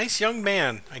with a nice young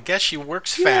man. I guess she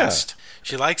works fast.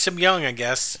 She likes him young, I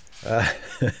guess.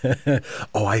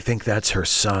 Oh, I think that's her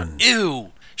son.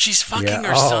 Ew, she's fucking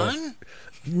her son?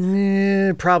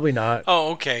 Probably not.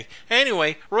 Oh, okay.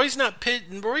 Anyway, Roy's not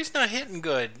hitting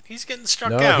good. He's getting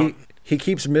struck out. He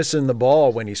keeps missing the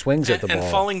ball when he swings at the ball.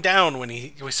 And falling down when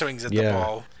he swings at the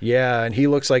ball. Yeah, and he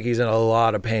looks like he's in a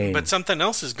lot of pain. But something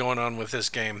else is going on with this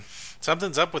game.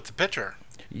 Something's up with the pitcher.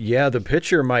 Yeah, the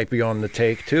pitcher might be on the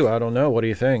take, too. I don't know. What do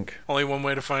you think? Only one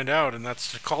way to find out, and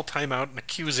that's to call timeout and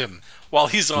accuse him while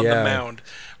he's on the mound.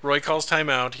 Roy calls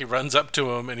timeout. He runs up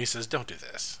to him, and he says, don't do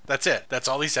this. That's it. That's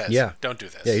all he says. Yeah. Don't do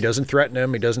this. Yeah, he doesn't threaten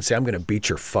him. He doesn't say, I'm going to beat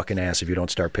your fucking ass if you don't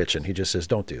start pitching. He just says,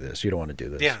 don't do this. You don't want to do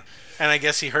this. Yeah, and I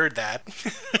guess he heard that.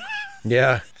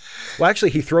 Yeah. Well,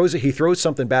 actually, he throws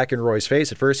something back in Roy's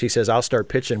face. At first, he says, I'll start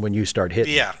pitching when you start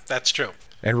hitting. Yeah, that's true.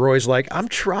 And Roy's like, I'm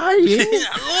trying.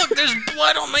 Look, there's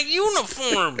blood on my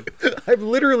uniform. I'm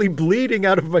literally bleeding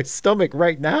out of my stomach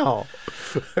right now.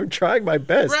 I'm trying my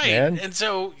best, man. And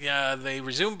so they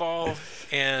resume ball,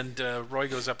 and Roy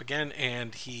goes up again,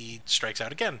 and he strikes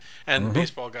out again. And the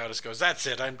Baseball Goddess goes, that's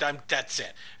it. That's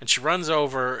it. And she runs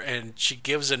over, and she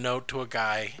gives a note to a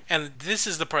guy. And this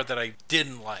is the part that I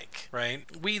didn't like, right?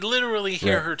 We literally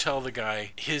hear her tell the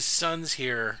guy, his son's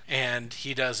here, and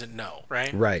he doesn't know,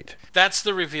 right? Right. That's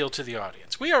the reveal to the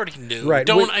audience. We already knew. Right.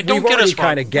 Don't get us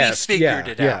wrong. Guessed. We figured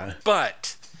it out.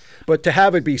 But But to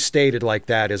have it be stated like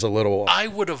that is a little I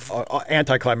would have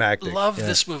anticlimactic. loved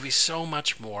this movie so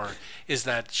much more is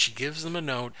that she gives them a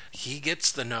note, he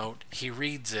gets the note, he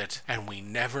reads it, and we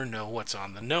never know what's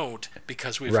on the note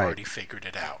because we've already figured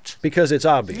it out. Because it's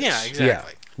obvious. Yeah, exactly.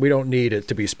 Yeah, we don't need it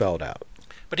to be spelled out.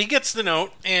 But he gets the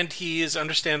note, and he is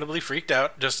understandably freaked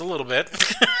out just a little bit.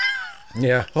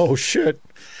 Yeah. Oh, shit.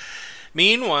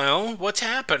 Meanwhile, what's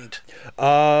happened?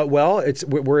 Well,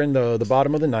 we're in the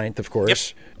bottom of the ninth, of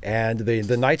course. Yep. And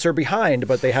the Knights are behind,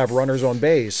 but they have runners on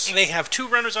base. They have 2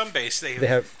 runners on base. They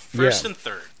have first and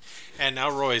third. And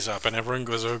now Roy's up, and everyone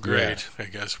goes, oh, great. Yeah. I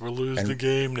guess we'll lose the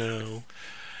game now.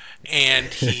 And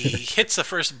he hits the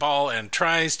first ball and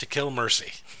tries to kill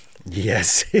Mercy.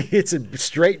 Yes, he hits it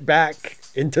straight back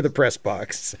into the press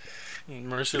box.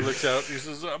 Mercy looks out. He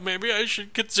says, maybe I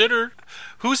should consider.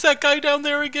 Who's that guy down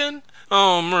there again?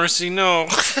 Oh, Mercy, no.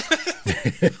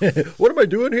 What am I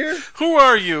doing here? Who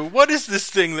are you? What is this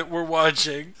thing that we're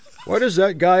watching? Why does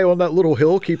that guy on that little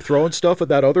hill keep throwing stuff at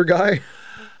that other guy?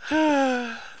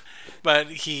 But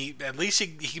at least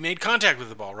he made contact with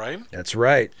the ball, right? That's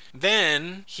right.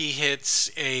 Then he hits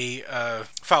a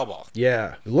foul ball.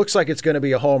 Yeah. It looks like it's going to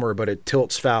be a homer, but it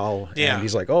tilts foul. Yeah. And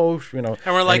he's like, oh, you know.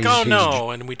 And we're like, oh,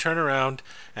 no. And we turn around,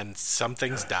 and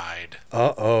something's died.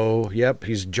 Uh-oh. Yep.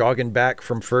 He's jogging back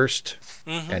from first,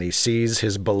 and he sees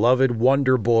his beloved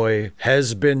Wonder Boy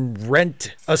has been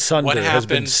rent asunder, has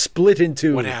been split in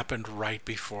two. What happened right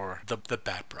before the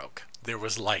bat broke? There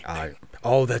was lightning.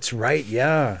 Oh, that's right.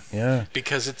 Yeah, yeah.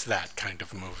 Because it's that kind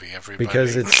of movie, everybody.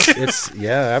 Because it's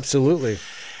yeah, absolutely.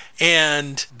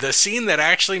 And the scene that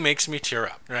actually makes me tear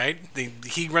up, right?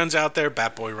 He runs out there,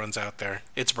 Bat Boy runs out there.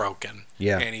 It's broken.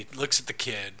 Yeah. And he looks at the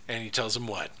kid, and he tells him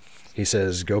what? He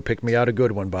says, go pick me out a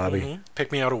good one, Bobby. Mm-hmm.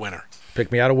 Pick me out a winner.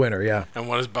 Pick me out a winner, yeah. And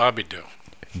what does Bobby do?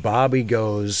 Bobby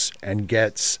goes and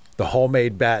gets the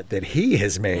homemade bat that he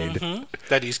has made,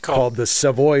 that he's called the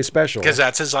Savoy Special. Because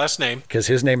that's his last name. Because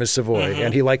his name is Savoy,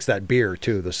 and he likes that beer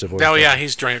too, the Savoy. Oh Special. yeah,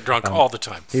 he's drunk all the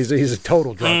time. He's a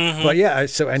total drunk. But yeah,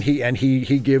 so and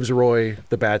he gives Roy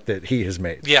the bat that he has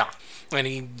made. Yeah. And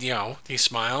he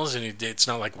smiles, and it's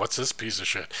not like, what's this piece of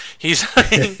shit? He's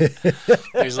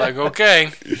like,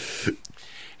 okay.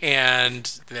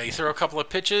 And they throw a couple of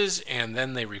pitches, and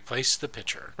then they replace the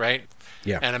pitcher, right?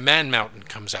 Yeah. And a man mountain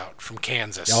comes out from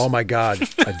Kansas. Oh my God,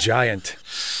 a giant.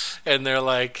 And they're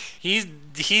like, he's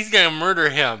gonna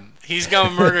murder him. He's gonna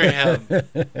murder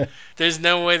him. There's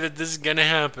no way that this is gonna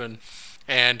happen.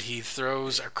 And he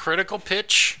throws a critical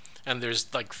pitch, and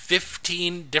there's like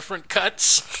 15 different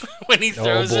cuts when he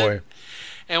throws it.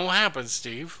 And what happens,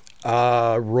 Steve?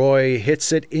 Roy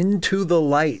hits it into the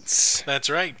lights. That's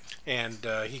right. And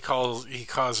he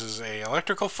causes a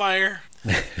electrical fire.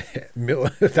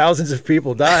 Thousands of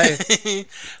people die.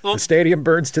 The stadium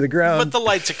burns to the ground. But the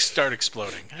lights start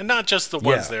exploding. And not just the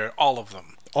ones there, all of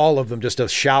them. All of them, just a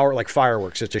shower, like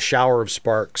fireworks. It's a shower of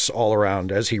sparks all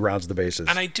around as he rounds the bases.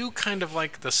 And I do kind of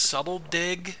like the subtle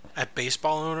dig at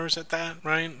baseball owners at that,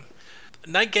 right?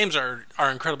 Night games are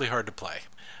incredibly hard to play.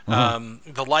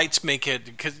 The lights make it,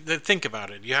 because think about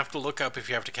it. You have to look up if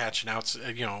you have to catch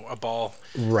a ball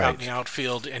out in the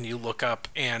outfield, and you look up,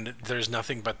 and there's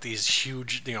nothing but these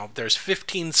huge, there's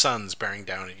 15 suns bearing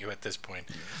down at you at this point.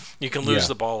 You can lose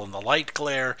the ball in the light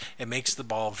glare. It makes the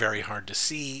ball very hard to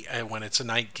see when it's a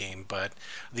night game. But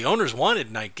the owners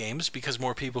wanted night games because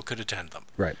more people could attend them.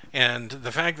 Right. And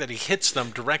the fact that he hits them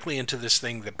directly into this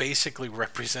thing that basically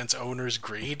represents owners'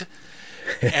 greed,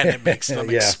 and it makes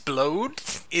them explode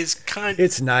is kind of...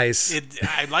 It's nice.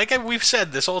 We've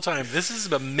said this whole time, this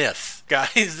is a myth,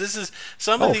 guys. This is...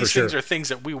 Some of these things are things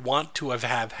that we want to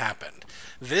have happened.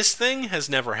 This thing has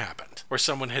never happened, where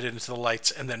someone hit it into the lights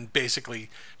and then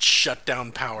basically shut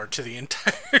down power to the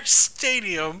entire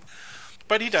stadium.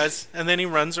 But he does, and then he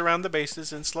runs around the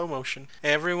bases in slow motion.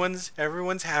 Everyone's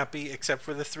happy except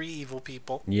for the 3 evil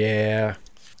people. Yeah.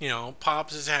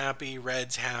 Pops is happy,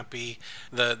 Red's happy.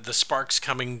 The sparks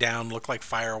coming down look like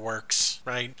fireworks,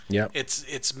 right? Yeah.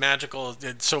 It's magical.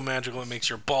 It's so magical it makes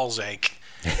your balls ache.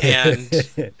 And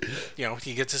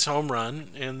he gets his home run,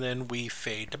 and then we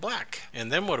fade to black.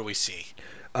 And then what do we see?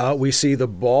 We see the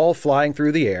ball flying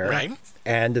through the air, right?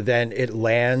 And then it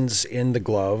lands in the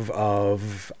glove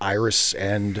of Iris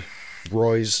and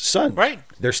Roy's son. Right.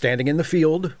 They're standing in the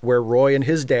field where Roy and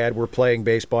his dad were playing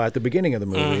baseball at the beginning of the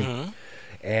movie.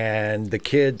 And the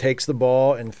kid takes the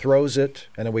ball and throws it,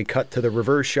 and then we cut to the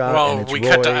reverse shot. Well, and it's we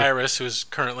Roy. cut to Iris, who's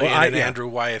currently in an Andrew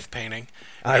Wyeth painting.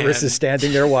 Iris is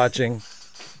standing there watching.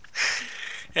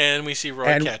 And we see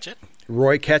Roy catch it.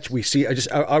 We see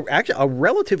actually a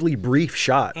relatively brief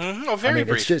shot. Oh, very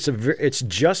brief. It's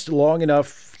just long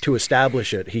enough to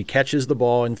establish it. He catches the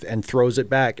ball and throws it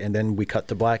back, and then we cut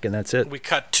to black, and that's it. We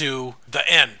cut to the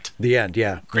end. The end,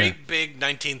 yeah. Great big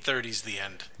 1930s, the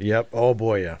end. Yep. Oh,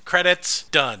 boy, yeah. Credits,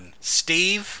 done.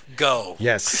 Steve, go.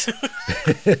 Yes.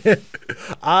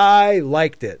 I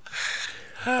liked it.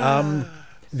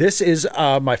 This is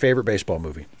my favorite baseball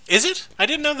movie. Is it? I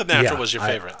didn't know The Natural was your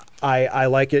favorite. I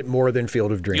like it more than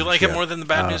Field of Dreams. You like it more than The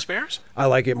Bad News Bears? I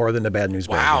like it more than The Bad News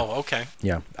Bears. Wow, yeah. okay.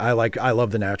 Yeah, I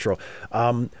love The Natural.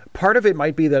 Part of it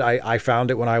might be that I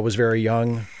found it when I was very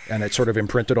young, and it sort of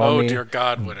imprinted on me. Oh, dear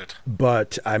God, would it?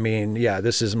 But, I mean, yeah,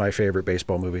 this is my favorite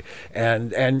baseball movie.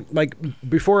 And like,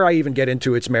 before I even get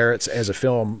into its merits as a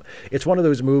film, it's one of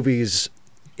those movies,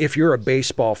 if you're a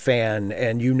baseball fan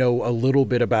and you know a little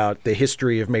bit about the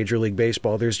history of Major League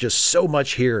Baseball, there's just so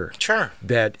much here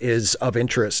that is of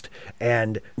interest.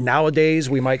 And nowadays,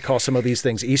 we might call some of these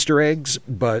things Easter eggs,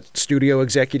 but studio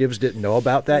executives didn't know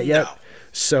about that yet. No.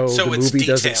 So the movie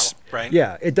doesn't, right?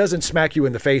 Yeah, it doesn't smack you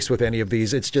in the face with any of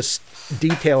these. It's just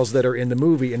details that are in the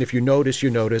movie, and if you notice, you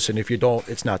notice, and if you don't,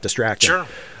 it's not distracting. Sure.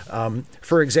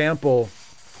 For example,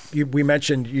 we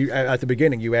mentioned at the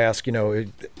beginning. You asked,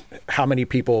 how many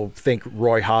people think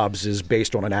Roy Hobbs is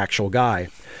based on an actual guy,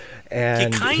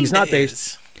 and he's not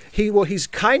based. He's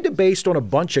kind of based on a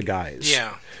bunch of guys.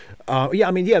 Yeah.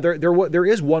 There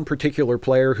is one particular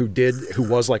player who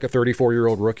was like a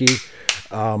 34-year-old rookie,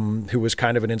 who was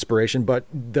kind of an inspiration. But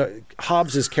the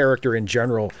Hobbs's character in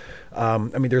general,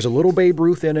 there's a little Babe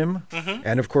Ruth in him,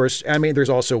 and of course,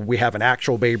 we have an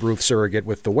actual Babe Ruth surrogate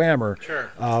with the Whammer.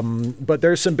 Sure. But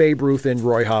there's some Babe Ruth in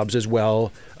Roy Hobbs as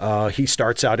well. He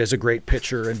starts out as a great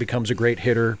pitcher and becomes a great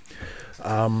hitter.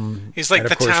 He's like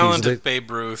the talent of Babe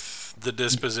Ruth, the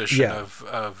disposition of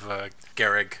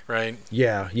Gehrig, right?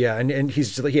 Yeah, and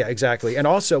he's exactly, and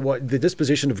also the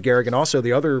disposition of Gehrig, and also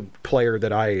the other player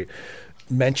that I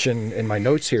mention in my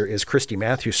notes here is Christy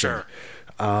Mathewson,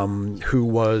 who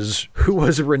was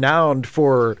renowned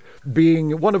for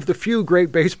being one of the few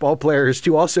great baseball players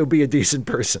to also be a decent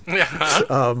person.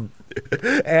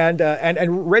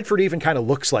 And Redford even kind of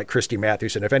looks like Christy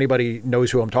Mathewson. If anybody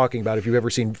knows who I'm talking about, if you've ever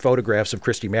seen photographs of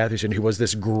Christy Mathewson, who was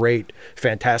this great,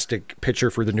 fantastic pitcher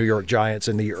for the New York Giants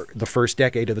in the first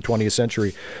decade of the 20th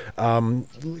century,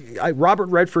 Robert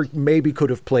Redford maybe could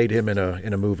have played him in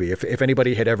a movie. If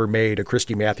anybody had ever made a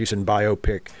Christy Mathewson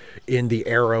biopic in the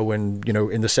era when,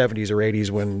 in the 70s or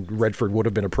 80s when Redford would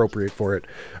have been appropriate for it,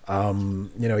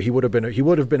 he would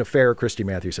have been a fair Christy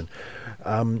Mathewson.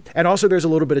 And also there's a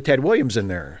little bit of Ted Williams in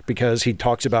there because he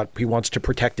talks about he wants to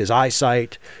protect his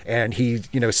eyesight, and he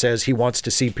says he wants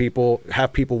to see people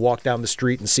walk down the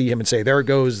street and see him and say, there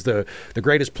goes the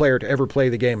greatest player to ever play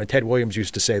the game. And Ted Williams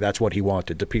used to say that's what he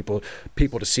wanted, to people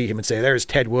to see him and say, there's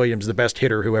Ted Williams, the best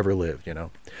hitter who ever lived.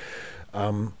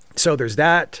 So there's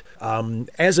that.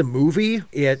 As a movie,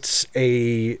 it's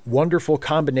a wonderful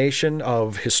combination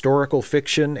of historical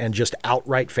fiction and just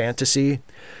outright fantasy.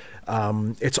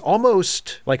 It's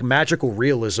almost like magical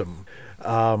realism,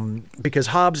 because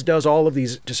Hobbs does all of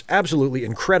these just absolutely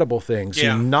incredible things.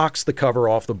 Yeah. He knocks the cover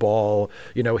off the ball.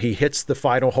 He hits the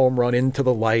final home run into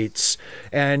the lights,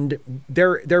 and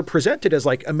they're presented as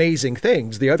like amazing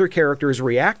things. The other characters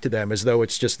react to them as though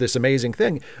it's just this amazing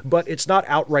thing, but it's not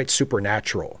outright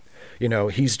supernatural.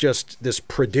 He's just this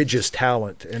prodigious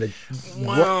talent. There's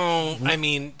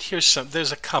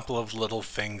a couple of little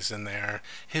things in there.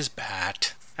 His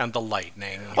bat. And the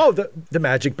lightning. Oh, the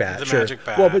magic bat. The sure. magic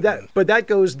bat. Well,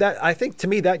 I think to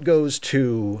me that goes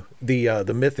to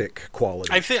the mythic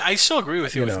quality. I still agree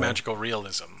with you with magical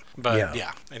realism. But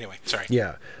anyway, sorry.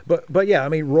 Yeah. But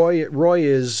Roy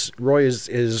is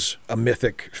a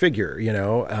mythic figure,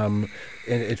 And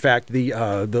in fact,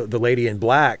 the lady in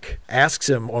black asks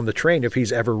him on the train if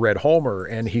he's ever read Homer,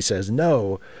 and he says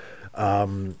no.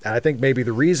 And I think maybe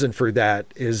the reason for that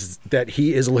is that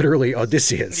he is literally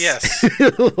Odysseus. Yes.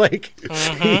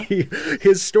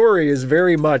 His story is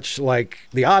very much like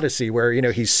the Odyssey, where,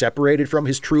 he's separated from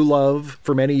his true love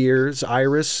for many years,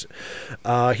 Iris.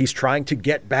 He's trying to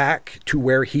get back to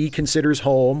where he considers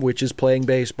home, which is playing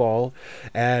baseball.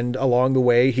 And along the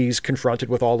way, he's confronted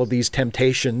with all of these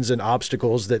temptations and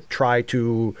obstacles that try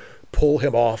to pull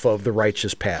him off of the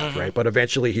righteous path, right? But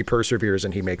eventually he perseveres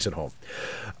and he makes it home.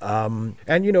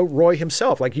 Roy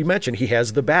himself, like you mentioned, he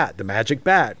has the bat, the magic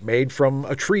bat made from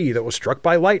a tree that was struck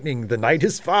by lightning the night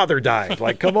his father died.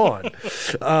 Like, come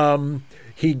on.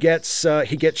 He gets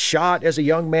shot as a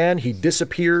young man. He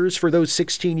disappears for those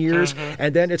 16 years.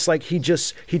 And then it's like he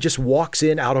just walks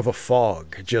in out of a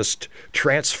fog, just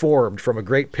transformed from a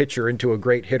great pitcher into a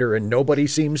great hitter. And nobody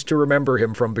seems to remember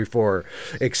him from before,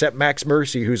 except Max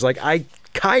Mercy, who's like, I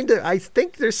I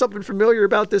think there's something familiar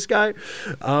about this guy.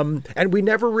 And we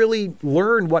never really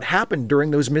learn what happened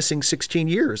during those missing 16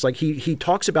 years. Like he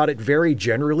talks about it very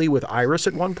generally with Iris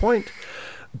at one point.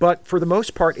 But for the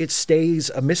most part, it stays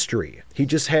a mystery. He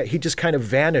just kind of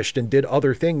vanished and did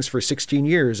other things for 16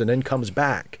 years and then comes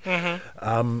back.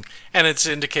 Mm-hmm. And it's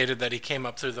indicated that he came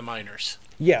up through the minors.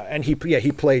 Yeah, and he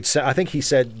played. I think he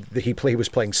said that he was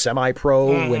playing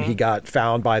semi-pro when he got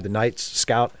found by the Knights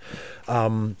scout.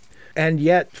 And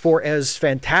yet, for as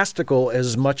fantastical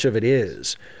as much of it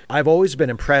is, I've always been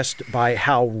impressed by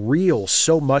how real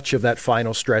so much of that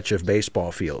final stretch of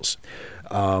baseball feels.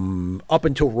 Up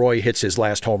until Roy hits his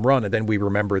last home run, and then we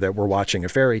remember that we're watching a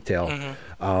fairy tale.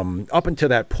 Mm-hmm. Up until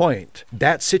that point,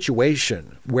 that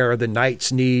situation where the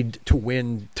Knights need to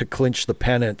win to clinch the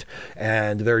pennant,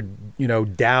 and they're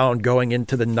down going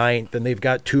into the ninth, and they've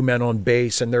got 2 men on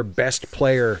base, and their best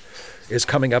player is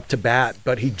coming up to bat,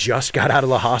 but he just got out of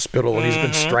the hospital and he's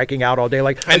been striking out all day.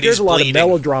 Like there's a lot of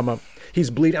melodrama. He's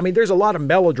bleeding. I mean, there's a lot of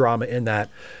melodrama in that.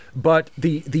 But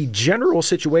the general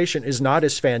situation is not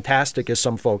as fantastic as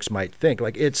some folks might think.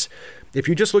 Like if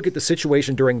you just look at the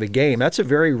situation during the game, that's a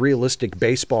very realistic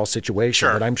baseball situation.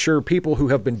 Sure. And I'm sure people who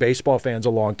have been baseball fans a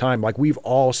long time, like we've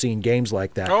all seen games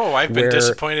like that. Oh, I've been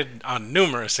disappointed on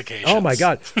numerous occasions. Oh my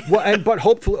God! Well, but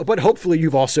hopefully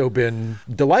you've also been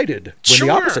delighted when the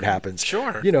opposite happens.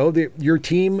 Sure. Your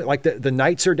team, like the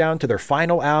Knights are down to their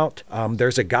final out.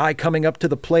 There's a guy coming up to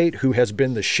the plate who has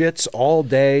been the shits all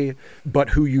day, but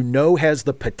who has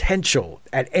the potential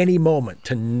at any moment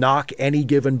to knock any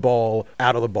given ball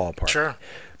out of the ballpark. Sure.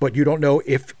 But you don't know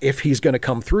if he's going to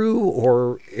come through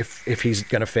or if he's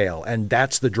going to fail. And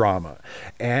that's the drama.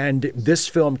 And this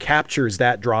film captures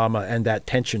that drama and that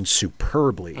tension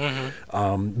superbly.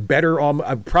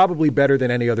 Mm-hmm. Probably better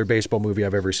than any other baseball movie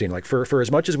I've ever seen. Like for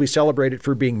as much as we celebrate it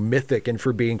for being mythic and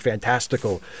for being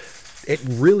fantastical, it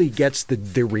really gets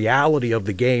the reality of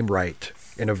the game right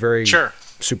in a very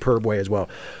superb way as well.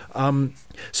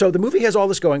 So the movie has all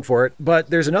this going for it,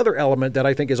 but there's another element that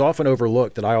I think is often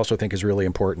overlooked that I also think is really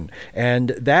important. And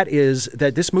that is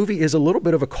that this movie is a little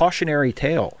bit of a cautionary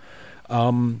tale.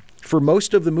 For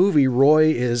most of the movie,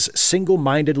 Roy is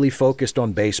single-mindedly focused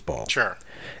on baseball. Sure.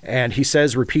 And he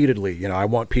says repeatedly, I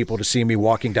want people to see me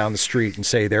walking down the street and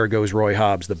say, there goes Roy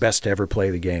Hobbs, the best to ever play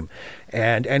the game.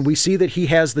 And we see that he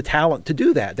has the talent to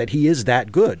do that he is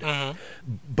that good.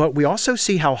 Mm-hmm. But we also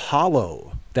see how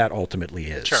hollow that ultimately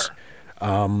is. Sure.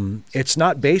 It's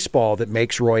not baseball that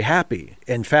makes Roy happy.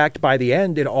 In fact, by the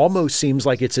end, it almost seems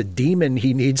like it's a demon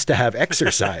he needs to have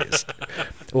exorcised.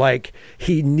 Like,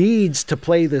 he needs to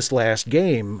play this last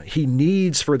game. He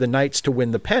needs for the Knights to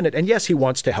win the pennant. And yes, he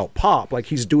wants to help Pop. Like,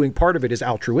 he's doing part of it is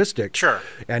altruistic. Sure.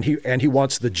 And he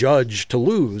wants the judge to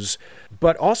lose.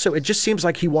 But also, it just seems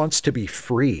like he wants to be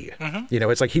free.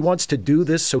 Mm-hmm. It's like he wants to do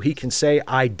this so he can say,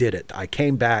 I did it. I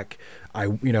came back.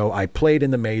 I played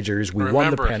in the majors. We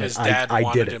won the pennant. His dad I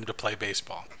wanted did him to play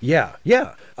baseball. Yeah.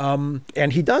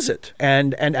 And he does it.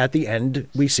 And at the end,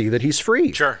 we see that he's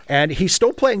free. Sure. And he's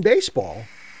still playing baseball,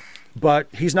 but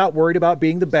he's not worried about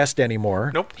being the best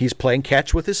anymore. Nope. He's playing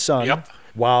catch with his son. Yep.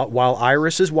 While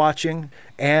Iris is watching,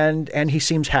 and he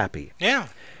seems happy. Yeah.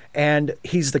 And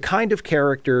he's the kind of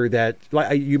character that,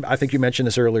 I think you mentioned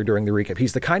this earlier during the recap,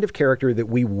 he's the kind of character that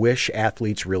we wish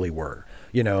athletes really were.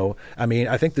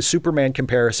 I think the Superman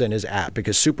comparison is apt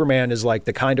because Superman is like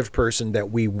the kind of person that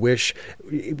we wish,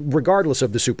 regardless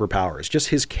of the superpowers, just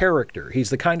his character. He's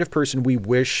the kind of person we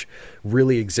wish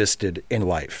really existed in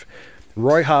life.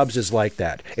 Roy Hobbs is like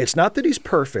that. It's not that he's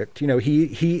perfect.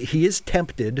 He is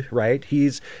tempted, right? He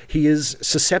is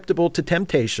susceptible to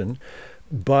temptation,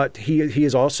 but he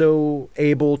is also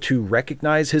able to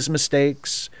recognize his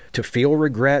mistakes, to feel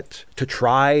regret, to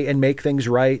try and make things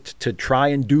right, to try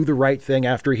and do the right thing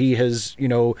after he has,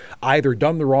 either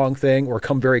done the wrong thing or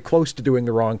come very close to doing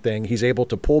the wrong thing. He's able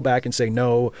to pull back and say,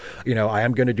 no, I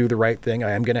am going to do the right thing.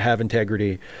 I am going to have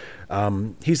integrity.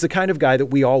 He's the kind of guy that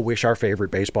we all wish our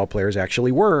favorite baseball players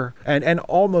actually were and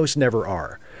almost never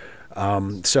are.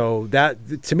 So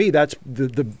that, to me, that's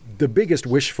the biggest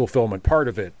wish fulfillment part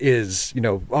of it is,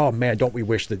 oh man, don't we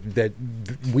wish that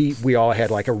we all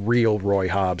had like a real Roy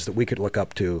Hobbs that we could look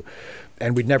up to,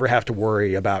 and we'd never have to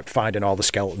worry about finding all the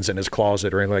skeletons in his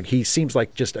closet or anything. Like, he seems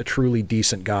like just a truly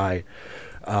decent guy,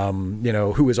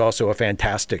 who is also a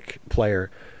fantastic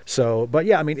player. So, but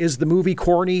yeah, is the movie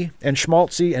corny and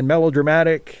schmaltzy and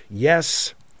melodramatic?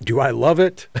 Yes. Do I love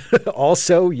it?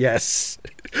 Also, yes.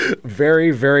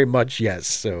 Very, very much yes.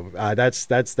 So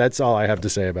that's all I have to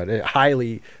say about it.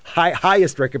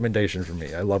 Highest recommendation for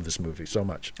me. I love this movie so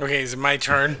much. Okay, is it my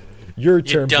turn? Your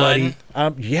turn, done?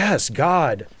 buddy. Yes,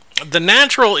 God. The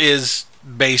Natural is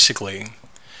basically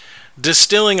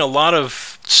distilling a lot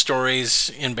of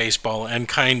stories in baseball and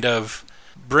kind of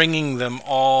bringing them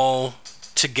all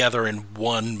together in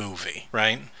one movie,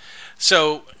 right?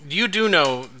 So you do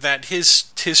know that his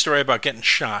story about getting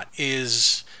shot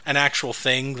is an actual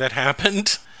thing that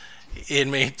happened. It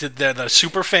made that a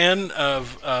super fan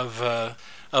of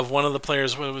one of the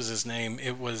players. What was his name?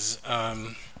 It was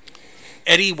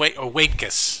Eddie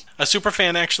Waitkus. A super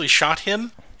fan actually shot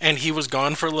him, and he was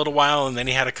gone for a little while, and then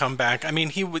he had to come back. I mean,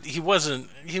 he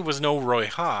was no Roy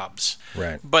Hobbs,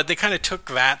 Right. But they kind of took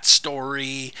that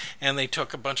story, and they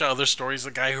took a bunch of other stories.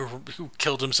 The guy who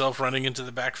killed himself running into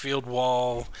the backfield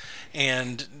wall,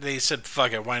 and they said,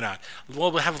 "Fuck it, why not?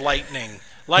 We'll have lightning."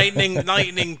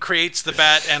 Lightning creates the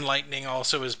bat, and lightning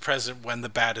also is present when the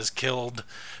bat is killed,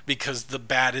 because the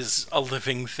bat is a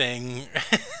living thing,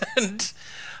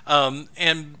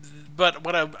 But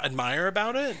what I admire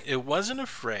about it, it wasn't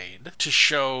afraid to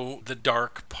show the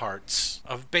dark parts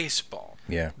of baseball.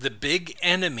 Yeah. The big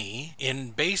enemy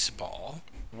in baseball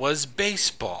was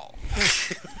baseball.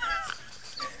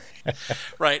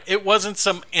 Right? It wasn't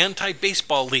some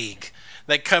anti-baseball league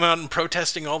that come out and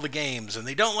protesting all the games, and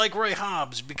they don't like Roy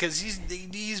Hobbs because he's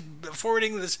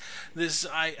forwarding this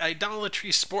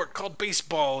idolatry sport called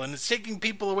baseball, and it's taking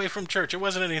people away from church. It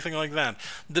wasn't anything like that.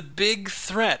 The big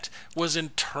threat was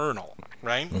internal,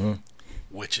 right? Mm-hmm.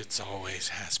 Which it's always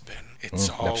has been. It's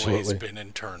always absolutely. been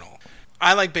internal.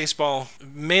 I like baseball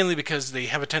mainly because they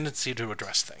have a tendency to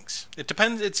address things. It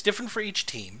depends. It's different for each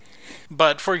team.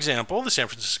 But, for example, the San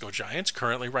Francisco Giants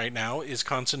currently right now is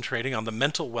concentrating on the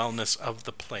mental wellness of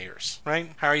the players,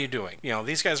 right? How are you doing? You know,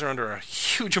 these guys are under a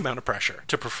huge amount of pressure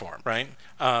to perform, right?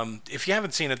 If you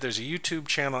haven't seen it, there's a YouTube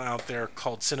channel out there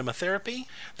called Cinema Therapy.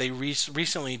 They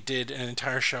recently did an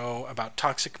entire show about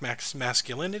toxic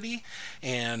masculinity,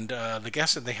 and the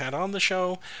guest that they had on the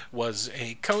show was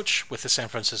a coach with the San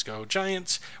Francisco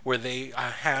Giants, where they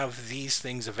have these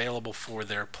things available for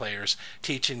their players,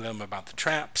 teaching them about the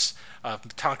traps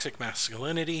of toxic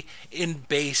masculinity in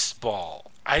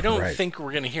baseball. I don't think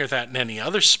we're going to hear that in any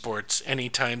other sports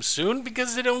anytime soon,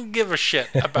 because they don't give a shit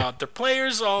about their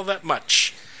players all that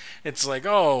much. It's like,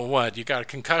 oh, what, you got a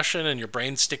concussion and your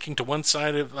brain's sticking to one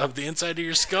side of the inside of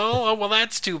your skull? Oh, well,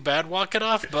 that's too bad. Walk it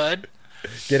off, bud.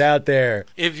 Get out there.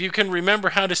 If you can remember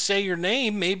how to say your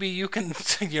name, maybe you can,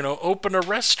 open a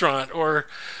restaurant or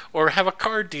have a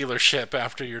car dealership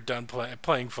after you're done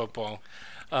playing football.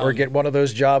 Or get one of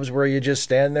those jobs where you just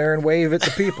stand there and wave at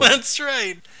the people. That's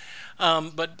right.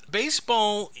 But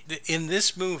baseball in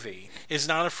this movie is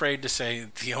not afraid to say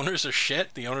the owners are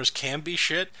shit, the owners can be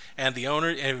shit, and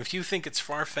if you think it's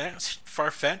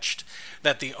far-fetched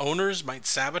that the owners might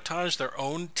sabotage their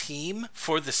own team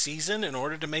for the season in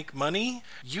order to make money,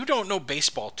 you don't know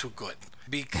baseball too good.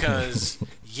 Because,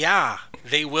 yeah,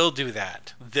 they will do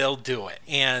that. They'll do it.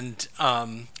 And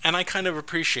I kind of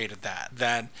appreciated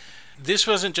that this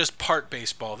wasn't just part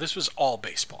baseball, this was all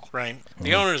baseball, right?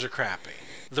 The owners are crappy.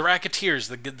 The racketeers,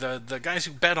 the guys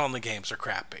who bet on the games are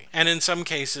crappy. And in some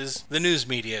cases, the news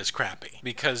media is crappy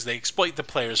because they exploit the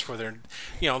players for their,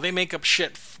 they make up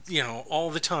shit,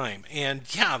 all the time. And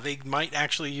yeah, they might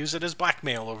actually use it as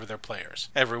blackmail over their players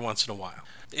every once in a while.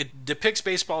 It depicts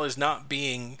baseball as not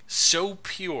being so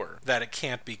pure that it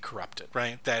can't be corrupted,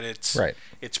 right? That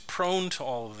it's prone to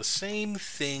all of the same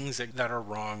things that are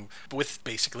wrong with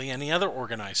basically any other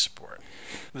organized sport.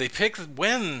 They picked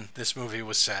when this movie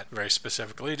was set very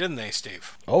specifically, didn't they,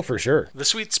 Steve? Oh, for sure. The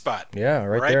sweet spot. Yeah,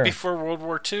 right there. Right before World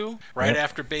War II, right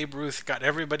after Babe Ruth got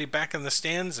everybody back in the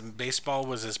stands and baseball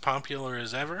was as popular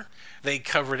as ever. They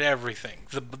covered everything.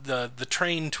 The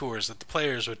train tours that the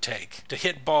players would take to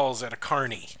hit balls at a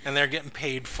carny, and they're getting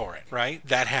paid for it, right?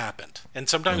 That happened. And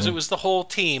sometimes it was the whole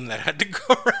team that had to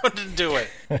go around and do it.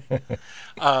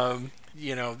 And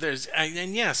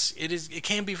yes, it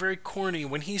can be very corny.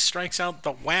 When he strikes out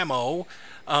the whammo,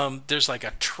 there's like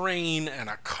a train and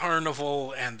a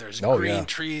carnival, and there's green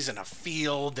trees and a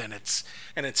field, and it's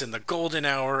in the golden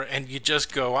hour, and you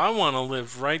just go, I want to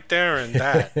live right there in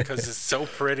that, because it's so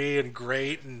pretty and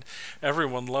great, and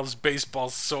everyone loves baseball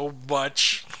so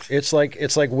much. It's like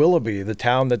Willoughby, the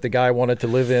town that the guy wanted to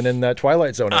live in that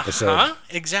Twilight Zone episode.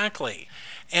 Exactly.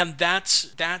 And that's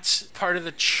part of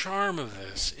the charm of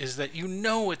this, is that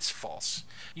it's false.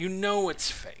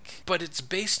 It's fake. But it's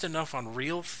based enough on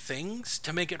real things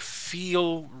to make it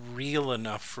feel real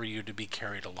enough for you to be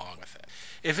carried along with it.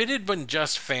 If it had been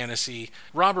just fantasy,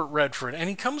 Robert Redford, and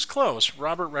he comes close,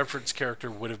 Robert Redford's character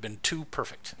would have been too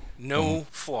perfect. No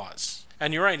flaws.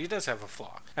 And you're right, he does have a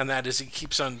flaw. And that is he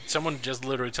keeps on, someone just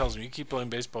literally tells him, you keep playing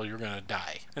baseball, you're going to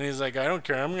die. And he's like, I don't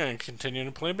care, I'm going to continue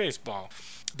to play baseball.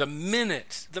 The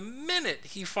minute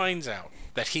he finds out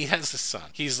that he has a son,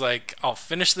 he's like, I'll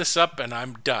finish this up and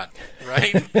I'm done,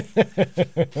 right?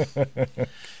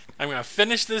 I'm going to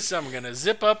finish this, I'm going to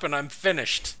zip up and I'm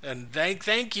finished. And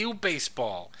thank you,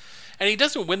 baseball. And he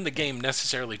doesn't win the game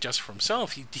necessarily just for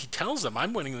himself. He tells them,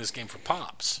 I'm winning this game for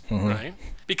Pops, right?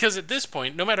 Because at this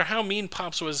point, no matter how mean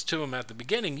Pops was to him at the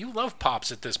beginning, you love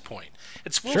Pops at this point.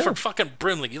 It's Wilford fucking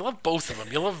Brimley. You love both of them.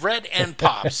 You love Red and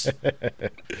Pops.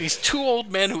 These two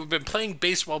old men who have been playing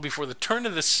baseball before the turn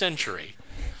of the century.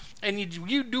 And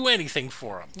you do anything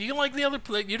for them. You like the other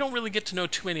you don't really get to know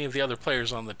too many of the other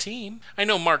players on the team. I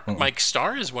know Mike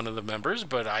Starr is one of the members,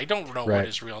 but I don't know what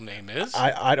his real name is.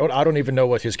 I don't even know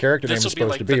what his character name is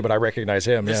supposed to be, but I recognize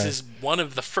him. This is one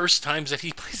of the first times that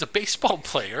he plays a baseball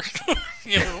player,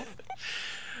 you know.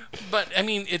 But I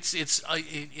mean, it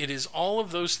is all of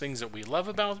those things that we love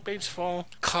about baseball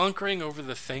conquering over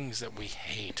the things that we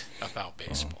hate about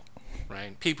baseball.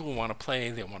 Right? People want to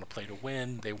play. They want to play to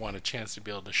win. They want a chance to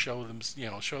be able to show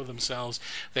themselves.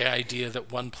 The idea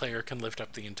that one player can lift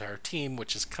up the entire team,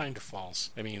 which is kind of false.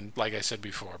 I mean, like I said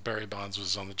before, Barry Bonds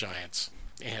was on the Giants,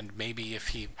 and maybe if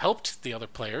he helped the other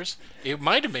players, it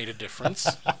might have made a difference.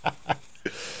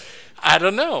 I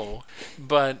don't know,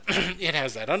 but it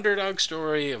has that underdog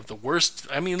story of the worst.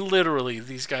 I mean, literally,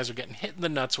 these guys are getting hit in the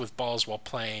nuts with balls while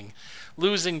playing,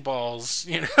 losing balls.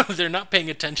 You know, they're not paying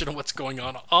attention to what's going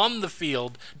on the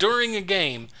field during a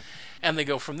game, and they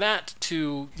go from that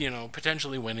to, you know,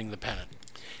 potentially winning the pennant.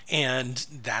 And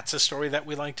that's a story that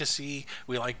we like to see.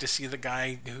 We like to see the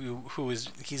guy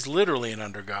he's literally an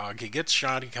underdog. He gets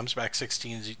shot, he comes back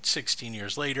 16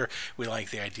 years later. We like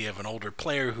the idea of an older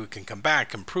player who can come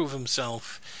back and prove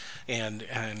himself and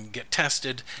get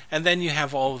tested. And then you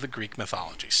have all of the Greek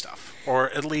mythology stuff, or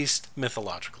at least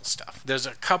mythological stuff. There's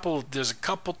a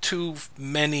couple too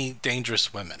many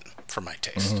dangerous women for my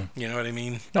taste. You know what I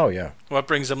mean? Oh, yeah. What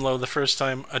brings him low the first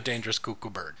time? A dangerous cuckoo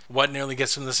bird. What nearly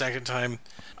gets him the second time?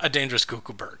 A dangerous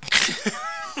cuckoo bird.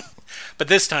 But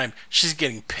this time, she's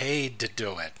getting paid to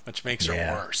do it, which makes her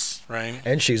worse, right?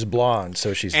 And she's blonde,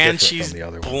 so she's different from the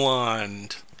other one. And she's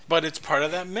blonde. But it's part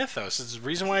of that mythos. It's the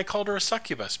reason why I called her a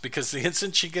succubus, because the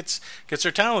instant she gets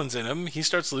her talons in him, he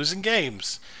starts losing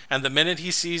games. And the minute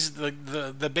he sees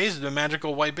the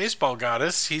magical white baseball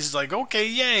goddess, he's like, okay,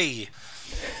 yay!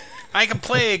 I can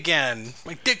play again.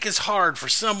 My dick is hard for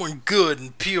someone good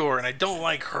and pure, and I don't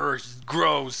like her. She's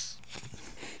gross.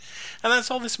 And that's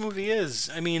all this movie is.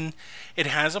 I mean, it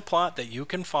has a plot that you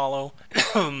can follow.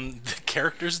 The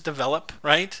characters develop,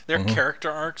 right? There are character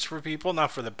arcs for people,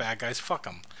 not for the bad guys. Fuck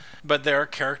them. But there are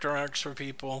character arcs for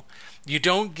people. You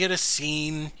don't get a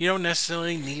scene. You don't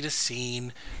necessarily need a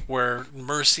scene where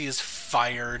Mercy is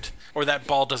fired, or that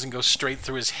ball doesn't go straight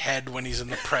through his head when he's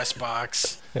in the press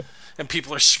box. And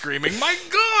people are screaming, "My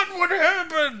God, what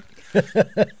happened?"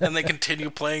 And they continue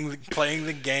playing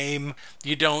the game.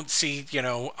 You don't see, you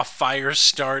know, a fire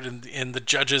start in the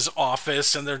judge's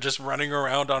office, and they're just running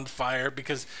around on fire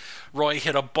because Roy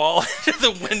hit a ball into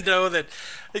the window that,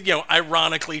 you know,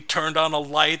 ironically turned on a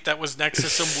light that was next to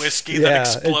some whiskey that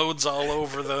explodes all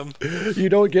over them. You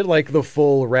don't get, like, the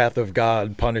full Wrath of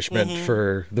God punishment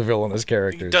for the villainous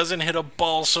characters. He doesn't hit a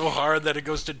ball so hard that it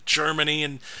goes to Germany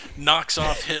and knocks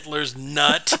off Hitler's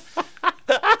nut.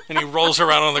 And he rolls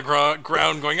around on the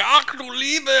ground going, "Ach du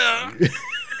Liebe!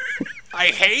 I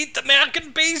hate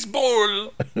American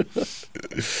baseball!"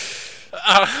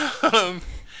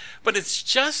 But it's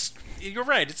just, you're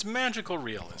right, it's magical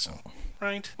realism,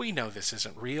 right? We know this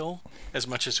isn't real, as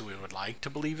much as we would like to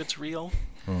believe it's real.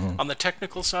 On the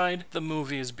technical side, the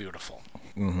movie is beautiful.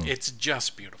 It's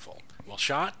just beautiful. Well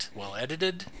shot, well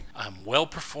edited, well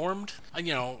performed.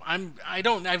 You know,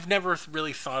 I've never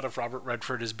really thought of Robert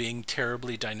Redford as being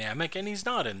terribly dynamic, and he's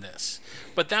not in this.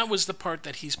 But that was the part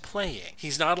that he's playing.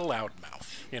 He's not a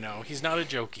loudmouth, you know. He's not a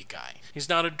jokey guy. He's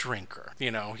not a drinker,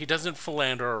 you know. He doesn't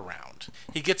philander around.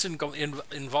 He gets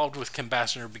involved with Kim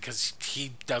Basinger because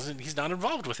he's not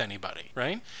involved with anybody,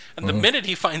 right? And the minute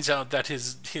he finds out that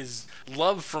his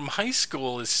love from high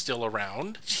school is still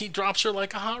around, he drops her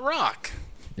like a hot rock.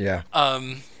 Yeah.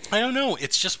 I don't know.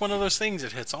 It's just one of those things.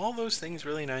 It hits all those things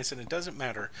really nice, and it doesn't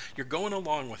matter. You're going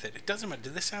along with it. It doesn't matter.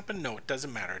 Did this happen? No, it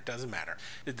doesn't matter. It doesn't matter.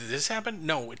 Did this happen?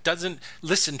 No, it doesn't.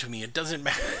 Listen to me. It doesn't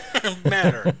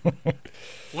matter.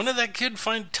 When did that kid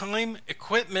find time,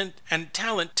 equipment, and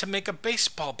talent to make a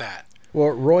baseball bat?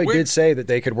 Well, Roy did say that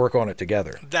they could work on it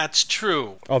together. That's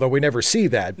true. Although we never see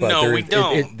that. But no, we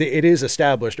don't. It is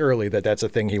established early that that's a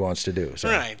thing he wants to do. So.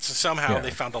 Right. So somehow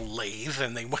they found a lathe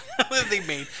and they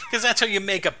made, because that's how you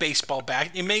make a baseball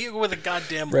bat. You make it with a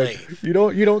goddamn lathe. You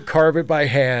don't carve it by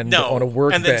hand on a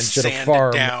workbench at a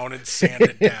farm. And then sand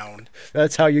it down.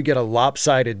 That's how you get a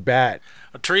lopsided bat.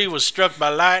 A tree was struck by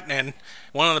lightning.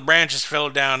 One of the branches fell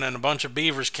down, and a bunch of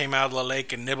beavers came out of the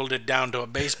lake and nibbled it down to a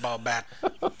baseball bat.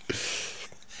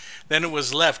 Then it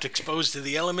was left exposed to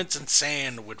the elements and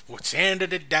sand, which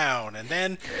sanded it down, and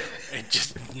then it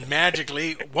just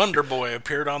magically Wonder Boy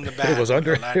appeared on the bat. It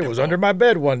was under my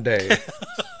bed one day.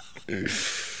 It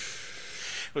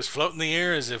was floating in the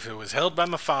air as if it was held by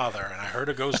my father, and I heard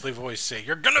a ghostly voice say,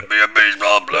 "You're gonna be a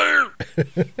baseball player."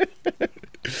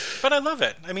 But I love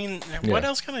it. I mean, what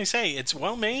else can I say? It's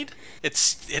well made. It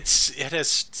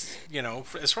has,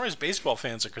 as far as baseball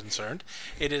fans are concerned,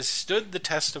 it has stood the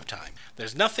test of time.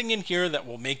 There's nothing in here that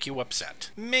will make you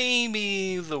upset.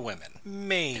 Maybe the women.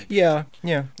 Maybe. Yeah.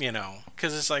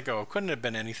 Because it's like, couldn't it have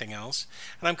been anything else?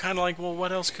 And I'm kind of like, well,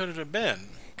 what else could it have been?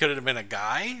 Could it have been a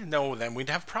guy? No, then we'd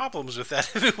have problems with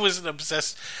that. If it was an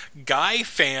obsessed guy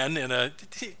fan in a,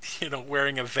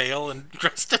 wearing a veil and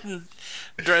dressed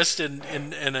in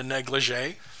a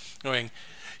negligee, going,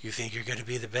 "You think you're going to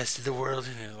be the best of the world?"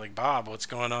 And you're like, "Bob, what's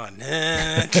going on?"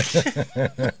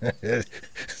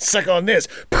 Suck on this.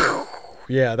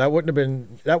 Yeah, that wouldn't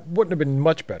have been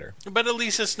much better. But at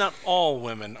least it's not all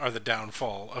women are the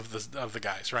downfall of the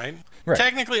guys, right? Right.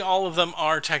 Technically, all of them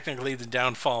are technically the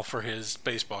downfall for his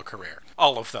baseball career.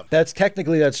 All of them. That's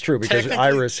true because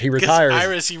Iris, he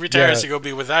retires. He retires to go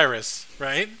be with Iris,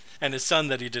 right? And his son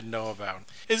that he didn't know about.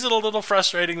 Is it a little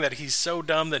frustrating that he's so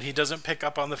dumb that he doesn't pick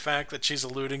up on the fact that she's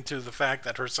alluding to the fact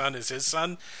that her son is his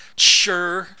son?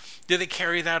 Sure. Did they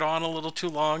carry that on a little too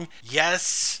long?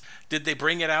 Yes. Did they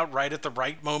bring it out right at the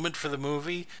right moment for the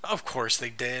movie? Of course they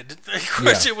did. Of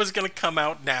course it was going to come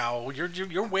out now. You're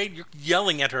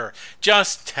yelling at her.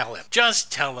 Just tell him.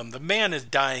 Just tell him. The man is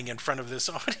dying in front of this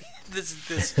audience.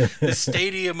 This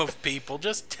stadium of people.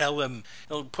 Just tell him.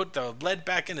 He'll put the lead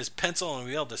back in his pencil and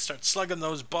be able to start slugging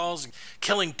those balls and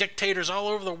killing dictators all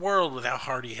over the world with how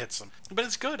hard he hits them. But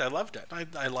it's good. I loved it.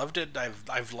 I loved it.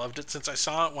 I've loved it since I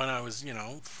saw it when I was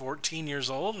 14 years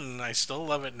old, and I still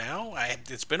love it now.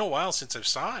 It's been a while since I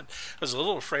saw it. I was a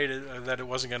little afraid that it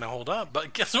wasn't going to hold up,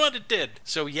 but guess what? It did.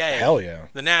 So yay. Hell yeah.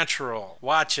 The Natural.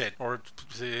 Watch it, or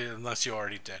unless you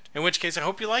already did. In which case, I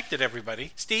hope you liked it,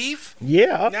 everybody. Steve?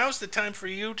 Yeah. Now's the time for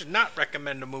you to not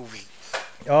recommend a movie.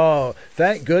 Oh,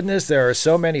 thank goodness there are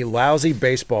so many lousy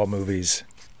baseball movies.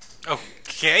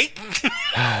 Okay.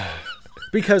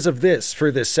 Because of this, for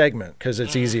this segment, because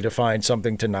it's easy to find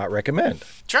something to not recommend.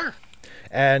 Sure.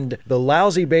 And the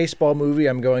lousy baseball movie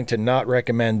I'm going to not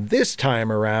recommend this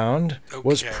time around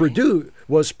was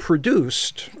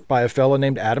produced by a fellow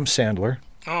named Adam Sandler.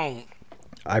 Oh.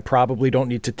 I probably don't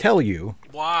need to tell you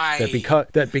why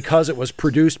that because it was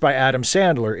produced by Adam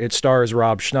Sandler, it stars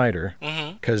Rob Schneider,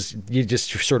 because you just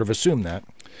sort of assume that.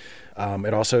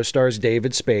 It also stars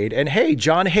David Spade. And hey,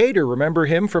 John Hader, remember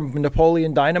him from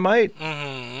Napoleon Dynamite?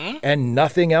 Mm-hmm. And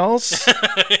nothing else?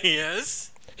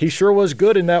 Yes. He sure was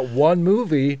good in that one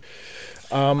movie.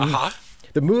 The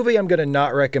movie I'm going to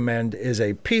not recommend is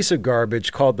a piece of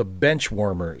garbage called The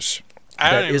Benchwarmers. I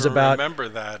don't even remember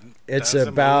that. It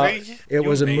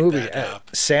was a movie.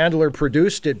 Sandler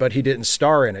produced it, but he didn't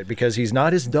star in it because he's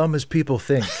not as dumb as people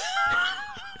think.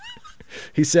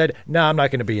 He said, "No, I'm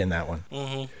not going to be in that one."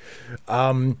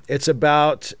 Mm-hmm. It's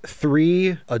about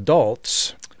 3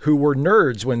 adults who were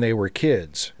nerds when they were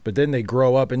kids, but then they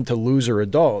grow up into loser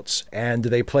adults, and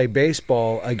they play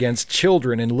baseball against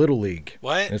children in Little League.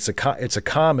 What? It's a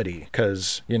comedy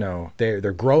because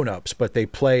they're grown-ups, but they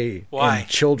play in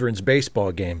children's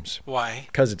baseball games. Why?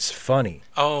 Because it's funny.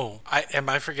 Oh, am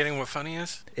I forgetting what funny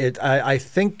is? I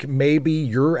think maybe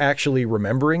you're actually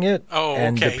remembering it. Oh, okay.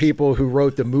 And the people who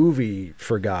wrote the movie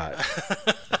forgot.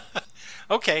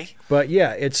 Okay. But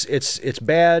yeah, it's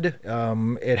bad.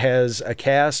 It has a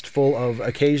cast full of,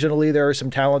 occasionally there are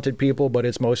some talented people, but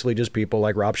it's mostly just people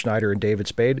like Rob Schneider and David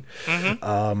Spade.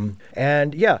 Mm-hmm.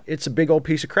 And yeah, it's a big old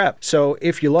piece of crap. So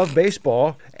if you love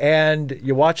baseball and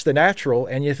you watch The Natural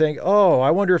and you think, oh, I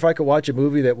wonder if I could watch a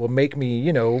movie that will make me,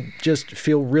 just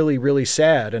feel really, really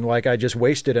sad and like I just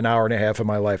wasted an hour and a half of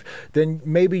my life, then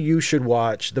maybe you should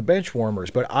watch The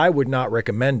Benchwarmers, but I would not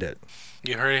recommend it.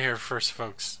 You heard it here first,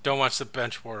 folks. Don't watch The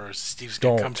Benchwarmers. Steve's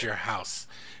going to come to your house.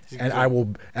 And I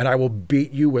will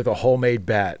beat you with a homemade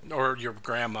bat. Or your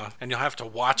grandma, and you'll have to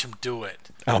watch him do it.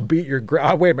 I'll beat your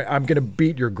wait a minute, I'm going to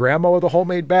beat your grandma with a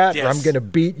homemade bat? Yes. Or I'm going to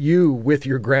beat you with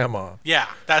your grandma? Yeah,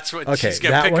 that's what okay, she's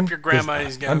going to pick up your grandma and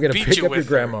he's going to beat you with her. I'm going to pick up your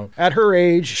grandma. At her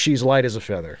age, she's light as a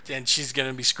feather. And she's going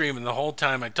to be screaming the whole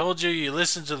time, I told you, you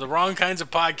listened to the wrong kinds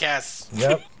of podcasts.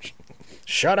 Yep.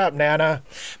 Shut up, Nana.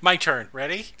 My turn.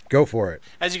 Ready? Go for it.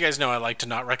 As you guys know, I like to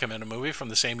not recommend a movie from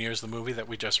the same year as the movie that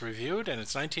we just reviewed, and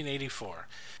it's 1984.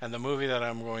 And the movie that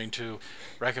I'm going to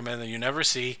recommend that you never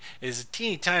see is a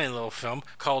teeny tiny little film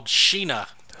called Sheena.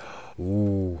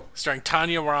 Ooh. Starring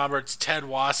Tanya Roberts, Ted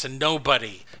Wass, and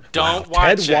nobody. Don't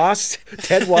watch it.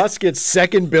 Ted Wass gets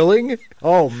second billing?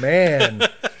 Oh, man.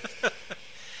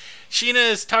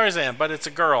 Sheena is Tarzan, but it's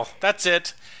a girl. That's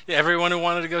it. Everyone who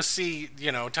wanted to go see,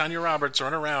 Tanya Roberts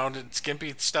run around in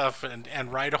skimpy stuff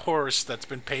and ride a horse that's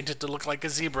been painted to look like a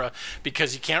zebra,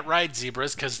 because you can't ride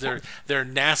zebras because they're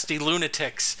nasty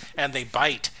lunatics and they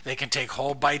bite. They can take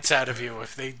whole bites out of you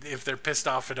if they're pissed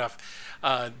off enough.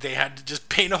 They had to just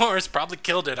paint a horse, probably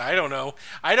killed it. I don't know.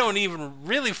 I don't even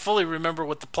really fully remember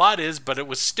what the plot is, but it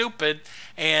was stupid.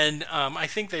 And I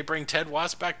think they bring Ted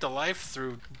Wass back to life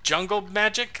through jungle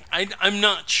magic. I'm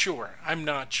not sure.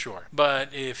 But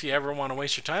if you ever want to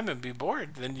waste your time and be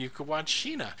bored, then you could watch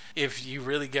Sheena. If you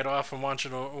really get off and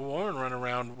watching a woman run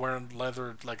around wearing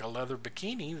leather, like a leather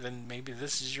bikini, then maybe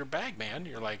this is your bag, man.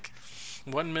 You're like...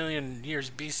 1 million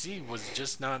years BC was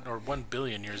just not, or 1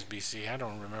 billion years BC, I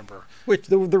don't remember. Which,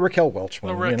 the Raquel Welch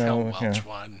one. The Raquel Welch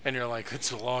one. And you're like, it's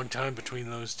a long time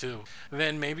between those two.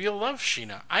 Then maybe you'll love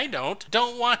Sheena. I don't.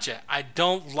 Don't watch it. I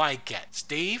don't like it.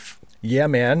 Steve? Yeah,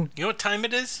 man. You know what time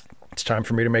it is? It's time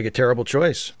for me to make a terrible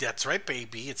choice. That's right,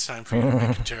 baby. It's time for you to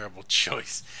make a terrible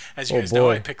choice. As you guys know,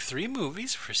 I picked 3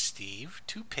 movies for Steve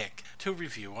to pick to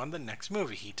review on the next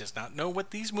movie. He does not know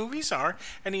what these movies are,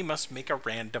 and he must make a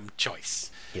random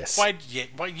choice. Yes. Why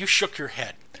you shook your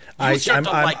head? You don't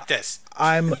like this.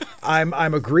 I'm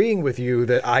agreeing with you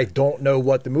that I don't know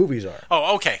what the movies are.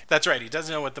 Oh, okay. That's right. He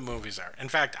doesn't know what the movies are. In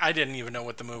fact, I didn't even know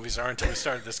what the movies are until we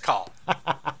started this call.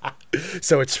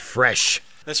 So it's fresh.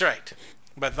 That's right.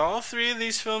 But all 3 of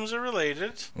these films are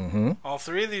related. Mm-hmm. All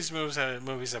 3 of these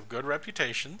movies have good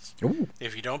reputations. Ooh.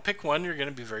 If you don't pick one, you're going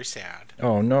to be very sad.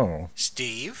 Oh, no.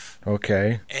 Steve?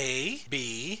 Okay. A,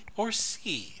 B, or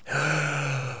C?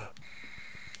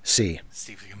 C.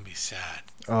 Steve, you're going to be sad.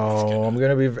 Oh, I'm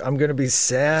gonna be sad. He's going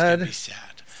to be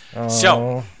sad. Oh,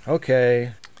 so,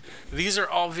 okay. These are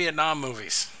all Vietnam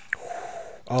movies.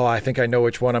 Oh, I think I know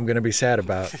which one I'm gonna be sad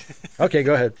about. Okay,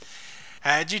 go ahead.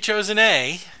 Had you chosen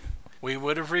A, we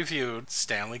would have reviewed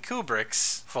Stanley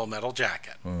Kubrick's Full Metal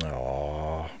Jacket.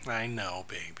 Oh. I know,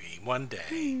 baby. One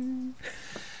day.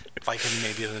 Like in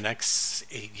maybe the next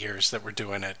 8 years that we're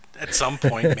doing it. At some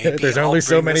point, maybe There's only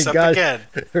so many again.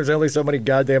 There's only so many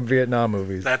goddamn Vietnam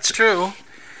movies. That's true.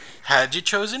 Had you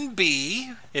chosen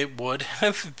B, it would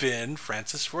have been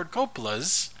Francis Ford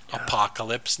Coppola's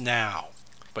Apocalypse Now.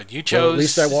 But you chose... Well, at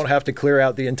least I won't have to clear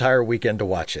out the entire weekend to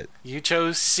watch it. You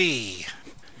chose C,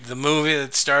 the movie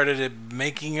that started it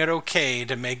making it okay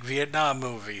to make Vietnam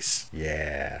movies.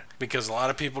 Yeah. Because a lot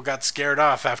of people got scared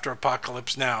off after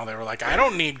Apocalypse Now. They were like, I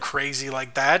don't need crazy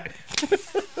like that.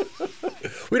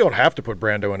 We don't have to put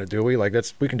Brando in it, do we?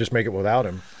 We can just make it without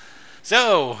him.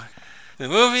 So, the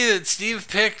movie that Steve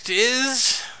picked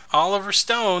is Oliver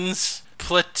Stone's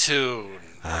Platoon.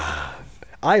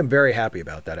 I am very happy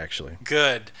about that, actually.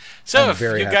 Good. So, if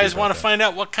very you happy guys about want to that. find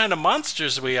out what kind of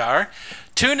monsters we are,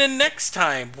 tune in next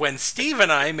time when Steve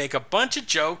and I make a bunch of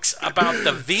jokes about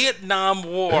the Vietnam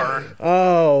War.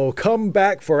 Oh, come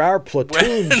back for our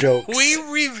Platoon jokes. We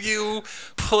review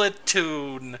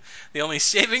Platoon. The only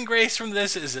saving grace from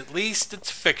this is at least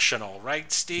it's fictional,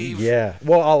 right, Steve? Yeah.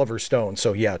 Well, Oliver Stone,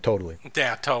 so yeah, totally.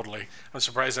 Yeah, totally. I'm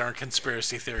surprised there aren't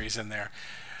conspiracy theories in there.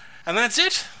 And that's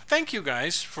it. Thanks you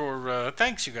guys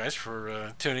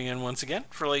for tuning in once again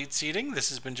for Late Seating. This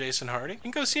has been Jason Hardy.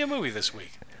 And go see a movie this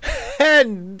week.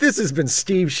 And this has been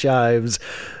Steve Shives.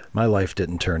 My life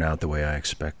didn't turn out the way I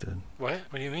expected. What?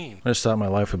 What do you mean? I just thought my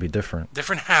life would be different.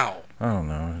 Different how? I don't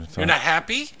know. You're not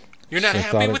happy? You're not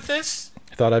happy with this?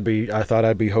 I thought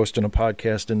I'd be hosting a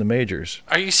podcast in the majors.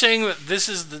 Are you saying that this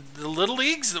is the little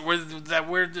leagues this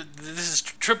is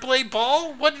AAA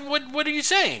ball? What are you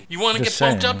saying? You want to get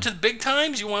bumped up to the big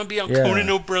times? You want to be on Conan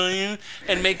O'Brien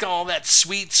and make all that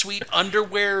sweet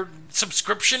underwear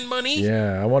subscription money?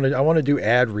 Yeah, I want to do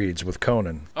ad reads with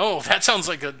Conan. Oh, that sounds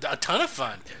like a ton of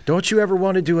fun. Don't you ever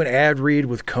want to do an ad read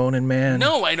with Conan, man?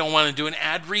 No, I don't want to do an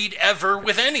ad read ever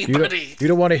with anybody. You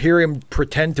don't want to hear him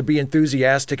pretend to be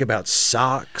enthusiastic about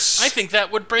socks? I think that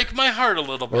would break my heart a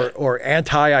little bit. Or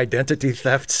anti-identity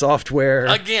theft software.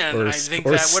 Again, I think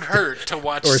that would hurt to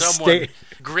watch someone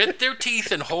grit their teeth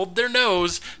and hold their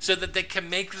nose so that they can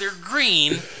make their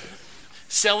green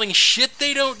selling shit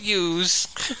they don't use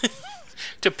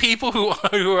to people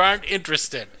who aren't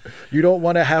interested. You don't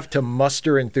want to have to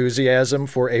muster enthusiasm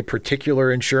for a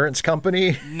particular insurance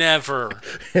company? Never.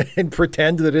 And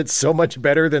pretend that it's so much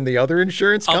better than the other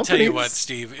insurance companies? I'll tell you what,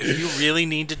 Steve. If you really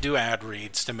need to do ad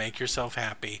reads to make yourself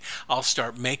happy, I'll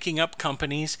start making up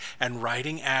companies and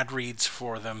writing ad reads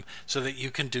for them so that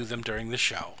you can do them during the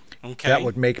show. Okay. That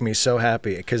would make me so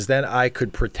happy, because then I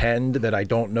could pretend that I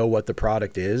don't know what the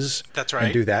product is. That's right.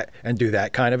 And do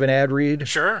that kind of an ad read.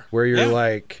 Sure. Where you're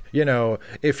like,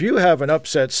 if you have an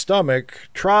upset stomach,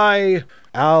 try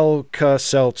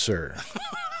Alka-Seltzer.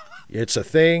 It's a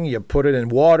thing. You put it in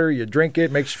water, you drink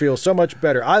it, makes you feel so much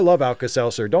better. I love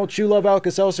Alka-Seltzer. Don't you love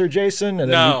Alka-Seltzer, Jason?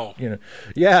 And no.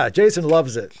 Yeah, Jason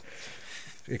loves it.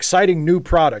 Exciting new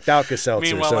product,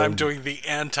 Alka-Seltzer. Meanwhile, I'm doing the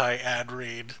anti-ad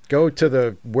read. Go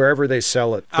to wherever they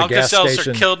sell it. The gas Alka-Seltzer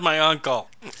station. killed my uncle.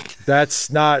 That's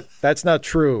not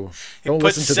true. Don't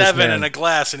listen to this man. He put 7 in a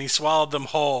glass and he swallowed them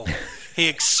whole. He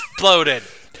exploded.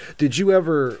 Did you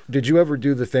ever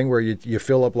do the thing where you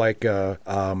fill up like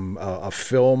a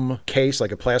film case,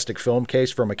 like a plastic film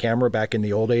case from a camera back in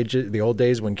the old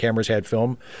days when cameras had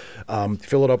film,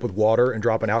 fill it up with water and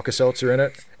drop an Alka-Seltzer in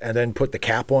it, and then put the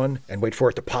cap on and wait for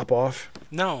it to pop off?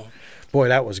 No. Boy,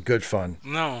 that was good fun.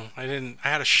 No, I didn't. I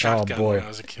had a shotgun when I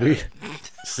was a kid.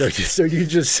 So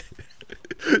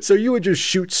you would just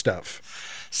shoot stuff,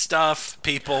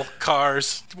 people,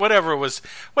 cars, whatever was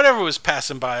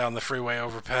passing by on the freeway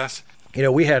overpass.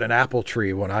 We had an apple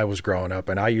tree when I was growing up,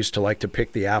 and I used to like to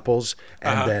pick the apples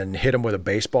and then hit them with a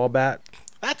baseball bat.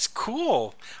 That's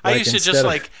cool. I used to just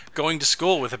like going to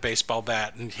school with a baseball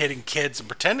bat and hitting kids and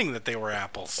pretending that they were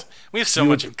apples. We have so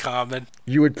much in common.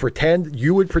 You would pretend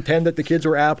that the kids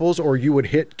were apples, or you would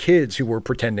hit kids who were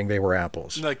pretending they were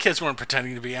apples? The kids weren't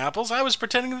pretending to be apples. I was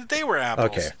pretending that they were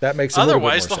apples. Okay, that makes a little bit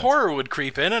more sense. Otherwise, the horror would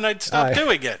creep in and I'd stop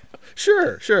doing it.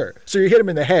 Sure. So you hit him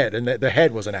in the head, and the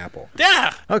head was an apple.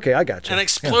 Yeah. Okay, I got you. And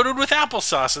exploded with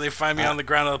applesauce, and they find me on the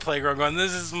ground of the playground going,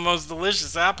 "This is the most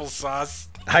delicious applesauce."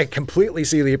 I completely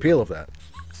see the appeal of that.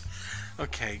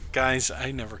 Okay, guys,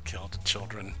 I never killed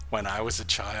children when I was a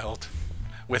child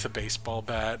with a baseball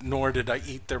bat, nor did I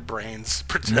eat their brains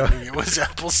pretending it was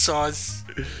applesauce.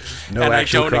 No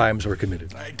actual crimes were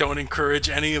committed. I don't encourage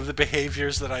any of the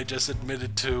behaviors that I just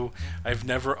admitted to. I've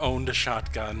never owned a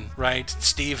shotgun, right?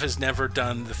 Steve has never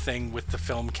done the thing with the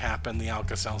film cap and the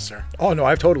Alka-Seltzer. Oh, no,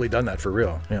 I've totally done that for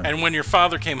real. Yeah. And when your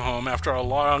father came home after a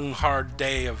long, hard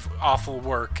day of awful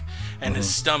work and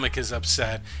his stomach is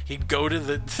upset, he'd go to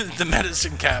the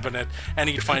medicine cabinet and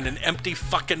he'd find an empty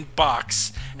fucking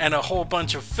box and a whole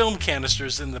bunch of film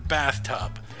canisters in the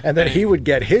bathtub. And then he would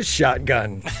get his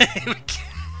shotgun,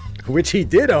 which he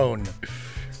did own.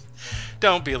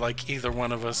 Don't be like either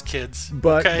one of us kids.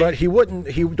 But okay? But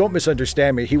don't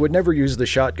misunderstand me. He would never use the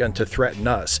shotgun to threaten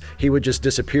us. He would just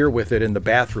disappear with it in the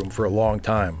bathroom for a long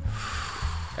time.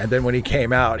 And then when he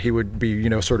came out, he would be,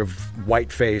 sort of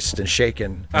white-faced and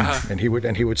shaken, and he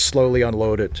would slowly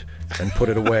unload it and put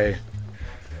it away.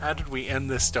 How did we end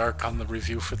this dark on the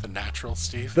review for The Natural,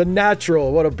 Steve? The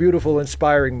Natural, what a beautiful,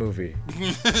 inspiring movie.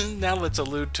 Now let's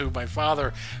allude to my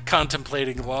father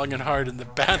contemplating long and hard in the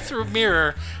bathroom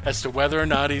mirror as to whether or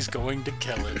not he's going to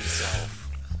kill himself.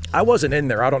 I wasn't in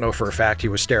there. I don't know for a fact he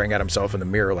was staring at himself in the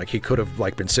mirror. Like he could have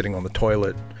been sitting on the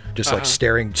toilet, just like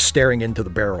staring into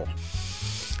the barrel.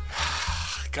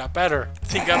 Got better.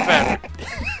 He got better.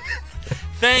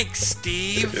 Thanks,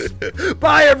 Steve.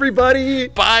 Bye, everybody.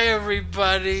 Bye,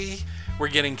 everybody. We're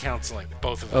getting counseling,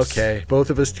 both of us. Okay, both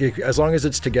of us, as long as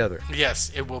it's together.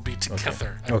 Yes, it will be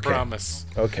together. Okay. I promise.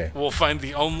 Okay. We'll find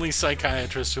the only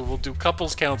psychiatrist who will do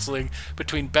couples counseling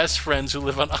between best friends who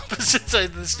live on opposite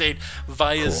sides of the state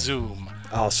via Zoom.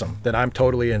 Awesome. Then I'm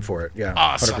totally in for it. Yeah.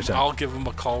 Awesome. 100%. I'll give him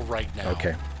a call right now.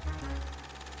 Okay.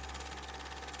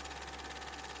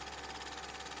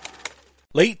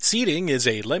 Late Seating is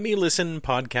a Let Me Listen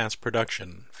podcast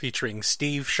production featuring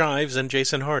Steve Shives and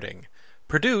Jason Harding.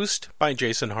 Produced by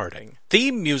Jason Harding.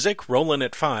 Theme music, Rollin'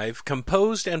 at 5,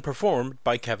 composed and performed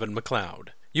by Kevin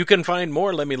MacLeod. You can find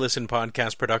more Let Me Listen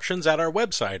podcast productions at our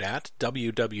website at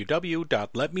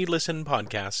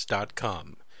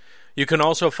www.letmelistenpodcasts.com. You can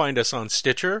also find us on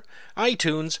Stitcher,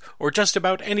 iTunes, or just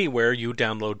about anywhere you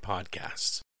download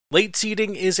podcasts. Late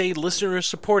Seating is a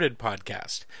listener-supported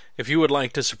podcast. If you would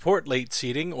like to support Late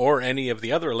Seating or any of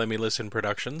the other Let Me Listen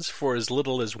productions for as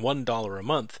little as $1 a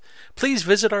month, please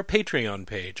visit our Patreon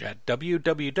page at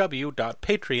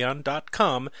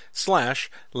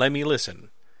www.patreon.com/LetMeListen.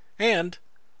 And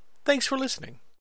thanks for listening.